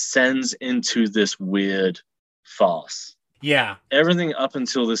descends into this weird farce. Yeah. Everything up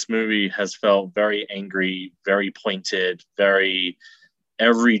until this movie has felt very angry, very pointed, every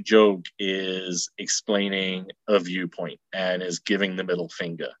joke is explaining a viewpoint and is giving the middle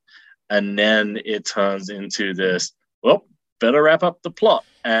finger. And then it turns into this, well, better wrap up the plot.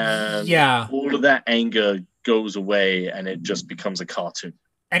 And all of that anger goes away and it just becomes a cartoon.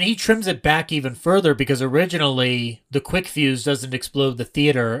 And he trims it back even further, because originally the quick fuse doesn't explode the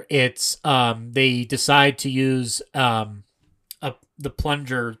theater. It's they decide to use the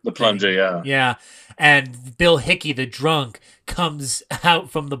plunger. The plunger, yeah. Yeah. And Bill Hickey, the drunk, comes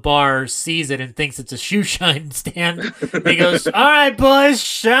out from the bar, sees it, and thinks it's a shoe shine stand. He goes, "All right, boys,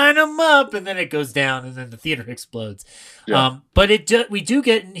 shine them up." And then it goes down, and then the theater explodes. Yeah. But we do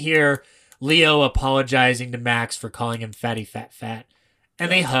get in here Leo apologizing to Max for calling him fatty, fat, fat. And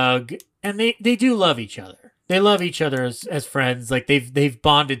they hug, and they do love each other. They love each other as friends. Like, they've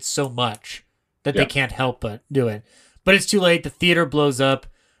bonded so much that they can't help but do it. But it's too late. The theater blows up.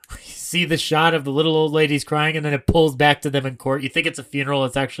 We see the shot of the little old ladies crying, and then it pulls back to them in court. You think it's a funeral.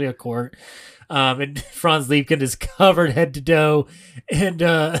 It's actually a court. And Franz Liebkind is covered head to toe in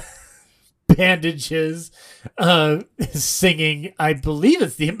bandages, singing, I believe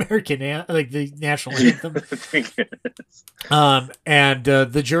it's the American, the national anthem. I think it is. And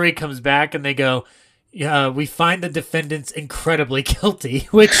the jury comes back, and they go, we find the defendants incredibly guilty,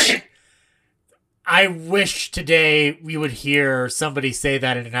 which I wish today we would hear somebody say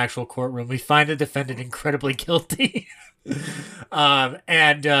that in an actual courtroom. We find the defendant incredibly guilty.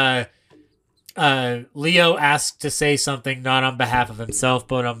 Leo asked to say something not on behalf of himself,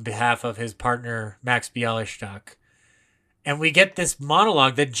 but on behalf of his partner, Max Bialystock. And we get this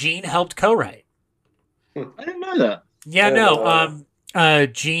monologue that Gene helped co-write. I didn't know that. Yeah, no.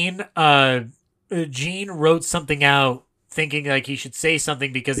 Gene wrote something out thinking like he should say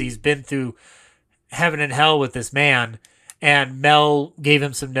something because he's been through heaven and hell with this man. And Mel gave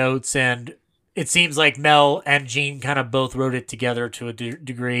him some notes, and it seems like Mel and Gene kind of both wrote it together to a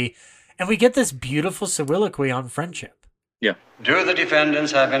degree. And we get this beautiful soliloquy on friendship. Yeah. Do the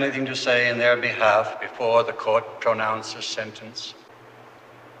defendants have anything to say in their behalf before the court pronounces sentence?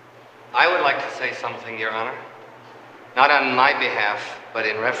 I would like to say something, Your Honor. Not on my behalf, but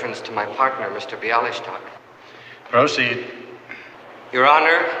in reference to my partner, Mr. Bialystock. Proceed. Your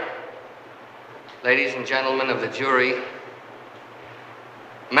Honor, ladies and gentlemen of the jury,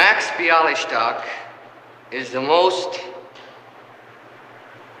 Max Bialystock is the most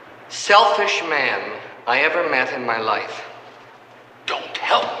selfish man I ever met in my life. Don't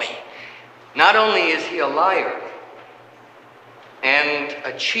help me. Not only is he a liar and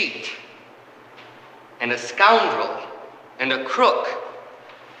a cheat and a scoundrel and a crook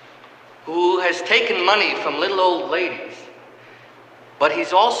who has taken money from little old ladies, but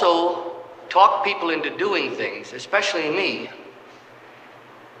he's also talked people into doing things, especially me,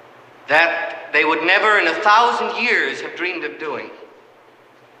 that they would never in 1,000 years have dreamed of doing.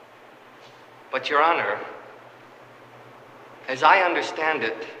 But, Your Honor, as I understand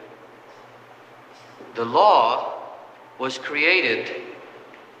it, the law was created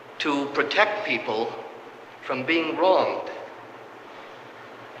to protect people from being wronged.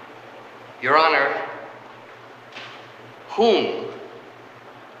 Your Honor, whom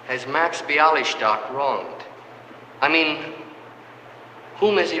has Max Bialystock wronged? I mean,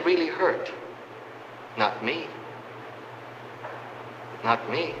 whom has he really hurt? Not me. Not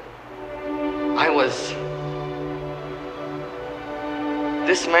me. I was...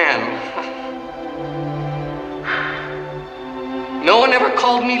 This man... No one ever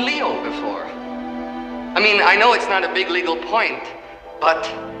called me Leo before. I mean, I know it's not a big legal point, but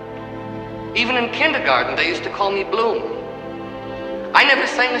even in kindergarten, they used to call me Bloom. I never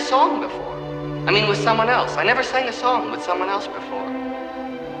sang a song before. I mean, with someone else. I never sang a song with someone else before.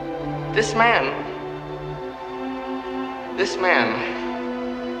 This man, this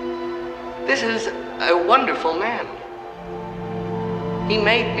is a wonderful man. He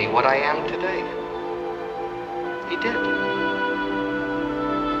made me what I am today. He did.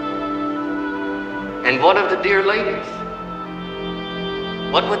 And what of the dear ladies?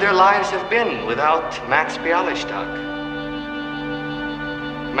 What would their lives have been without Max Bialystock?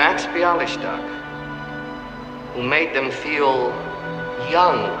 Max Bialystock, who made them feel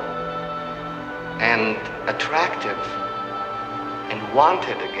young and attractive and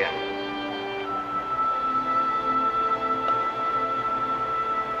wanted again.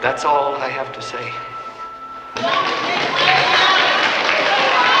 That's all I have to say.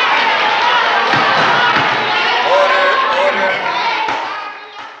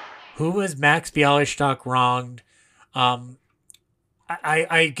 Who was Max Bialystock wronged?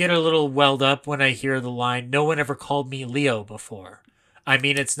 I get a little welled up when I hear the line, no one ever called me Leo before. I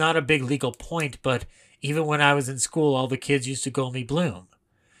mean, it's not a big legal point, but even when I was in school, all the kids used to call me Bloom.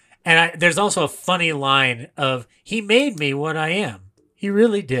 And there's also a funny line of, he made me what I am. He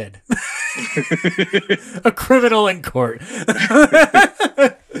really did. A criminal in court.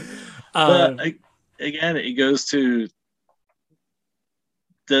 But again, it goes to,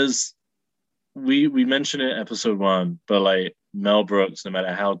 we mentioned it in episode 1, but like Mel Brooks, no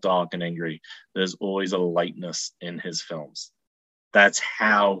matter how dark and angry, there's always a lightness in his films. That's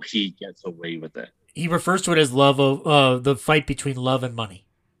how he gets away with it. He refers to it as love of the fight between love and money.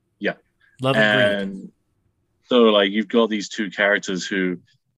 Yeah. Love and greed. So like you've got these two characters who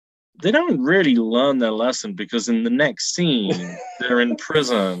they don't really learn their lesson, because in the next scene, they're in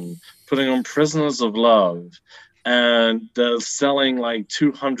prison, putting on prisoners of love, and they're selling like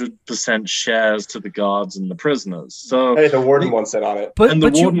 200% shares to the guards and the prisoners. So hey, the warden wants in on it.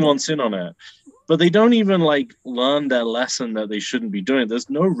 The warden wants in on it. But they don't even like learn their lesson that they shouldn't be doing. There's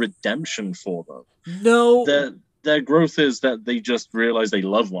no redemption for them. No. Their growth is that they just realize they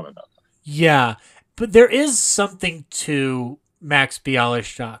love one another. Yeah. But there is something to Max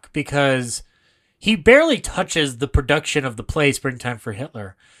Bialystock, because he barely touches the production of the play Springtime for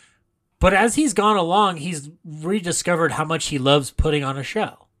Hitler. But as he's gone along, he's rediscovered how much he loves putting on a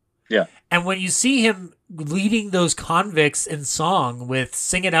show. Yeah. And when you see him leading those convicts in song with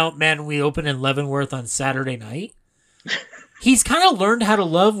Sing It Out, Men, We Open in Leavenworth on Saturday night, he's kind of learned how to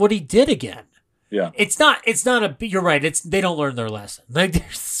love what he did again. Yeah. It's not you're right. They don't learn their lesson. Like,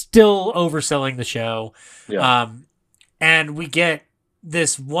 they're still overselling the show. Yeah. And we get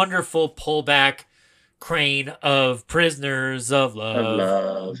this wonderful pullback crane of Prisoners of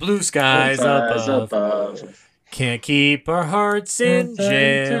Love, Blue Skies above. Can't keep our hearts in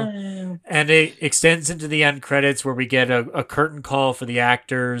jail. And it extends into the end credits, where we get a curtain call for the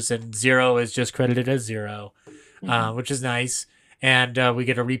actors, and Zero is just credited as Zero, which is nice. And we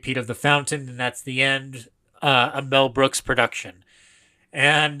get a repeat of The Fountain, and that's the end, a Mel Brooks production.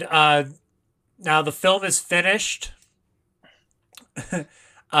 And now the film is finished.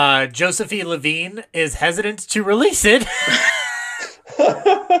 Josephine Levine is hesitant to release it.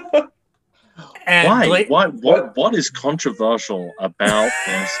 And Why? What is controversial about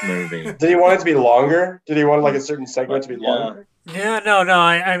this movie? Did he want it to be longer? Did he want like a certain segment to be longer? Yeah, no.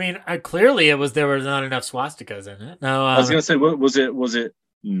 I mean, clearly there was not enough swastikas in it. No, I was gonna say, was it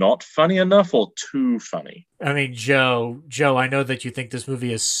not funny enough or too funny? I mean, Joe, I know that you think this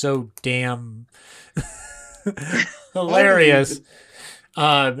movie is so damn hilarious.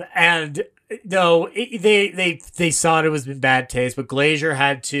 And no, they thought it was in bad taste, but Glazer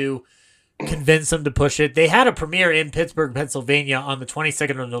had to convince them to push it. They had a premiere in Pittsburgh, Pennsylvania on the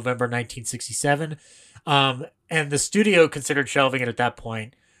 22nd of November, 1967. And the studio considered shelving it at that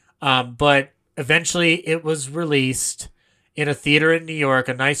point. But eventually it was released in a theater in New York,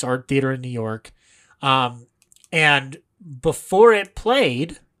 a nice art theater in New York. And before it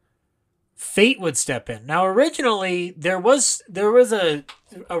played, Fate would step in. Now, originally, there was a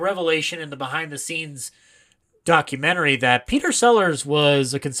revelation in the behind the scenes documentary that Peter Sellers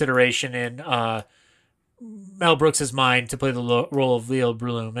was a consideration in Mel Brooks's mind to play the role of Leo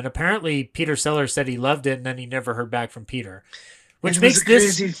Bloom, and apparently Peter Sellers said he loved it, and then he never heard back from Peter, which it makes was a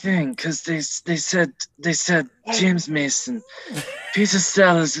crazy thing, because they said James Mason, Peter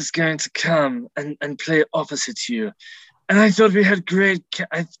Sellers is going to come and play opposite you. And I thought we had great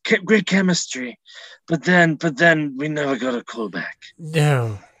chemistry, but then we never got a call back.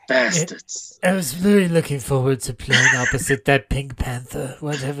 No. Bastards. I was really looking forward to playing opposite that Pink Panther,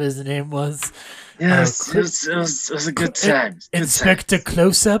 whatever his name was. Yes, it was a good time. Inspector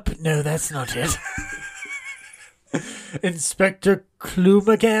Close-Up? No, that's not it. Inspector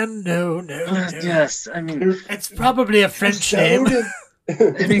Klumagan? No. Yes, I mean... It's probably a French name.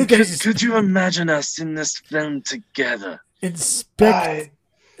 I mean, could you imagine us in this film together? James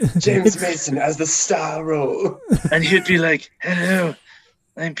Mason as the star role. And he'd be like, hello,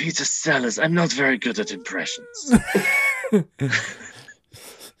 I'm Peter Sellers. I'm not very good at impressions.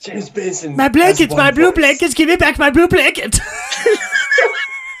 James Mason. My blankets, my blue blankets, give me back my blue blanket.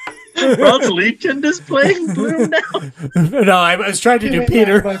 Rod Leakin is playing Bloom now. No, I was trying to do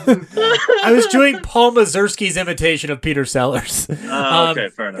Peter. I was doing Paul Mazursky's imitation of Peter Sellers. Okay,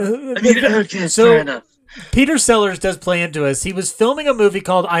 fair enough. Fair enough. Peter Sellers does play into us. He was filming a movie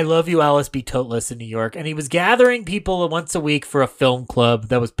called I Love You, Alice B. Toteless in New York, and he was gathering people once a week for a film club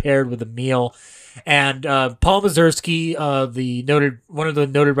that was paired with a meal. And Paul Mazursky, one of the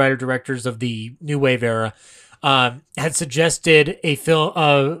noted writer-directors of the New Wave era, had suggested a film,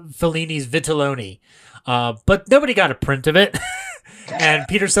 Fellini's Vitelloni, but nobody got a print of it. And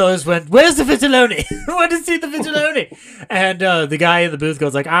Peter Sellers went, "Where's the Vitelloni? I want to see the Vitelloni." And the guy in the booth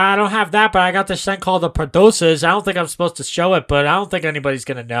goes like, "I don't have that, but I got this thing called the producers. I don't think I'm supposed to show it, but I don't think anybody's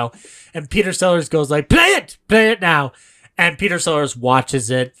gonna know." And Peter Sellers goes like, play it now." And Peter Sellers watches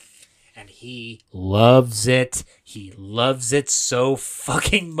it, and he loves it. He loves it so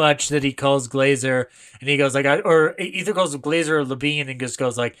fucking much that he calls Glazer, and he goes like, or either calls Glazer or Levine, and just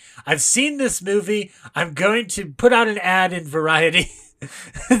goes like, "I've seen this movie. I'm going to put out an ad in Variety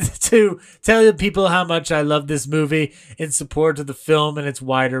to tell the people how much I love this movie in support of the film and its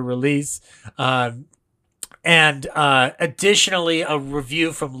wider release." And additionally, a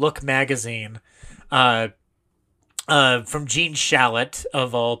review from Look magazine from Gene Shalit,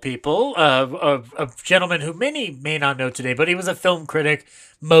 of all people, a gentleman who many may not know today, but he was a film critic,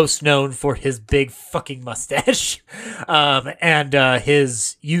 most known for his big fucking mustache and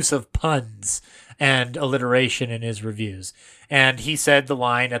his use of puns and alliteration in his reviews. And he said the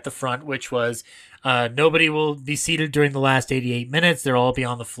line at the front, which was, nobody will be seated during the last 88 minutes. They'll all be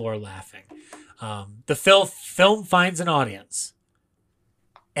on the floor laughing. The film finds an audience,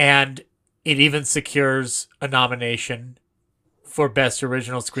 and it even secures a nomination for Best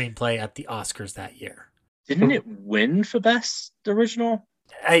Original Screenplay at the Oscars that year. Didn't it win for Best Original?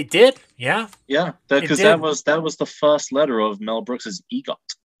 It did, yeah. Yeah, because that was the first letter of Mel Brooks's EGOT.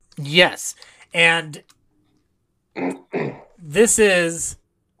 Yes, and this is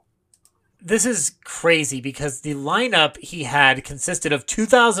crazy because the lineup he had consisted of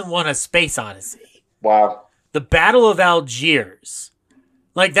 2001: A Space Odyssey. Wow. The Battle of Algiers.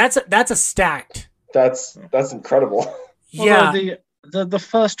 Like that's a stacked. That's incredible. Yeah. The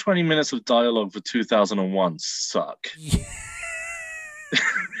first 20 minutes of dialogue for 2001 suck.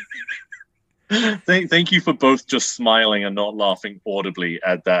 Thank you for both just smiling and not laughing audibly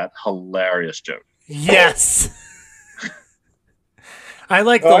at that hilarious joke. Yes. I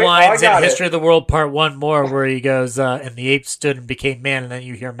like the lines in History of the World Part 1 more, where he goes, and the ape stood and became man, and then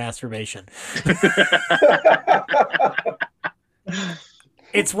you hear masturbation.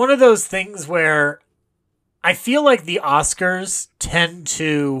 It's one of those things where I feel like the Oscars tend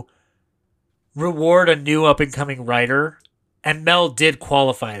to reward a new up-and-coming writer, and Mel did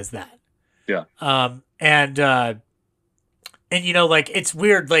qualify as that. Yeah. And you know, like, it's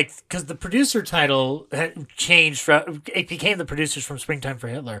weird, like, because the producer title had changed it became the producers from Springtime for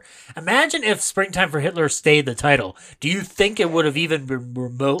Hitler. Imagine if Springtime for Hitler stayed the title. Do you think it would have even been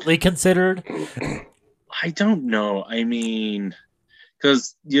remotely considered? I don't know. I mean,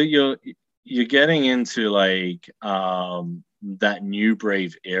 because you're getting into like that new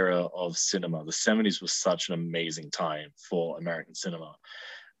brave era of cinema. The 70s was such an amazing time for American cinema,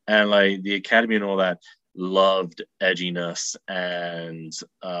 and like the Academy and all that loved edginess and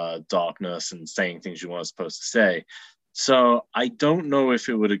darkness and saying things you weren't supposed to say. So I don't know if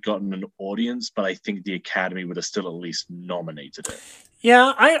it would have gotten an audience, but I think the Academy would have still at least nominated it.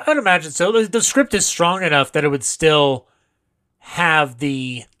 Yeah, I'd imagine so. The script is strong enough that it would still have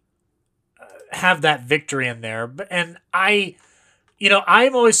that victory in there. And I'm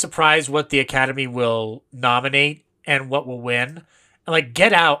always surprised what the Academy will nominate and what will win. Like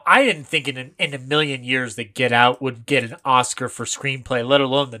Get Out, I didn't think in a million years that Get Out would get an Oscar for screenplay, let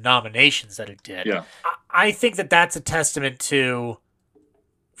alone the nominations that it did. Yeah. I think that that's a testament to,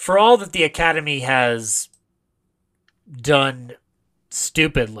 for all that the Academy has done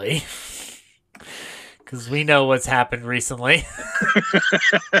stupidly, because we know what's happened recently.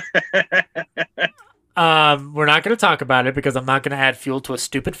 We're not going to talk about it because I'm not going to add fuel to a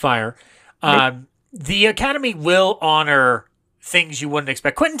stupid fire. The Academy will honor things you wouldn't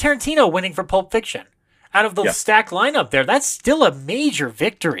expect. Quentin Tarantino winning for Pulp Fiction. Out of the stacked lineup there, that's still a major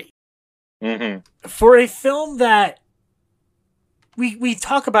victory. Mm-hmm. For a film that we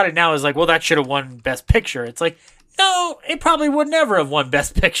talk about it now as like, well, that should have won Best Picture. It's like, no, it probably would never have won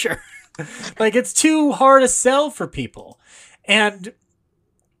Best Picture. Like, it's too hard to sell for people. And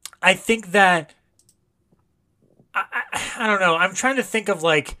I think that, I don't know, I'm trying to think of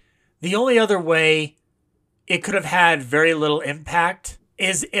like, the only other way it could have had very little impact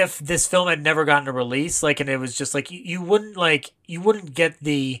is if this film had never gotten a release, like, and it was just like you wouldn't get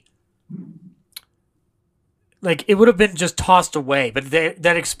the, like, it would have been just tossed away. But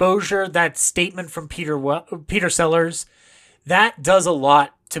that exposure, that statement from Peter Sellers, that does a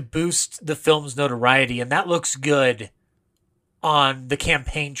lot to boost the film's notoriety, and that looks good on the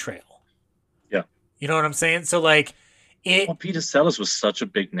campaign trail. Yeah, you know what I'm saying. So like, Peter Sellers was such a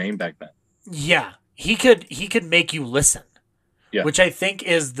big name back then. Yeah. He could make you listen, which I think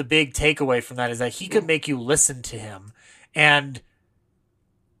is the big takeaway from that, is that he could make you listen to him. And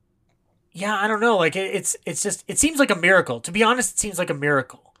yeah, I don't know. Like it seems like a miracle. To be honest, it seems like a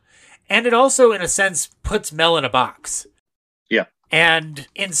miracle. And it also, in a sense, puts Mel in a box. Yeah. And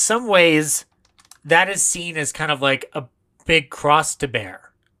in some ways, that is seen as kind of like a big cross to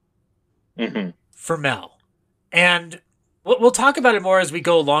bear for Mel. And we'll talk about it more as we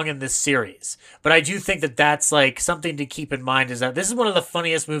go along in this series. But I do think that that's like something to keep in mind, is that this is one of the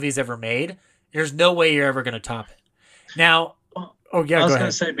funniest movies ever made. There's no way you're ever going to top it. Now, I was going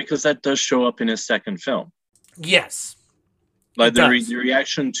to say, because that does show up in his second film. Yes. Like the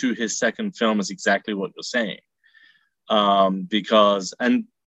reaction to his second film is exactly what you're saying. Because, and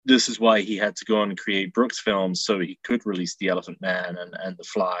this is why he had to go on and create Brooks films, so he could release The Elephant Man and The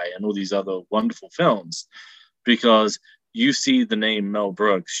Fly and all these other wonderful films. because you see the name Mel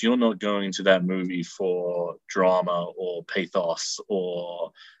Brooks, you're not going to that movie for drama or pathos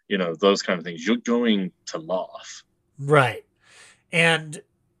or, you know, those kind of things. You're going to laugh. Right. And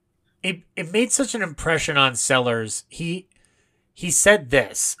it made such an impression on Sellers. He said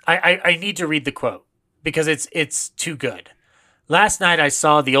this. I need to read the quote because it's too good. Last night I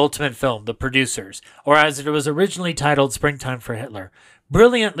saw the ultimate film, The Producers, or as it was originally titled, Springtime for Hitler.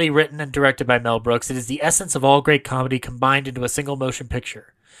 Brilliantly written and directed by Mel Brooks, it is the essence of all great comedy combined into a single motion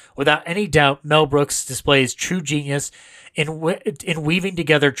picture. Without any doubt, Mel Brooks displays true genius in weaving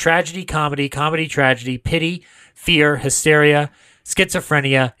together tragedy, comedy, tragedy, pity, fear, hysteria,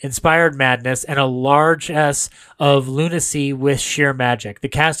 schizophrenia, inspired madness, and a largesse of lunacy with sheer magic. The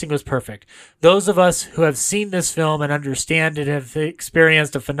casting was perfect. Those of us who have seen this film and understand it have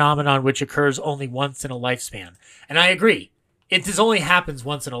experienced a phenomenon which occurs only once in a lifespan. And I agree. It just only happens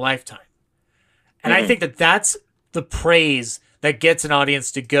once in a lifetime. And I think that that's the praise that gets an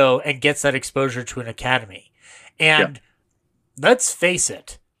audience to go and gets that exposure to an academy. And let's face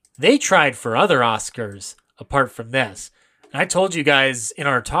it, they tried for other Oscars apart from this. I told you guys in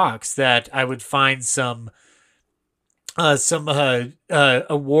our talks that I would find some awards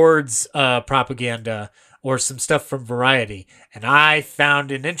propaganda or some stuff from Variety. And I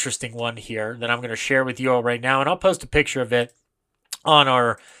found an interesting one here that I'm going to share with you all right now. And I'll post a picture of it on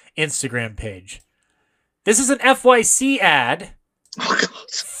our Instagram page. This is an FYC ad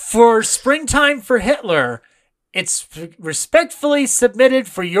for Springtime for Hitler. It's respectfully submitted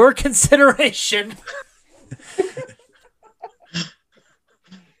for your consideration.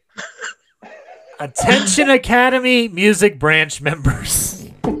 Attention Academy Music Branch members.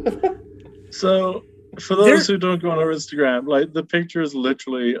 So, for those who don't go on our Instagram, like the picture is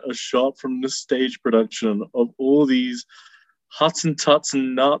literally a shot from the stage production of all these huts and tuts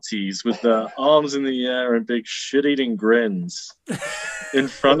and Nazis with their arms in the air and big shit-eating grins in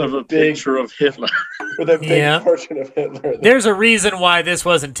front of a picture of Hitler. With a big portrait of Hitler. There's a reason why this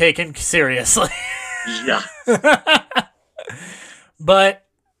wasn't taken seriously. Yeah. But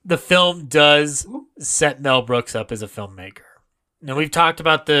the film does set Mel Brooks up as a filmmaker. Now, we've talked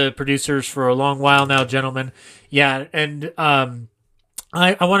about the producers for a long while now, gentlemen. Yeah, and I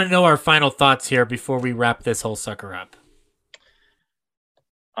want to know our final thoughts here before we wrap this whole sucker up.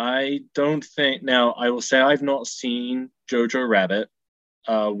 I don't think... Now, I will say I've not seen Jojo Rabbit,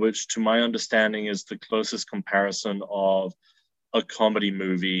 which to my understanding is the closest comparison of a comedy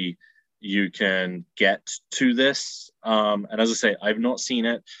movie you can get to this. And as I say, I've not seen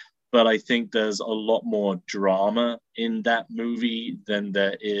it, but I think there's a lot more drama in that movie than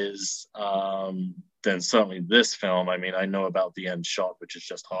there is than certainly this film. I mean, I know about the end shot, which is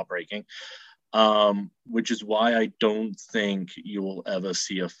just heartbreaking, which is why I don't think you will ever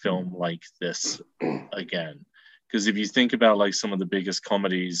see a film like this again. Because if you think about like some of the biggest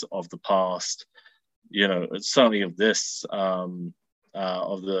comedies of the past, you know, certainly of this, of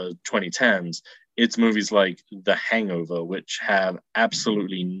the 2010s, it's movies like The Hangover, which have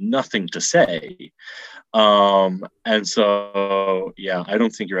absolutely nothing to say. And so, yeah, I don't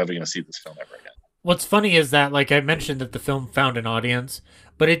think you're ever going to see this film ever again. What's funny is that, like I mentioned, that the film found an audience,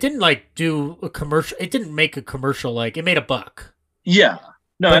 but it didn't like do a commercial. It didn't make a commercial. Like it made a buck. Yeah,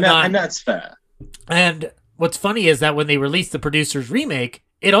 no, and that's fair. And what's funny is that when they released the Producers remake,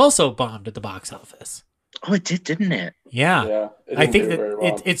 it also bombed at the box office. Oh, it did, didn't it? Yeah. I think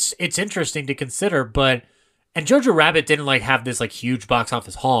that it's interesting to consider, and Jojo Rabbit didn't like have this like huge box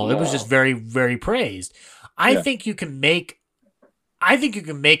office haul. No. It was just very, very praised. I think you can make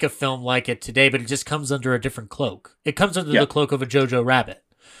a film like it today, but it just comes under a different cloak. It comes under the cloak of a Jojo Rabbit.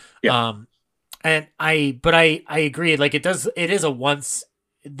 Yeah. And I agree. Like it is a once.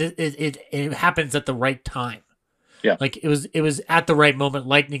 It happens at the right time. Yeah. Like it was at the right moment.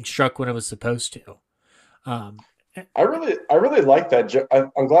 Lightning struck when it was supposed to. I really like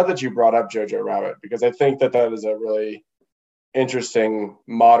that. I'm glad that you brought up Jojo Rabbit because I think that is a really interesting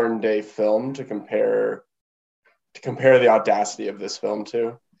modern day film to compare the audacity of this film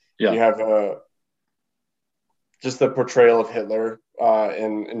to. Yeah. You have just the portrayal of Hitler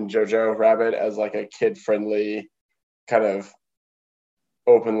in Jojo Rabbit as like a kid friendly kind of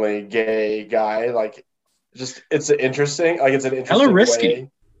openly gay guy. Like just it's an interesting hella risky way.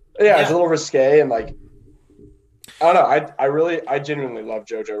 Yeah, it's a little risque and like I don't know. I genuinely love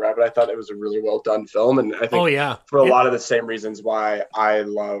Jojo Rabbit. I thought it was a really well done film, and I think for a lot of the same reasons why I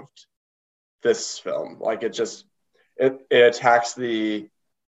loved this film. Like it attacks the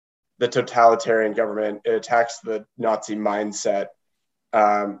totalitarian government. It attacks the Nazi mindset.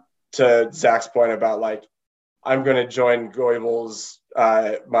 To Zach's point about like I'm going to join Goebbels,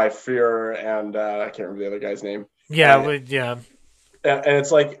 my Führer, and I can't remember the other guy's name. Yeah, And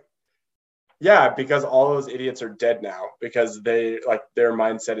it's like, yeah, because all those idiots are dead now because they like their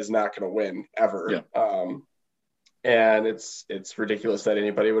mindset is not going to win ever. Yeah. And it's ridiculous that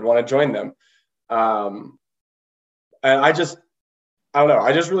anybody would want to join them. And I don't know.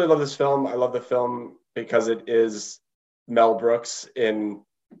 I just really love this film. I love the film because it is Mel Brooks in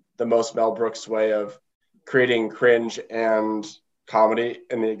the most Mel Brooks way of creating cringe and comedy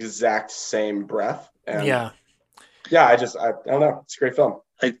in the exact same breath. And I don't know. It's a great film.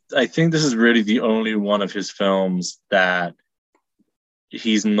 I think this is really the only one of his films that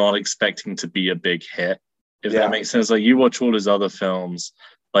he's not expecting to be a big hit, if that makes sense. Like, you watch all his other films,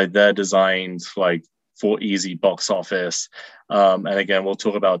 like they're designed like for easy box office. And again, we'll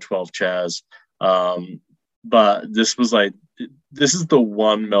talk about 12 Chairs. But this was like, this is the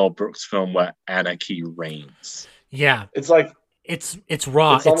one Mel Brooks film where anarchy reigns. Yeah. It's like, it's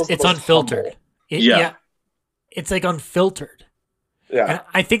raw. It's unfiltered. It's like unfiltered. Yeah. And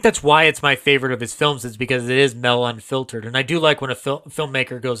I think that's why it's my favorite of his films, is because it is Mel unfiltered. And I do like when a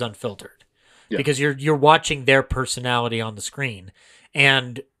filmmaker goes unfiltered, because you're watching their personality on the screen.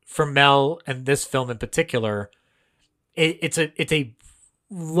 And for Mel and this film in particular, it's a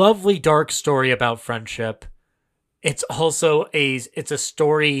lovely dark story about friendship. It's also a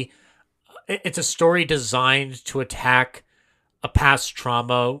story designed to attack a past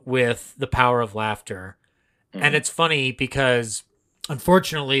trauma with the power of laughter. Mm-hmm. And it's funny because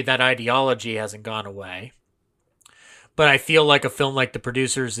unfortunately that ideology hasn't gone away. But I feel like a film like The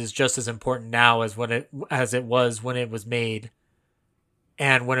Producers is just as important now as it was when it was made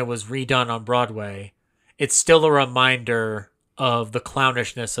and when it was redone on Broadway. It's still a reminder of the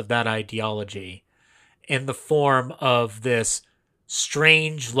clownishness of that ideology in the form of this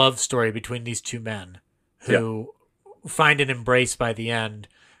strange love story between these two men who find an embrace by the end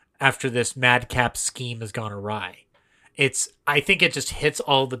after this madcap scheme has gone awry. I think it just hits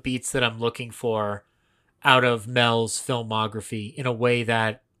all the beats that I'm looking for out of Mel's filmography in a way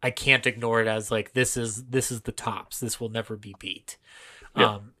that I can't ignore it as like, this is the tops. This will never be beat.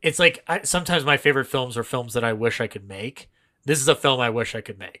 Yeah. It's like, sometimes my favorite films are films that I wish I could make. This is a film I wish I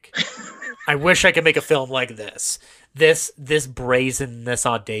could make. I wish I could make a film like this brazen, this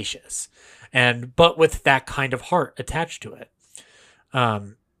audacious, but with that kind of heart attached to it.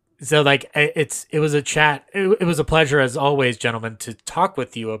 So like it was a chat. It was a pleasure as always, gentlemen, to talk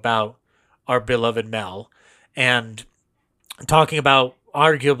with you about our beloved Mel and talking about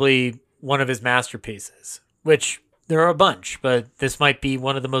arguably one of his masterpieces, which there are a bunch, but this might be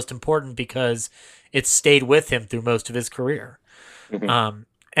one of the most important because it stayed with him through most of his career. Mm-hmm.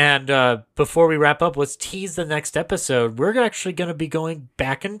 And before we wrap up, let's tease the next episode. We're actually going to be going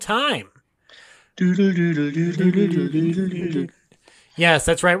back in time. Yes,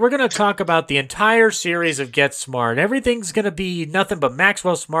 that's right. We're going to talk about the entire series of Get Smart. Everything's going to be nothing but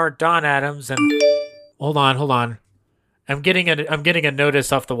Maxwell Smart, Don Adams, and hold on. I'm getting a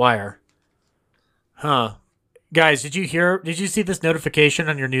notice off the wire. Huh. Guys, did you see this notification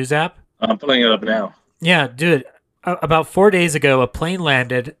on your news app? I'm pulling it up now. Yeah, dude. About 4 days ago, a plane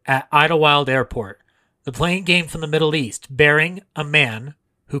landed at Idlewild Airport. The plane came from the Middle East, bearing a man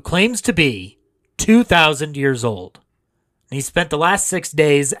who claims to be 2,000 years old. And he spent the last 6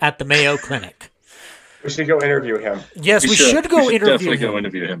 days at the Mayo Clinic. We should go interview him. Yes, we should go interview definitely him. Go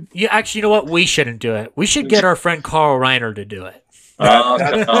interview him. Yeah, actually, you know what? We shouldn't do it. We should get our friend Carl Reiner to do it.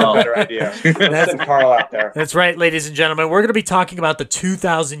 That's a better idea. Send Carl out there. That's right, ladies and gentlemen. We're going to be talking about the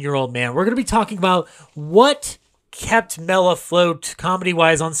 2,000-year-old man. We're going to be talking about what kept Mel afloat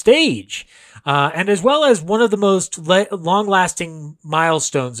comedy-wise on stage, and as well as one of the most long-lasting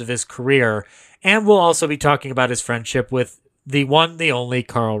milestones of his career. And we'll also be talking about his friendship with the one, the only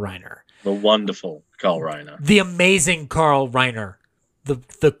Carl Reiner. The wonderful Carl Reiner. The amazing Carl Reiner.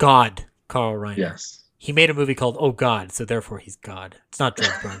 The god Carl Reiner. Yes. He made a movie called Oh God, so therefore he's God. It's not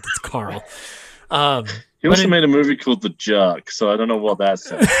George Burns, it's Carl. He also made a movie called The Jerk, so I don't know what that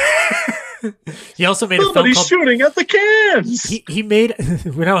says. He also made a film Somebody's called... shooting at the cans! He made...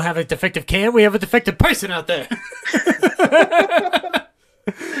 We don't have a defective can, we have a defective person out there.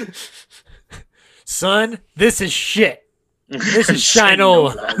 Son, this is shit. This is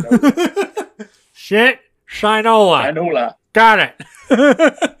Shinola. Shit, Shinola. Shinola. Got it.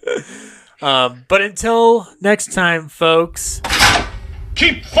 But until next time, folks.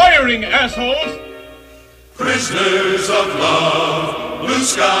 Keep firing, assholes! Prisoners of love, blue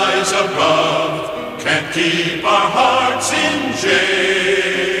skies above, can't keep our hearts in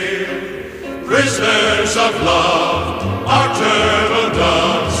jail. Prisoners of love, our turtle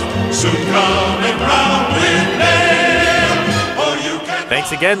doves, soon coming round with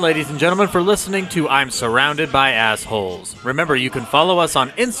Thanks again, ladies and gentlemen, for listening to I'm Surrounded by Assholes. Remember, you can follow us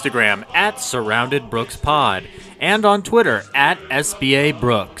on Instagram at SurroundedBrooksPod and on Twitter at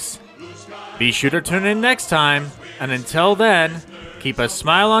SBABrooks. Be sure to tune in next time, and until then, keep a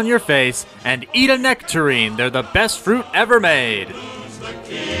smile on your face and eat a nectarine. They're the best fruit ever made. But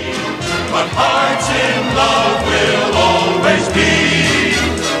hearts in love will always be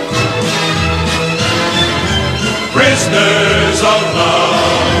prisoners of love.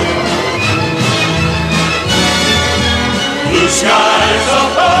 Blue skies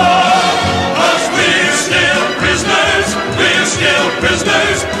above, 'cause we're still prisoners, we're still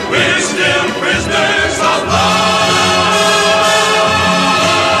prisoners, we're still prisoners of love.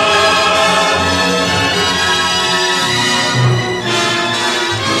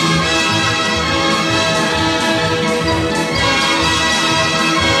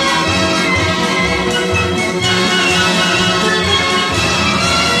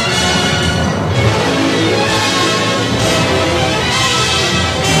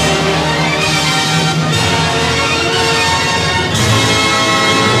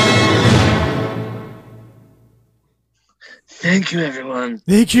 Thank you, everyone.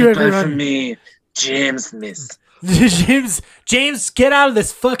 Thank you, Goodbye everyone. from me, James Smith. James, get out of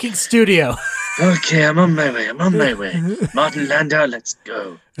this fucking studio. Okay, I'm on my way. Martin Landau, let's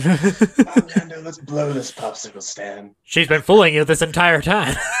go. Landau, let's blow this popsicle stand. She's been fooling you this entire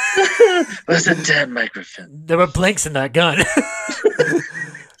time. Where's the damn microphone? There were blanks in that gun.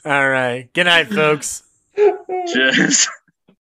 All right. Good night, folks. Cheers.